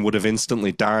lot of them would have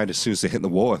instantly died as soon as they hit the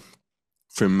water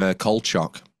from cold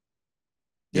shock.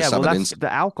 Yeah, Just well, have an that's instant.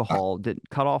 the alcohol didn't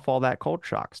cut off all that cold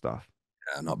shock stuff.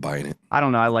 I'm not buying it. I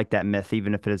don't know. I like that myth,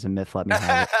 even if it is a myth. Let me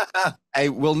have it. Hey,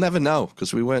 we'll never know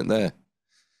because we weren't there.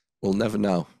 We'll never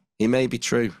know. It may be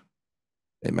true.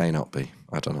 It may not be.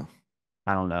 I don't know.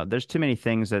 I don't know. There's too many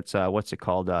things that's what's it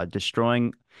called?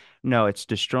 Destroying. No, it's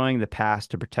destroying the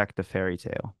past to protect the fairy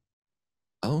tale.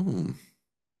 Oh,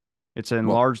 It's in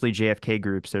what? largely JFK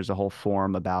groups. There's a whole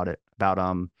forum about it,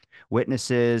 about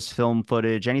witnesses, film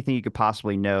footage, anything you could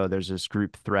possibly know. There's this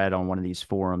group thread on one of these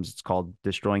forums. It's called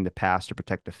Destroying the Past to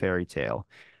Protect the Fairy Tale.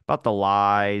 About the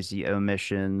lies, the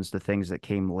omissions, the things that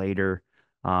came later,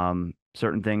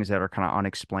 certain things that are kind of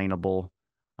unexplainable.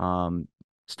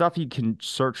 Stuff you can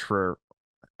search for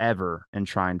ever and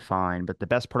try and find. But the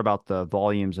best part about the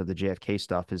volumes of the JFK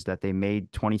stuff is that they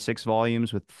made 26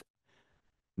 volumes with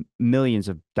millions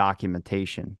of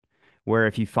documentation. Where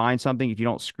if you find something, if you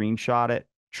don't screenshot it,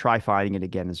 try finding it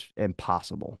again is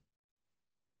impossible.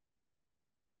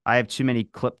 I have too many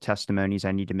clip testimonies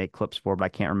I need to make clips for, but I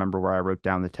can't remember where I wrote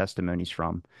down the testimonies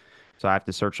from. So I have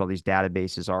to search all these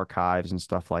databases, archives, and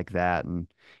stuff like that. And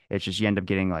it's just you end up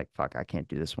getting like, fuck, I can't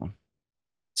do this one.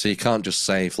 So you can't just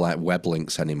save like web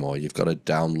links anymore. You've got to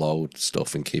download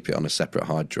stuff and keep it on a separate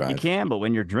hard You drive. can, but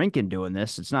when you're drinking doing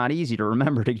this, it's not easy to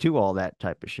remember to do all that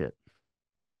type of shit.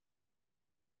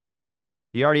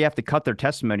 You already have to cut their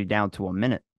testimony down to a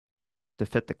minute to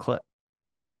fit the clip.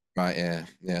 Right, yeah,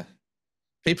 yeah.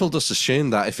 People just assume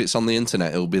that if it's on the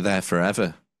internet, it'll be there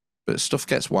forever. But stuff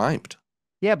gets wiped.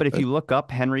 Yeah, but if Uh, you look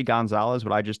up Henry Gonzalez,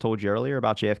 what I just told you earlier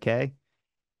about JFK,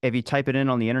 if you type it in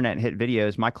on the internet and hit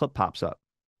videos, my clip pops up.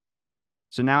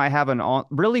 So now I have an on.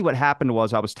 Really, what happened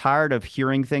was I was tired of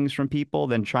hearing things from people,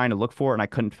 then trying to look for it, and I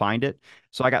couldn't find it.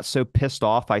 So I got so pissed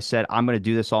off. I said, I'm going to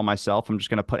do this all myself. I'm just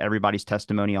going to put everybody's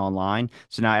testimony online.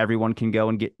 So now everyone can go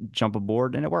and jump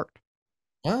aboard, and it worked.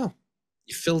 Wow.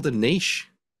 You filled a niche.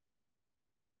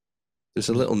 There's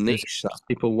a little There's niche that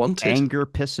people wanted. anger,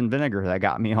 piss, and vinegar that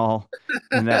got me all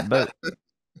in that boat.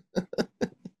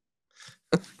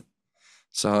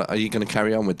 So are you going to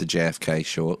carry on with the JFK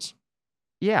shorts?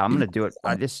 Yeah, I'm gonna do it.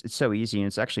 It's so easy and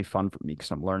it's actually fun for me because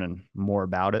I'm learning more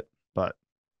about it. But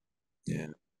Yeah.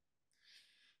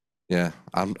 Yeah.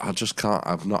 I just can't.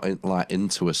 I'm not like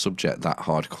into a subject that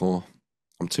hardcore.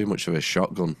 I'm too much of a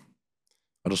shotgun.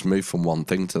 I just move from one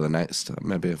thing to the next.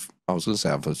 Maybe if I was going to say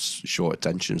I have a short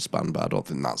attention span, but I don't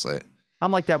think that's it.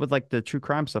 I'm like that with like the true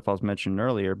crime stuff I was mentioning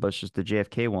earlier, but it's just the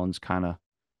JFK ones kind of.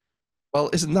 Well,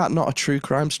 isn't that not a true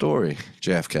crime story,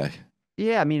 JFK?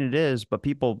 Yeah, I mean it is, but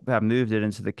people have moved it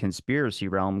into the conspiracy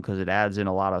realm because it adds in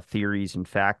a lot of theories and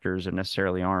factors that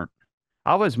necessarily aren't.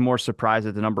 I was more surprised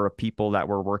at the number of people that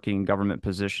were working in government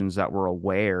positions that were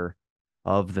aware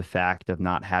of the fact of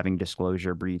not having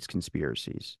disclosure breeds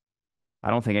conspiracies. I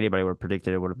don't think anybody would have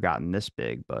predicted it would have gotten this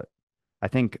big, but I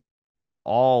think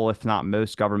all, if not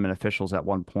most, government officials at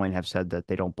one point have said that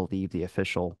they don't believe the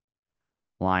official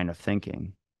line of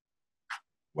thinking.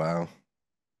 Wow.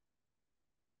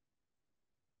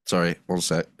 Sorry, one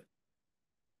sec.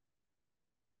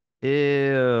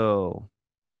 Ew.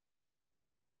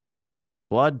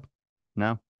 Blood?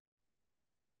 No,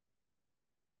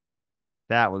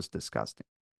 that was disgusting.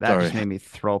 That Sorry. just made me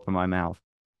throw up in my mouth.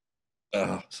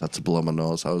 Just had to blow my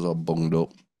nose. I was all bunged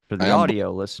up. For I the am audio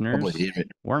probably listeners, hear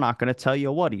it. we're not going to tell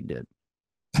you what he did.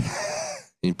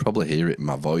 You can probably hear it in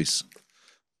my voice.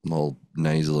 I'm all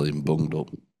nasally and bunged up.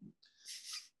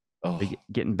 Are Oh, you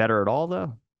getting better at all,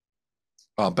 though?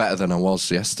 oh, better than I was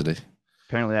yesterday.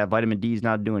 Apparently, that vitamin D is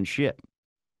not doing shit.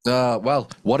 Well,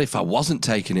 what if I wasn't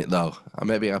taking it though?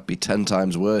 Maybe I'd be 10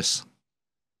 times worse.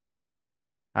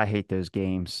 I hate those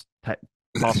games.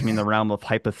 Toss me in the realm of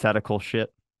hypothetical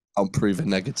shit. I'll prove a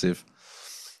negative.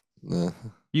 Uh,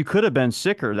 You could have been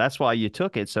sicker. That's why you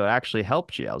took it. So it actually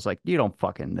helped you. I was like, you don't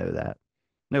fucking know that.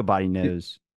 Nobody you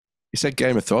knows. said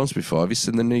Game of Thrones before. Have you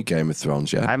seen the new Game of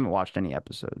Thrones I yet? haven't watched any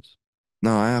episodes.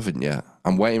 No, I haven't yet.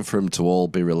 I'm waiting for them to all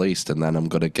be released, and then I'm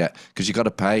gonna get because you got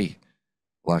to pay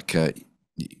like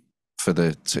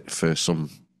for some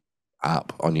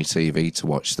app on your TV to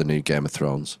watch the new Game of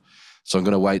Thrones. So I'm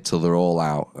gonna wait till they're all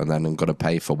out, and then I'm gonna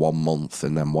pay for 1 month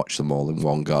and then watch them all in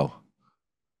one go.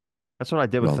 That's what I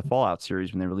did with Well, the Fallout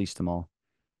series when they released them all.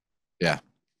 yeah,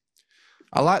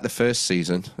 I liked the first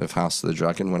season of House of the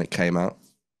Dragon when it came out.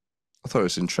 I thought it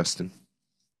was interesting.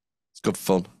 It's good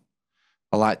fun.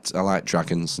 I like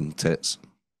dragons and tits.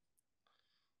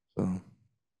 So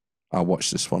I'll watch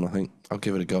this one. I think I'll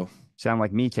give it a go. Sound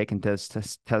like me taking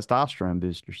testosterone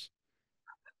boosters.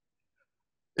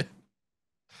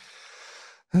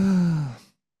 I've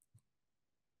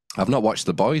not watched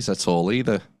The Boys at all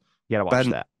either. You gotta watch Ben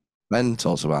that. Ben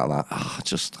talks about that.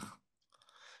 Just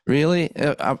really,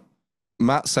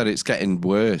 Matt said it's getting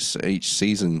worse. Each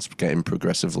season's getting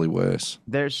progressively worse.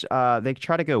 They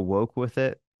try to go woke with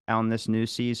it on this new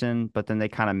season, but then they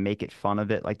kind of make it fun of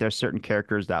it. Like there's certain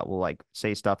characters that will like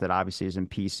say stuff that obviously isn't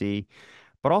PC,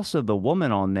 but also the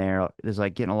woman on there is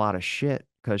like getting a lot of shit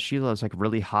because she was like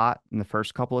really hot in the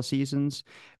first couple of seasons.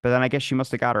 But then I guess she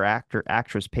must have got her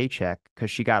actress paycheck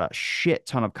because she got a shit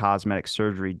ton of cosmetic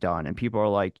surgery done. And people are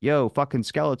like, yo, fucking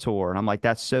Skeletor. And I'm like,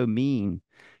 that's so mean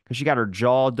because she got her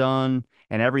jaw done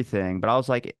and everything. But I was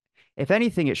like, if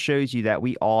anything, it shows you that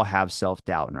we all have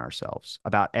self-doubt in ourselves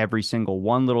about every single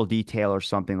one little detail or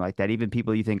something like that. Even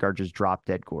people you think are just drop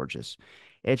dead gorgeous.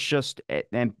 It's just,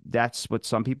 and that's what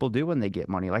some people do when they get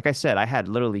money. Like I said, I had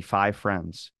literally 5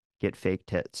 friends get fake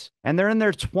tits, and they're in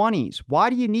their 20s. Why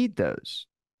do you need those?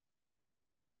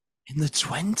 In the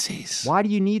 20s. Why do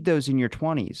you need those in your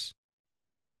 20s?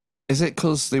 Is it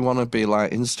because they want to be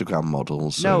like Instagram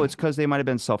models? No, Or... it's because they might have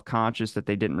been self-conscious that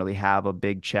they didn't really have a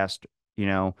big chest,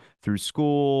 through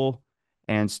school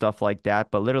and stuff like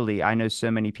that. But literally, I know so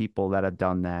many people that have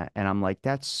done that, and I'm like,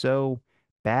 that's so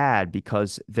bad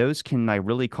because those can like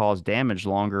really cause damage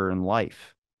longer in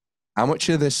life. How much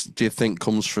of this do you think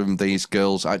comes from these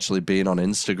girls actually being on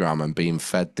Instagram and being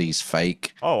fed these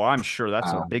fake, Oh, I'm sure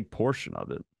that's a uh, big portion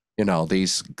of it.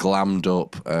 these glammed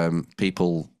up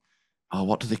people? Oh,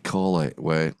 what do they call it?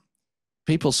 Where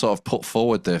people sort of put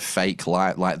forward their fake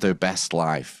life, like their best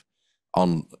life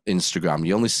on Instagram.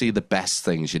 You only see the best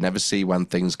things. You never see when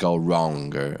things go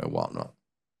wrong or whatnot.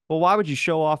 Well, why would you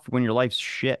show off when your life's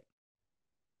shit?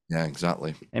 Yeah,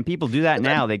 exactly. And people do that But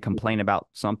then, now. They complain about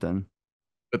something.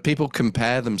 but people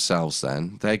compare themselves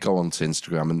then. They go onto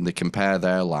Instagram and they compare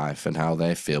their life and how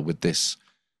they feel with this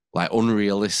like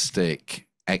unrealistic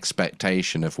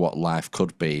expectation of what life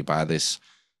could be by this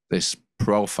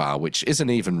profile, which isn't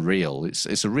even real.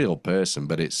 It's a real person,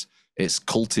 but it's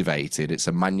cultivated. It's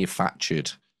a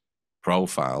manufactured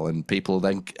profile, and people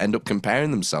then end up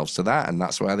comparing themselves to that, and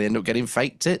that's why they end up getting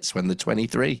fake tits when they're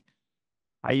 23.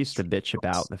 I used to bitch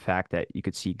about the fact that you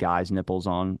could see guys' nipples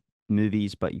on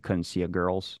movies, but you couldn't see a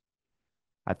girl's.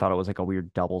 I thought it was like a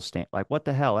weird double stand. Like, what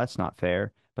the hell? That's not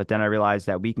fair. But then I realized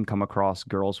that we can come across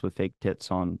girls with fake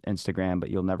tits on Instagram, but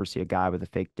you'll never see a guy with a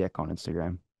fake dick on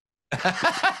Instagram.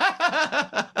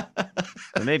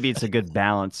 So maybe it's a good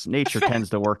balance. Nature tends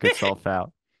to work itself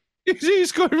out.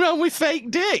 He's going around with fake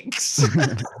dicks.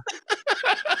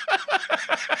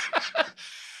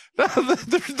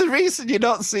 The reason you're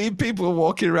not seeing people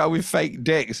walking around with fake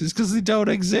dicks is because they don't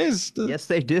exist. Yes,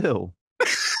 they do.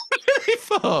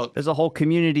 Fuck. There's a whole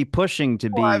community pushing to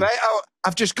Why, be. mate?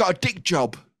 I've just got a dick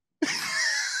job.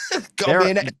 Got There,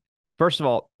 me in it. first of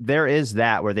all, there is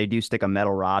that where they do stick a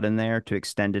metal rod in there to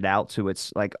extend it out to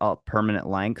its like a permanent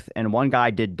length. And one guy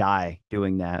did die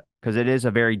doing that because it is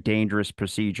a very dangerous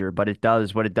procedure. But it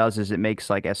does what it does is it makes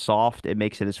like as soft, it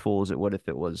makes it as full as it would if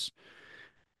it was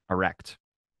erect.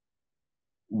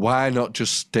 Why not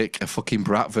just stick a fucking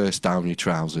Bratwurst down your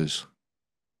trousers?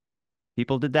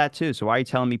 People did that too. So why are you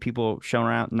telling me people showing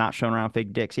around, not showing around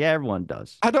fake dicks? Yeah, everyone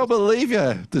does. I don't believe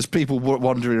you. There's people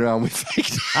wandering around with fake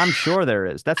dicks. I'm sure there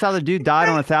is. That's how the dude died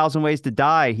on A Thousand Ways to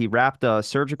Die. He wrapped a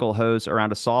surgical hose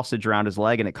around a sausage around his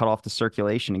leg and it cut off the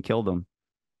circulation and killed him.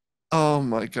 Oh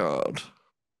my God.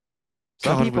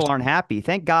 Some God people was aren't happy.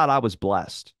 Thank God I was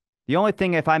blessed. The only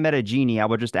thing, if I met a genie, I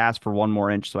would just ask for 1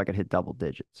 more inch so I could hit double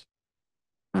digits.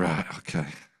 right. Okay.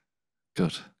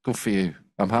 Good. Good for you.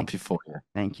 I'm Thank, happy for you.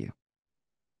 thank you.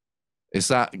 Is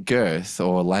that girth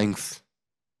or length?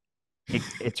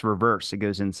 It's reverse. It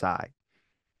goes inside.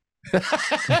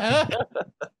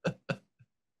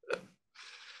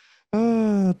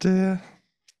 Oh dear.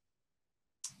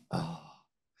 Oh.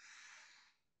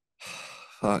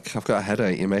 Fuck, I've got a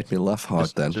headache. You made me laugh hard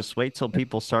Just, then. just wait till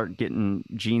people start getting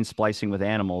gene splicing with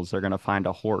animals. They're gonna find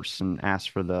a horse and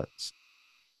ask for the.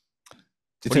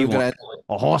 Do you What do you think we're want?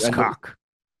 A horse end up, cock.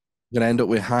 gonna end up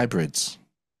with hybrids?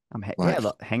 Yeah, Like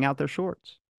look, hang out their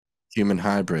shorts. human That's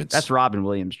hybrids? Robin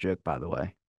Williams' joke, by the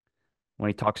way. When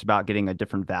he talks about getting a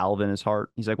different valve in his heart,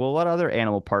 he's like, "Well, what other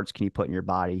animal parts can you put in your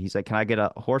body?" He's like, "Can I get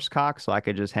a horse cock so I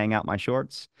could just hang out my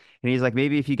shorts?" And he's like,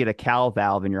 "Maybe if you get a cow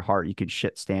valve in your heart, you could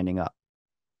shit standing up."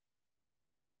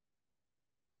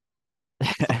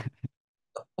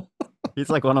 He's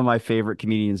like one of my favorite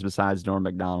comedians besides Norm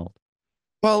Macdonald.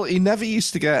 Well, he never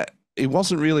used to get. He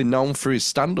wasn't really known for his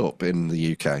stand-up in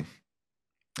the UK.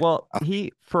 Well,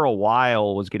 he for a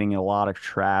while was getting a lot of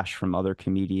trash from other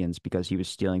comedians because he was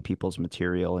stealing people's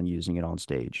material and using it on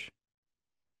stage.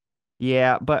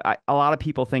 Yeah, but a lot of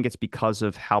people think it's because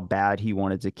of how bad he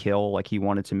wanted to kill. Like he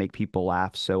wanted to make people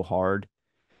laugh so hard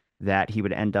that he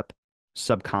would end up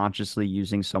subconsciously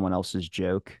using someone else's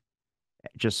joke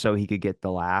just so he could get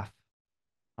the laugh.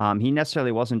 He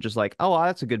necessarily wasn't just like, oh,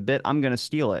 that's a good bit, I'm gonna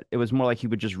steal it. It was more like he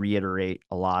would just reiterate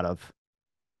a lot of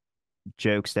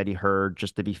jokes that he heard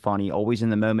just to be funny. Always in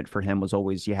the moment for him was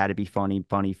always you had to be funny,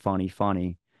 funny, funny,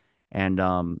 funny. And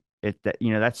it that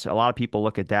that's a lot of people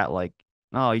look at that like,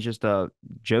 oh, he's just a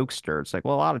jokester. It's like,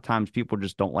 well, a lot of times people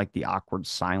just don't like the awkward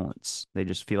silence. They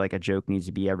just feel like a joke needs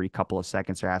to be every couple of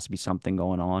seconds. There has to be something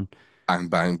going on. Bang,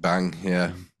 bang, bang. Yeah.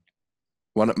 Yeah.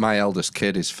 One of my eldest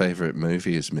kid, his favorite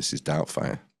movie is Mrs.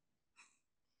 Doubtfire,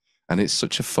 and it's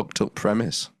such a fucked up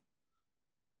premise.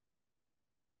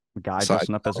 A guy So I,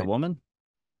 dressing up as a woman.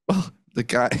 well, the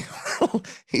guy,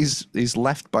 he's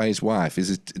left by his wife.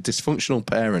 He's a dysfunctional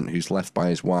parent who's left by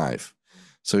his wife.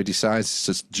 So he decides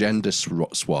to gender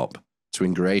swap to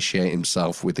ingratiate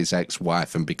himself with his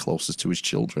ex-wife and be closer to his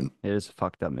children. It is a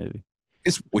fucked up movie.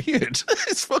 It's weird.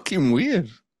 It's fucking weird.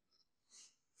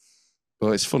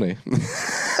 But it's funny.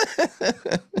 It's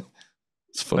But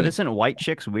funny. isn't White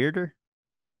Chicks weirder?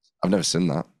 I've never seen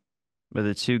that. Where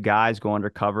the two guys go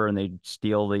undercover and they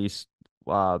steal these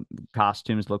uh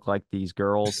costumes, look like these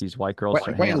girls, these white girls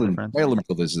to hang out with their friends. Whalen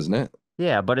Brothers, isn't it?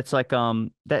 Yeah, but it's like that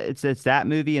it's that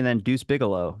movie and then Deuce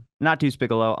Bigelow. Not Deuce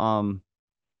Bigelow,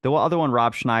 the other one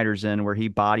Rob Schneider's in where he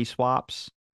body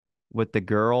swaps with the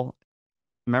girl.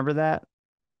 Remember that?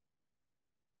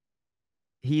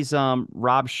 He's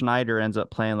Rob Schneider ends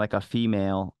up playing like a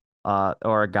female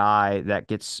or a guy that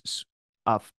gets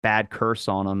a bad curse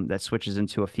on him that switches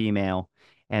into a female,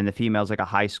 and the female's like a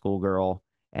high school girl,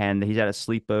 and he's at a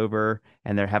sleepover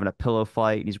and they're having a pillow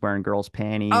fight and he's wearing girls'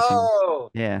 panties and Oh,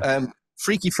 yeah.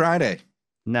 Freaky Friday.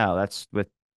 No, that's with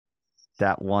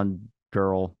that one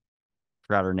girl.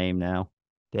 Forgot her name now.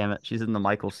 Damn it. She's in the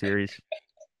Michael series.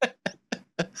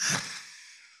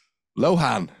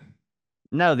 Lohan.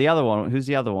 No, the other one. Who's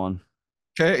the other one?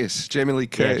 Curtis. Jamie Lee Yeah,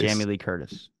 Curtis. Jamie Lee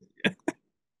Curtis.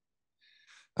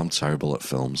 I'm terrible at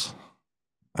films.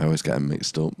 I always get them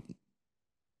mixed up.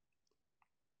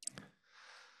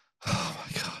 Oh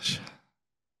my gosh.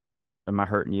 Am I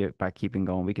hurting you by keeping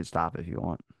going? We could stop if you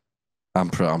want. I'm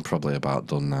probably about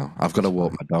done now. I've got to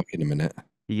walk my dog in a minute.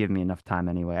 You give me enough time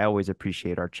anyway. I always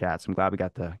appreciate our chats. I'm glad we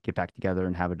got to get back together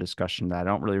and have a discussion that I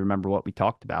don't really remember what we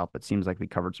talked about, but seems like we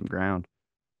covered some ground.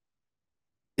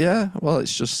 Yeah, well,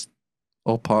 it's just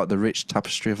all part of the rich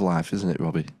tapestry of life, isn't it,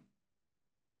 Robbie?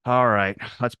 All right,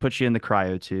 let's put you in the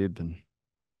cryo tube. And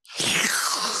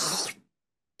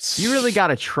you really got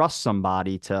to trust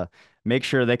somebody to make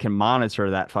sure they can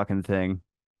monitor that fucking thing.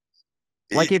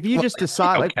 Like if you Well, just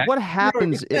decide, like okay. what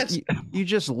happens if Yes. you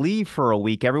just leave for a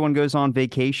week, everyone goes on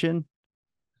vacation,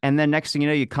 and then next thing you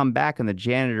know, you come back and the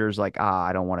janitor's like, ah,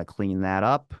 I don't want to clean that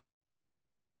up.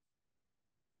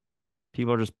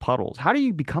 People are just puddles. How do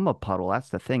you become a puddle? That's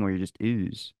the thing where you just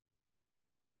ooze.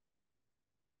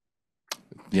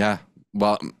 Yeah.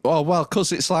 Well,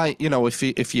 because it's like,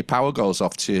 if your power goes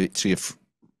off to your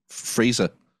freezer,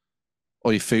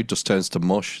 all your food just turns to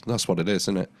mush. That's what it is,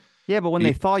 isn't it? Yeah, but when You,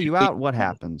 they thaw you out, what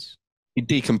happens? you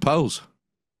decompose.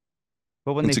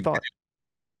 But Into,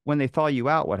 when they thaw you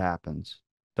out, what happens?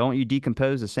 Don't you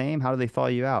decompose the same? How do they thaw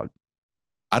you out?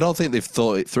 I don't think they've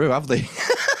thought it through, have they?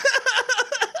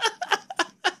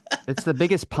 It's the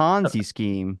biggest Ponzi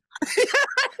scheme.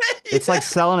 It's like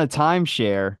selling a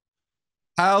timeshare.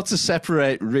 How to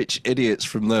separate rich idiots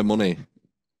from their money.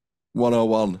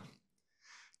 101.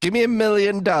 Give me $1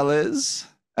 million,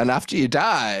 and after you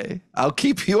die, I'll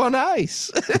keep you on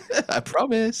ice. I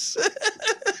promise.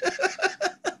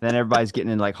 Then everybody's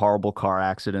getting in like horrible car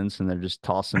accidents and they're just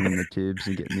tossing them in the tubes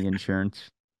and getting the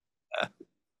insurance.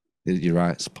 You're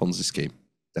right. It's a Ponzi scheme.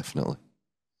 Definitely.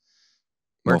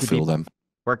 Where More can fool people them.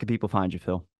 where can people find you,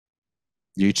 Phil?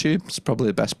 YouTube is probably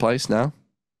the best place now.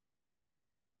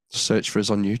 Search for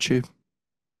us on YouTube.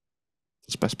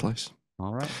 It's the best place.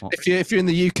 All right. Well, If you're in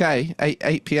the UK,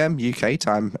 8 p.m. UK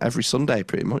time every Sunday,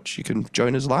 pretty much, you can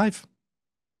join us live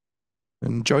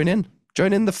and join in.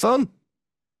 Join in the fun.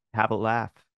 have a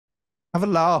laugh. Have a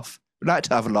laugh. We'd like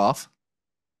to have a laugh.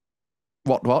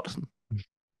 What?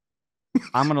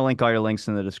 I'm going to link all your links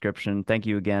in the description. Thank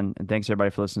you again. And thanks everybody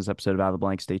for listening to this episode of Out of the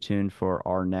Blank. Stay tuned for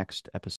our next episode.